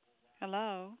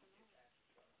 Hello.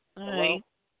 Hey.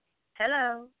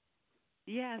 Hello.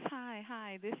 Yes,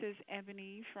 hi. This is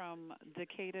Ebony from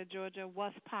Decatur, Georgia.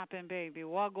 What's poppin', baby?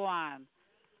 What go on?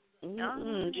 She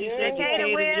said Decatur,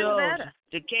 Georgia.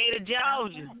 Decatur,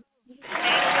 Georgia.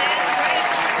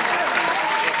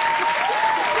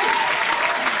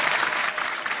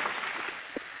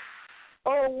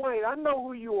 Oh, wait, I know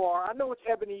who you are. I know which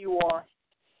Ebony you are.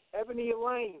 Ebony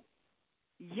Elaine.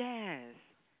 Yes.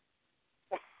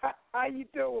 How you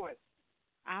doing?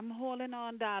 I'm holding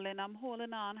on, darling. I'm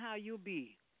holding on. How you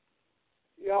be?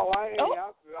 Yo,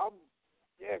 I'm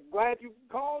glad you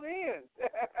called in.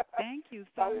 Thank you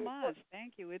so much.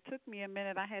 Thank you. It took me a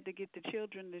minute. I had to get the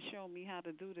children to show me how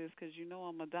to do this because you know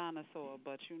I'm a dinosaur,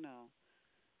 but you know.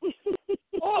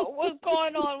 What's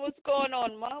going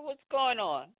on, Ma? What's going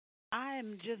on? I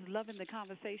am just loving the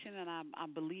conversation, and I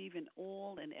believe in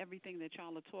all and everything that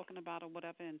y'all are talking about or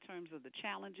whatever in terms of the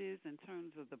challenges, in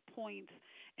terms of the points,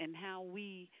 and how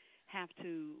we have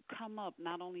to come up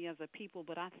not only as a people,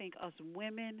 but I think us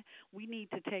women, we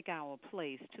need to take our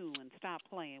place, too, and stop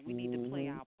playing. We need to play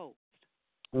our post.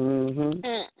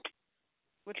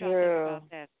 What y'all think about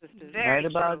that, sisters? Right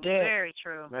about that. Very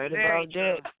true. Right about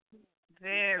that.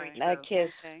 Very true. I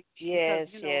kiss. Okay. Yes,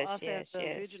 because, you know, us yes, as the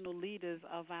original leaders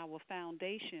of our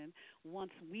foundation,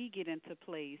 once we get into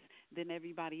place, then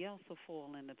everybody else will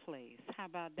fall into place. How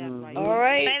about that, right? All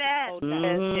right. Say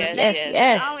that.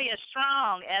 Yes. Only as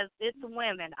strong as its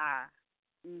women are.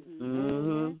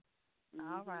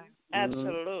 All right.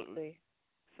 Absolutely.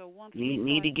 So once we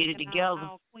need to get it together,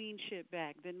 our queenship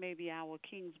back, then maybe our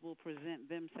kings will present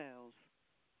themselves.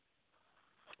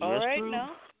 All right,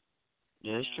 now.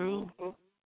 That's true.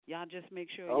 Y'all just make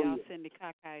sure y'all send the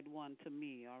cockeyed one to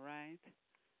me, all right?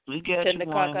 We got send the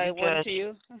cockeyed one to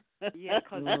you? Yeah,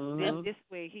 because then this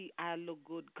way I look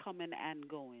good coming and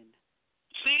going.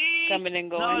 See? Coming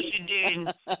and going. No, she didn't.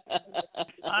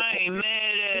 I ain't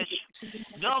mad at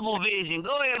you. Double vision.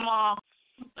 Go ahead, Mom.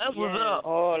 That's what's up.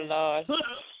 Oh, Lord.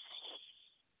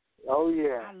 Oh,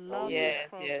 yeah. I love this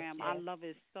program. I love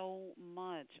it so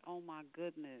much. Oh, my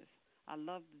goodness. I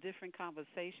love the different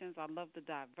conversations. I love the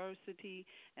diversity,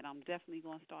 and I'm definitely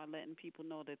going to start letting people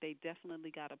know that they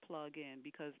definitely got to plug in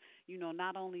because, you know,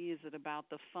 not only is it about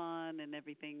the fun and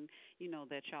everything, you know,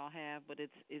 that y'all have, but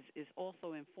it's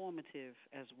also informative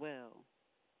as well.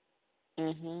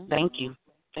 Thank you.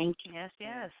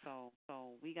 Yes. So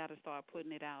we got to start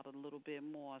putting it out a little bit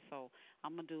more. So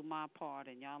I'm going to do my part,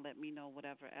 and y'all let me know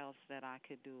whatever else that I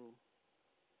could do.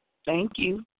 Thank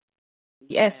you.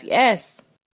 Yes.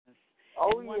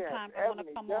 And one time I want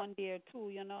to come on there, too,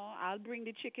 you know. I'll bring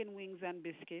the chicken wings and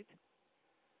biscuits.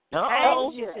 She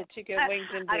said chicken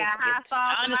wings and biscuits.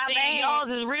 I understand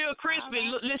y'all's is real crispy.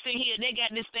 Look, listen here, they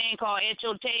got this thing called At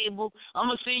Your Table.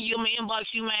 I'm going to send you, I'm going to inbox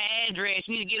you my address.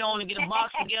 You need to get on and get a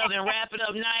box together and wrap it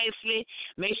up nicely.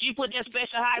 Make sure you put that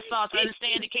special hot sauce. I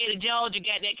understand Decatur, Georgia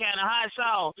got that kind of hot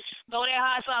sauce. Throw that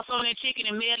hot sauce on that chicken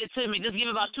and mail it to me. Just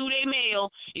give it about 2-day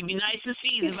mail. It'll be nice and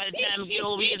seasoned by the time we get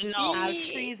over here to know. I'll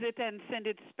freeze it and send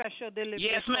it special delivery.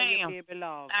 Yes, ma'am.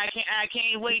 I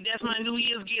can't wait. That's my New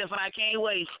Year's gift. I can't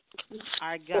wait.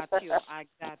 I got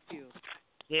you.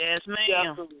 Yes,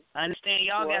 ma'am. I understand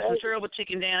y'all got some turbo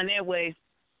chicken down that way.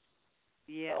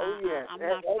 Yeah, I'm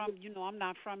not from. You know, I'm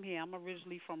not from here. I'm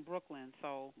originally from Brooklyn,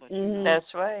 so. But, you know, that's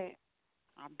right.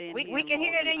 I've been. We can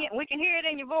hear it in we can hear it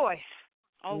in your voice.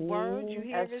 Oh, word! You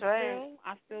hear it still?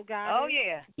 I still got it. Oh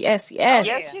yeah. Yes. Yes,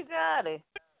 you got it.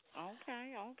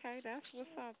 Okay. That's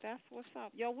what's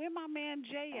up. Yo, where my man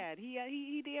Jay at?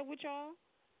 He there with y'all?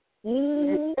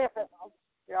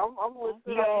 Yeah, I'm listening.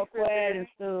 He all quiet and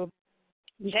stuff.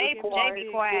 Jay be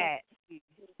quiet.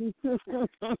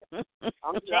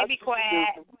 Jay be quiet.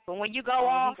 But when you go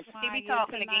off, he be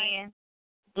talking again.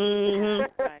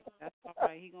 Right. That's all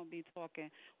right. He gonna be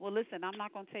talking. Well, listen, I'm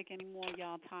not gonna take any more of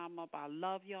y'all time up. I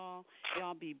love y'all.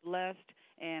 Y'all be blessed,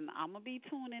 and I'm gonna be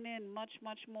tuning in much,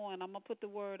 much more. And I'm gonna put the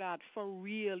word out for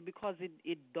real because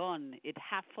it done. It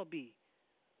have to be.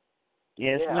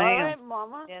 Yes, ma'am. All right,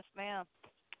 Mama. Yes, ma'am.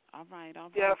 All right.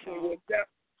 Definitely.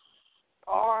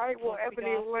 All right. Well,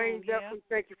 Ebony and Lane, definitely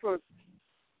thank you for.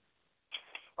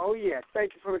 Oh yeah,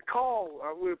 thank you for the call.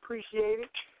 We appreciate it.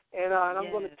 And I'm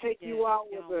going to take you out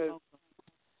with a.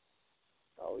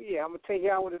 Oh yeah, I'm going to take you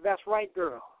out with a "That's Right,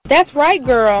 Girl." That's right,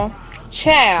 girl.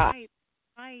 Child.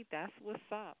 Right. That's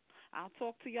what's up. I'll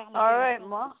talk to y'all. All right,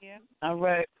 Ma. Yeah. All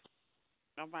right.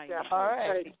 All right. Yeah, all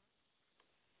right.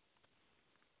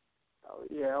 Oh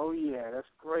yeah, that's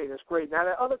great. Now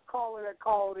the other caller that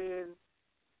called in,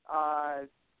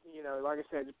 like I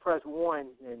said, just press 1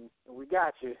 and we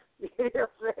got you. You know what I'm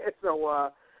saying?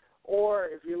 So, or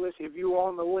if you're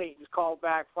on the link, just call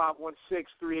back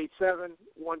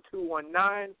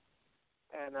 516-387-1219,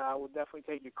 and we'll definitely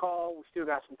take your call. We still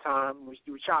got some time.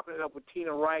 We're chopping it up with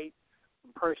Tina Wright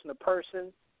from Person to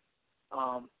Person.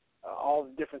 All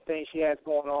the different things she has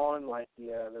going on, like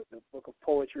the book of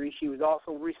poetry. She was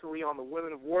also recently on the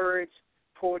Women of Words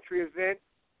poetry event.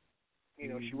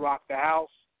 She rocked the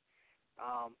house.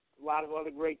 A lot of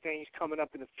other great things coming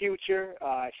up in the future.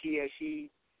 She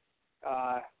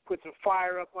put some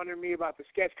fire up under me about the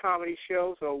sketch comedy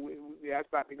show, so that's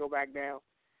about to go back down.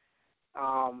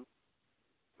 Oh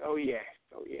yeah.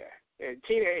 And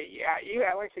Tina,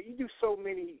 like I said, you do so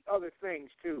many other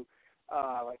things too.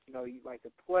 You like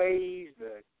the plays.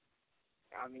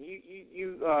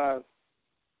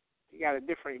 You got a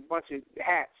different bunch of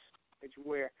hats that you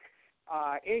wear.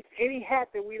 Any hat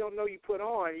that we don't know you put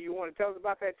on, you want to tell us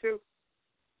about that too?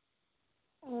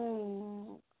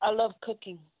 I love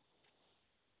cooking.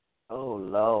 Oh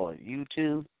Lord, you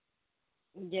too?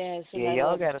 Yes. Yeah,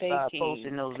 y'all gotta start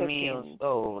posting those meals.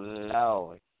 Oh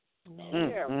Lord. You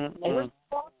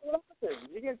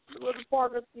get with the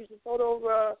partner, you should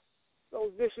throw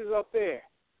those dishes up there.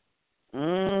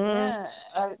 Yeah,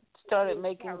 I started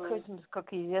making Christmas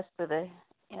cookies yesterday.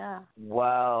 Yeah.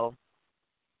 Wow.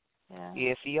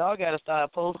 Yeah. See, y'all gotta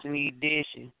start posting these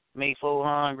dishes. Make folk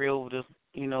hungry over the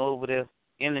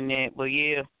internet. But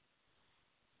yeah,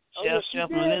 Chef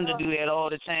Melinda do that all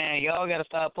the time. Y'all gotta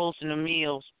start posting the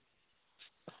meals.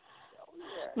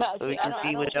 No, so we can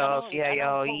see how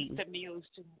y'all eat.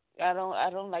 I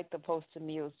don't like to post the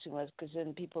meals too much because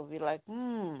then people be like,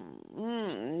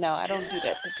 No, I don't do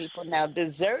that to people. Now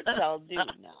desserts I'll do.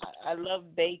 Now I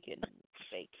love bacon.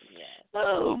 Yeah.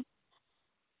 Oh.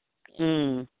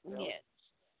 Yes.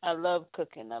 I love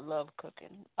cooking.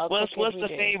 What's the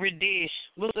favorite dish?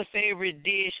 What's the favorite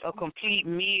dish? A complete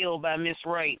meal by Miss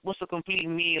Wright. What's a complete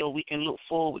meal we can look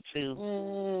forward to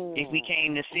if we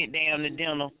came to sit down to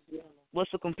dinner?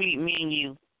 What's a complete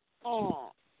menu?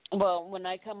 Well, when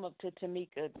I come up to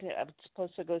Tamika, I'm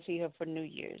supposed to go see her for New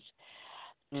Year's.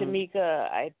 Tamika,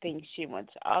 I think she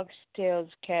wants oxtails,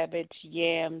 cabbage,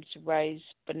 yams, rice,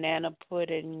 banana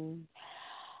pudding.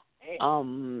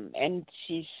 And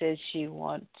she says she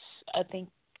wants, I think,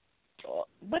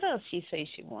 what else she says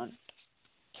she wants?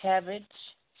 Cabbage,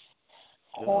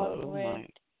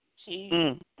 cornbread. She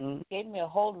gave me a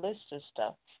whole list of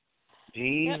stuff.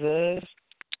 Jesus.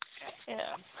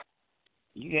 Yeah.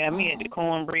 You got me at the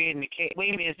cornbread and the cake.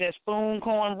 Wait a minute, is that spoon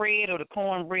cornbread or the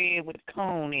cornbread with the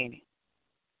cone in it?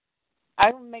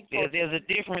 I don't make both. There's a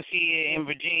difference here in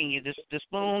Virginia. The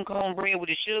spoon cornbread with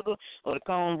the sugar or the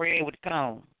cornbread with the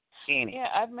cone in it? Yeah,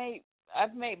 I've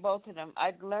made both of them.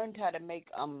 I've learned how to make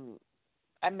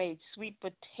I made sweet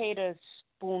potato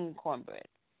spoon cornbread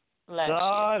last year.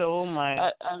 God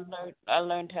almighty. I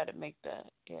learned how to make that.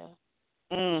 Yeah.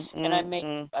 And I make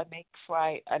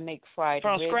fried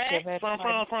from ribs. Scratch?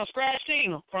 From scratch,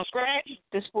 Tina? From scratch?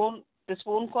 The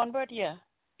spoon cornbread, yeah.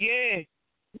 Yeah.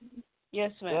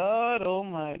 Yes, ma'am. God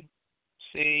almighty.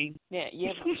 See. Yeah,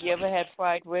 you ever had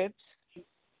fried ribs?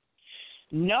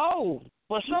 No.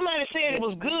 But somebody said it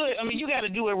was good. I mean, you got to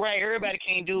do it right. Everybody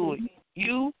can't do it.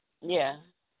 You? Yeah.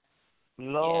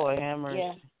 Lord have mercy.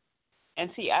 Yeah. And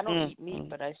see, I don't eat meat,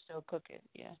 but I still cook it.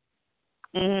 Yeah.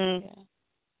 Mhm.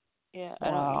 Yeah,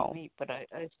 I don't eat meat, but I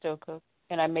still cook.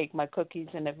 And I make my cookies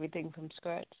and everything from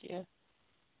scratch, yeah.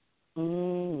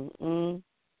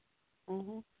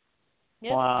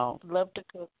 Yeah. Wow. Love to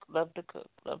cook.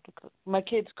 My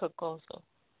kids cook also.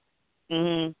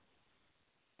 Yeah.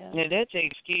 Yeah, that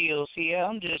takes skills. See,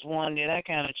 I'm just one that I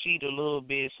kind of cheat a little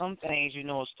bit. Some things,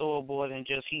 are store-bought and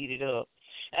just heat it up.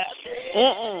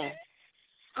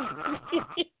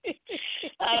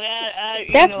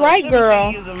 That's right,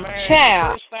 girl.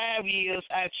 Child. First 5 years,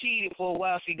 I cheated for a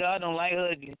while. See, God don't like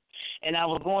hugging. And I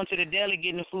was going to the deli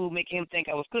getting the food, making him think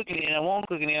I was cooking it, and I wasn't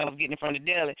cooking it. I was getting it from the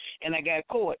deli, and I got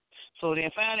caught. So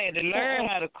then finally I had to learn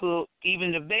how to cook,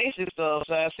 even the basic stuff.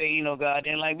 So I say, God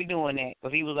didn't like me doing that.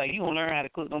 Because he was like, you don't learn how to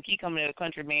cook. Don't keep coming at a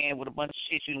country man with a bunch of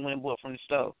shit you went and bought from the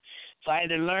store. So I had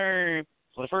to learn.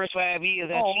 For the first 5 years,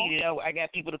 I cheated. I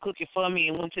got people to cook it for me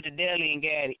and went to the deli and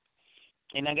got it.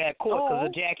 And I got caught because a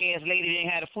jackass lady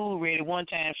didn't have the food ready. One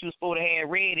time she was supposed to have it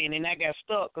ready, and then I got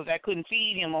stuck because I couldn't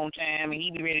feed him on time, and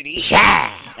he'd be ready to eat.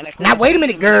 Now, wait a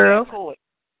minute, girl.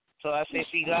 So I said,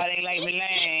 see, God ain't like me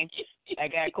lying. I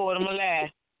got caught in my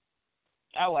lie.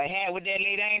 I was had with that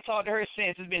lady. I ain't talked to her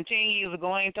since. It's been 10 years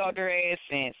ago. I ain't talked to her ass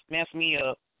since. Messed me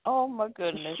up. Oh, my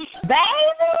goodness.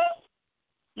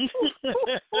 Baby!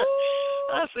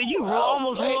 I said, you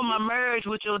almost ruined my marriage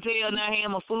with your tail not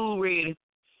having my food ready.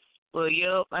 Well,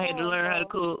 yep, I had to learn how to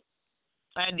cook.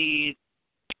 I did.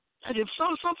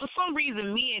 For some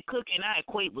reason, me and cooking, I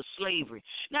equate with slavery.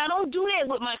 Now, I don't do that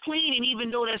with my cleaning,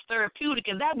 even though that's therapeutic,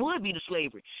 and that would be the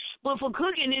slavery. But for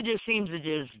cooking, it just seems to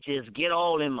just get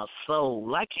all in my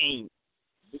soul. I can't.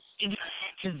 It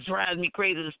just drives me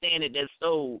crazy to stand at that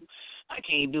stove. I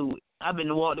can't do it. I've been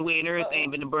to walk away and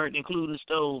everything been burnt, including the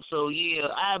stove. So, yeah,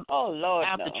 I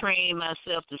have to train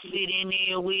myself to sit in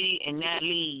there with it and not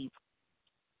leave.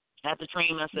 I have to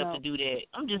train myself to do that.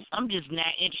 I'm just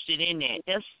not interested in that.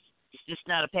 It's just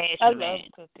not a passion. I love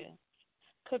cooking.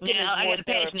 Cooking is more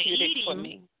therapeutic for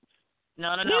me. No.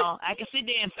 I can sit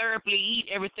there and thoroughly eat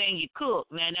everything you cook.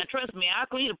 Now, trust me, I'll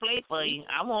clean a plate for you.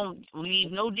 I won't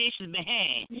leave no dishes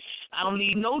behind. I don't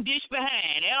leave no dish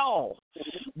behind at all.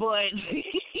 But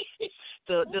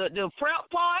the prep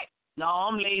part, no,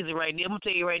 I'm lazy right there. I'm gonna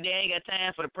tell you right there, I ain't got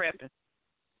time for the prepping.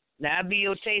 Now, I be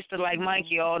your taster like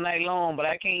Mikey all night long, but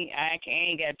I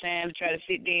ain't got time to try to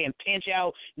sit there and pinch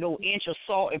out no inch of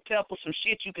salt and pepper, some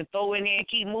shit you can throw in there and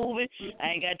keep moving. I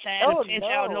ain't got time to pinch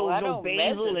out no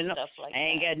basil and stuff like I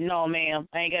ain't got ma'am.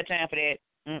 I ain't got time for that.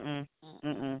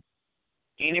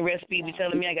 Any recipe be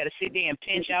telling me I got to sit there and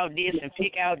pinch out this and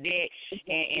pick out that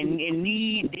and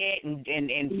knead that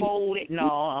and fold it.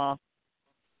 No.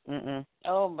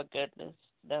 Oh my goodness.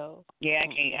 No. Yeah,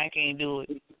 I can't do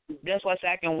it. That's why I say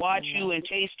I can watch you and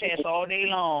taste test all day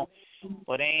long,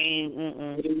 but I ain't.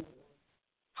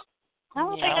 I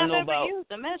don't think I've ever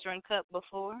used a measuring cup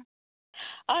before.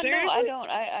 No, I don't.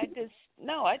 I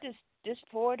just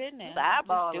pour it in there.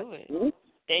 Just do it.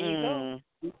 There you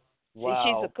go. Wow. See,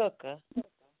 she's a cooker.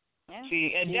 Yeah.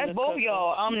 See, that's both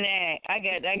y'all. I'm not. I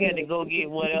got to go get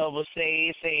whatever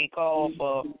say call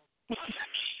for.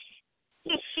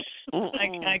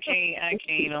 I can't.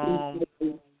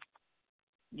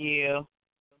 Yeah.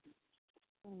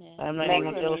 I'm not even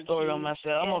gonna tell a story on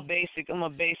myself. I'm a basic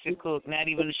cook, not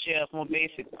even a chef. I'm a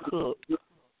basic cook.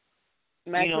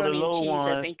 Macaroni the low and cheese.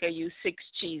 ones. I think I use 6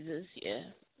 cheeses. Yeah,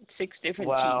 6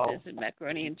 different cheeses and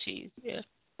macaroni and cheese. Yeah.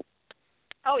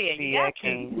 Oh yeah, you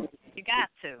got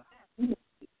to.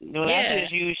 No, I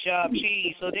just use sharp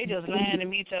cheese, so they just lying to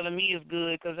me, telling me it's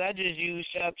good, because I just use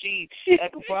sharp cheese. I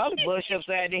could probably bust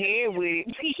upside the head with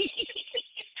it.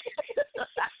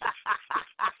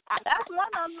 That's one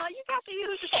of them. You got to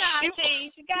use the sharp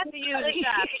cheese. You got to use the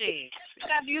sharp cheese. You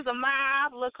got to use a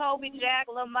mild, little Kobe Jack,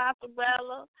 little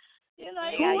mozzarella. You know,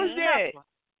 Who is that?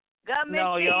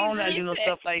 No, you don't know do no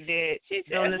stuff like that. She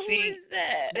said, who is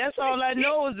that? That's all I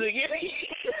know is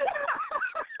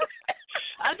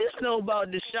I just know about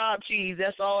the sharp cheese.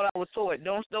 That's all I was taught.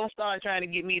 Don't start trying to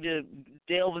get me to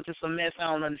delve into some mess I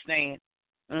don't understand.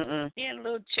 Yeah, a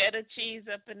little cheddar cheese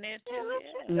up in there too.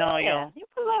 Yeah. No, yo. You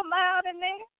put a little mild in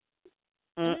there.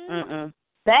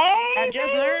 I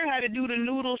just learned how to do the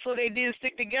noodles so they didn't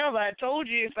stick together. I told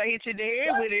you if I hit you in the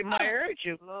head with it might hurt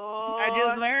you. Lord, I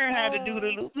just learned how to do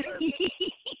the noodles.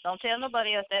 Don't tell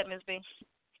nobody else that, Miss B.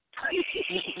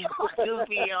 Just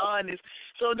being honest.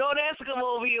 So don't ask to come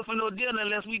over here for no dinner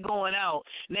unless we going out.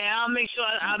 Now I'll make sure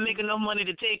I'll make enough money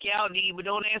to take you out to eat, but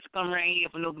don't ask to come around here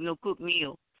for no cooked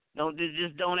meal. Don't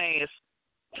ask.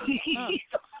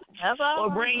 That's all. Or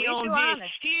bring your own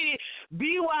dish.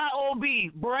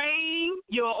 BYOB, bring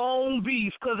your own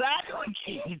beef, because I don't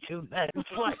get too much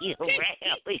for you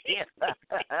around here.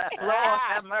 Lord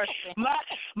have mercy. My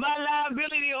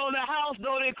liability on the house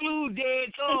don't include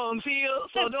dead tongues here,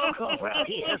 so don't come around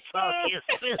here talking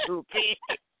stupid.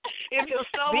 If your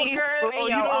stomach hurts or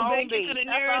you don't make it to the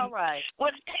nearest, all right.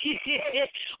 What?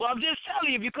 Well, I'm just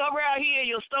telling you, if you come around here and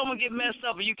your stomach get messed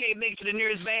up and you can't make it to the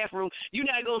nearest bathroom, you're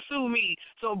not gonna sue me.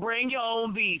 So bring your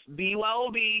own beef.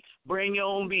 BYOB. Bring your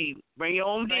own beef. Bring your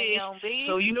own dish.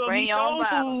 So you know bring me your own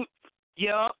food.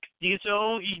 Yup, you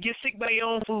get sick by your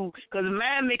own food. Because if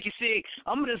mine make you sick,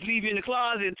 I'm going to just leave you in the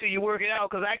closet until you work it out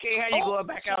because I can't have you go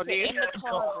back out there. In the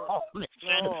closet.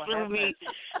 Trying to sue me.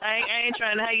 I ain't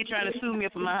trying to, how you trying to sue me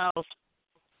up in my house?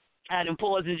 I done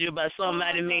poisoned you by something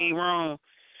I done made wrong.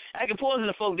 I can poison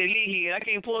the folk that live here. I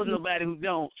can't poison nobody who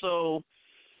don't. So,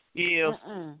 yeah.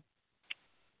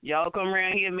 Y'all come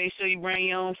around here and make sure you bring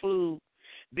your own food.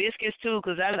 Biscuits, too,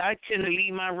 because I tend to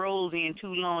leave my rolls in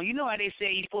too long. You know how they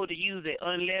say you're supposed to use the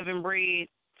unleavened bread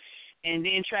and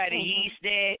then try to yeast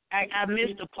that? I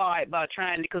missed the part about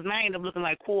trying to, because mine end up looking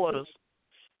like quarters.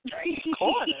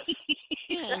 Quarters?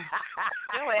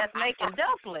 Your ass making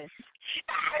dumplings.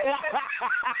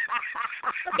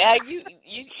 Now you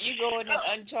going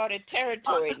in uncharted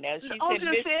territory now. She I was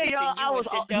said just saying, y'all, I was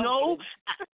no.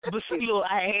 But see, look,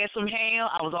 I had some ham.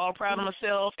 I was all proud of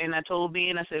myself, and I told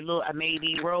Ben, I said, look, I made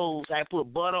these rolls. I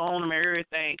put butter on them and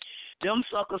everything. Them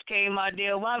suckers came out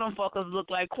there. Why them fuckers look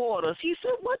like quarters? He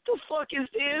said, what the fuck is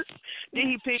this? Then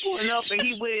he picked one up, and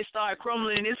he went and started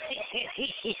crumbling in his hand.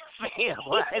 He said,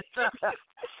 what the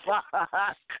fuck?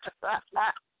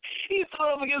 He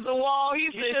threw up against the wall. He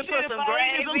You said, should put some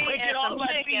gravy and some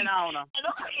chicken on them.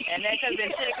 And that could be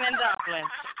chicken and dumplings.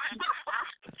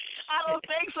 I don't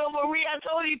think so, Marie. I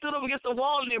told you he threw up against the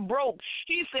wall and it broke.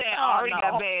 He said, I already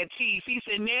got bad teeth. He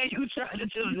said, now you trying to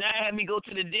just now have me go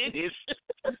to the dentist.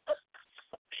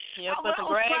 Yeah, put some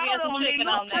gravy and some chicken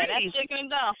on there. That's chicken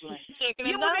and dumplings.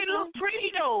 Chicken and dumplings. They look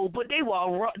pretty, though, but they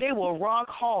were rock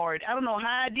hard. I don't know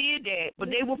how I did that, but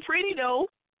they were pretty, though.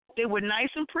 They were nice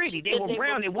and pretty. They were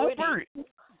brown. They weren't burnt.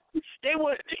 They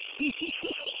were.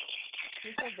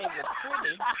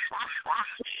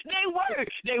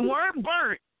 They weren't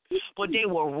burnt, but they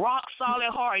were rock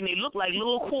solid hard, and they looked like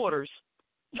little quarters.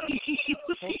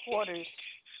 Quarters.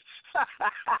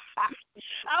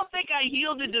 I don't think I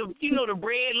yielded the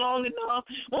bread long enough.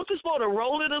 Once you're supposed to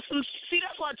roll it or some. See,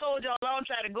 that's why I told y'all I don't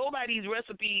try to go by these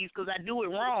recipes because I do it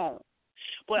wrong.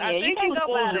 But I think you can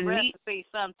go by the recipe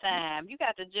sometime. You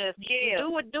got to just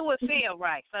do it feel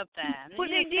right sometimes. But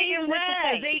it didn't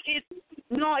rise.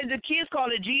 No, the kids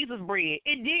call it Jesus bread.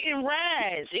 It didn't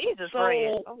rise. Jesus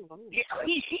bread.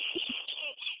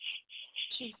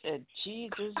 She said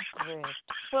Jesus bread.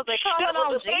 Well, they call it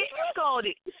on Jesus. Called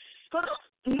it. But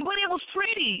it was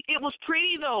pretty. It was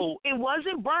pretty though. It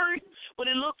wasn't burnt, but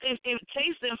it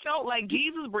tasted and felt like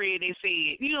Jesus bread. They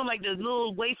said, like the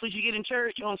little wafers you get in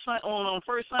church on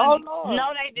first Sunday. Oh Lord.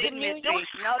 No, they didn't. No, they didn't.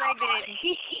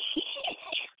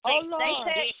 They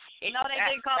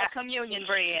didn't call it communion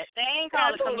bread. They ain't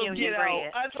call it communion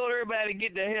bread. I told everybody to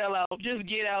get the hell out. Just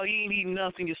get out. You ain't eating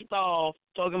nothing. You starve.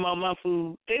 Talking about my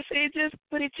food. They said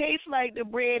but it tastes like the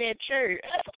bread at church.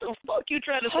 What the fuck you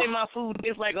trying to say my food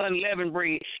tastes like unleavened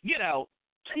bread? Get out.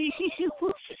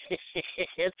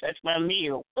 That's my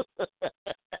meal. But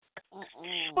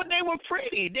they were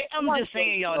pretty. I'm just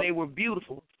saying, y'all, they were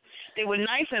beautiful. They were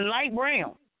nice and light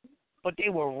brown, but they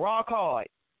were rock hard.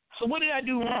 So what did I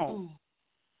do wrong?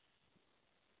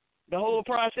 The whole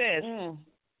process.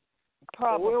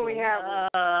 Probably. We only have.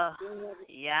 I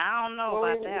don't know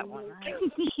about that one.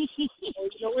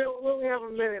 We only have a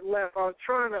minute left. I was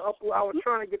trying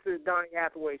to get to the Donny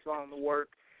Hathaway song to work.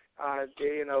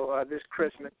 This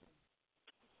Christmas.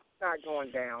 Not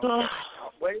going down.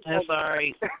 That's all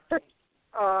right.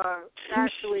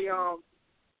 Actually,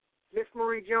 Miss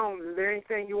Marie Jones, is there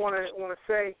anything you want to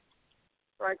say,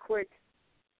 right quick?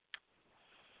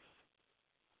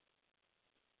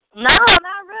 No,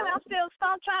 not really. I'm still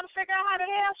trying to figure out how the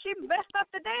hell she messed up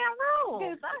the damn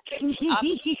rules. Is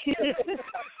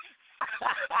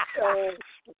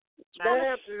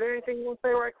there anything you want to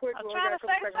say right quick? I'm trying to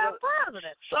say something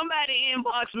positive. Somebody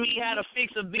inboxed me how to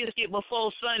fix a biscuit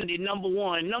before Sunday, number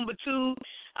one. Number two,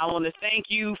 I want to thank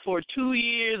you for 2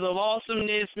 years of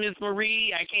awesomeness, Miss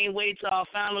Marie. I can't wait till our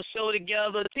final show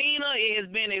together. Tina, it has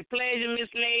been a pleasure,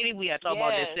 Miss Lady. We got to talk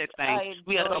about that sex thing.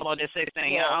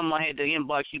 Yeah. I'm going to have to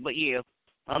inbox you, but yeah,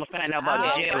 I'm going to find out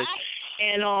about the jealous.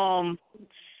 And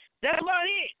that's about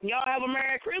it. Y'all have a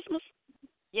Merry Christmas.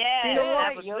 Yes,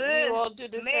 that was good. You all do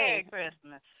the Merry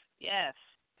Christmas. Yes.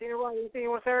 Tina, anything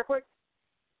you want to say real quick?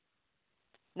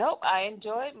 Nope, I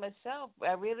enjoyed myself.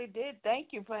 I really did.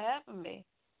 Thank you for having me.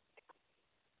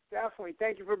 Definitely.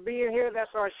 Thank you for being here.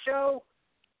 That's our show.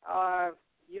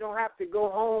 You don't have to go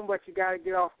home, but you got to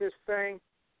get off this thing.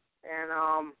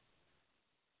 And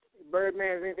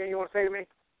Birdman, is anything you want to say to me?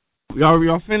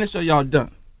 Y'all finished or y'all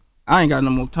done? I ain't got no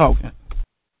more talking.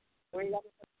 We ain't got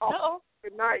no more talking.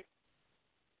 Good night.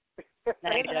 Good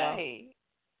night.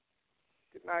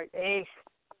 Good night. Peace.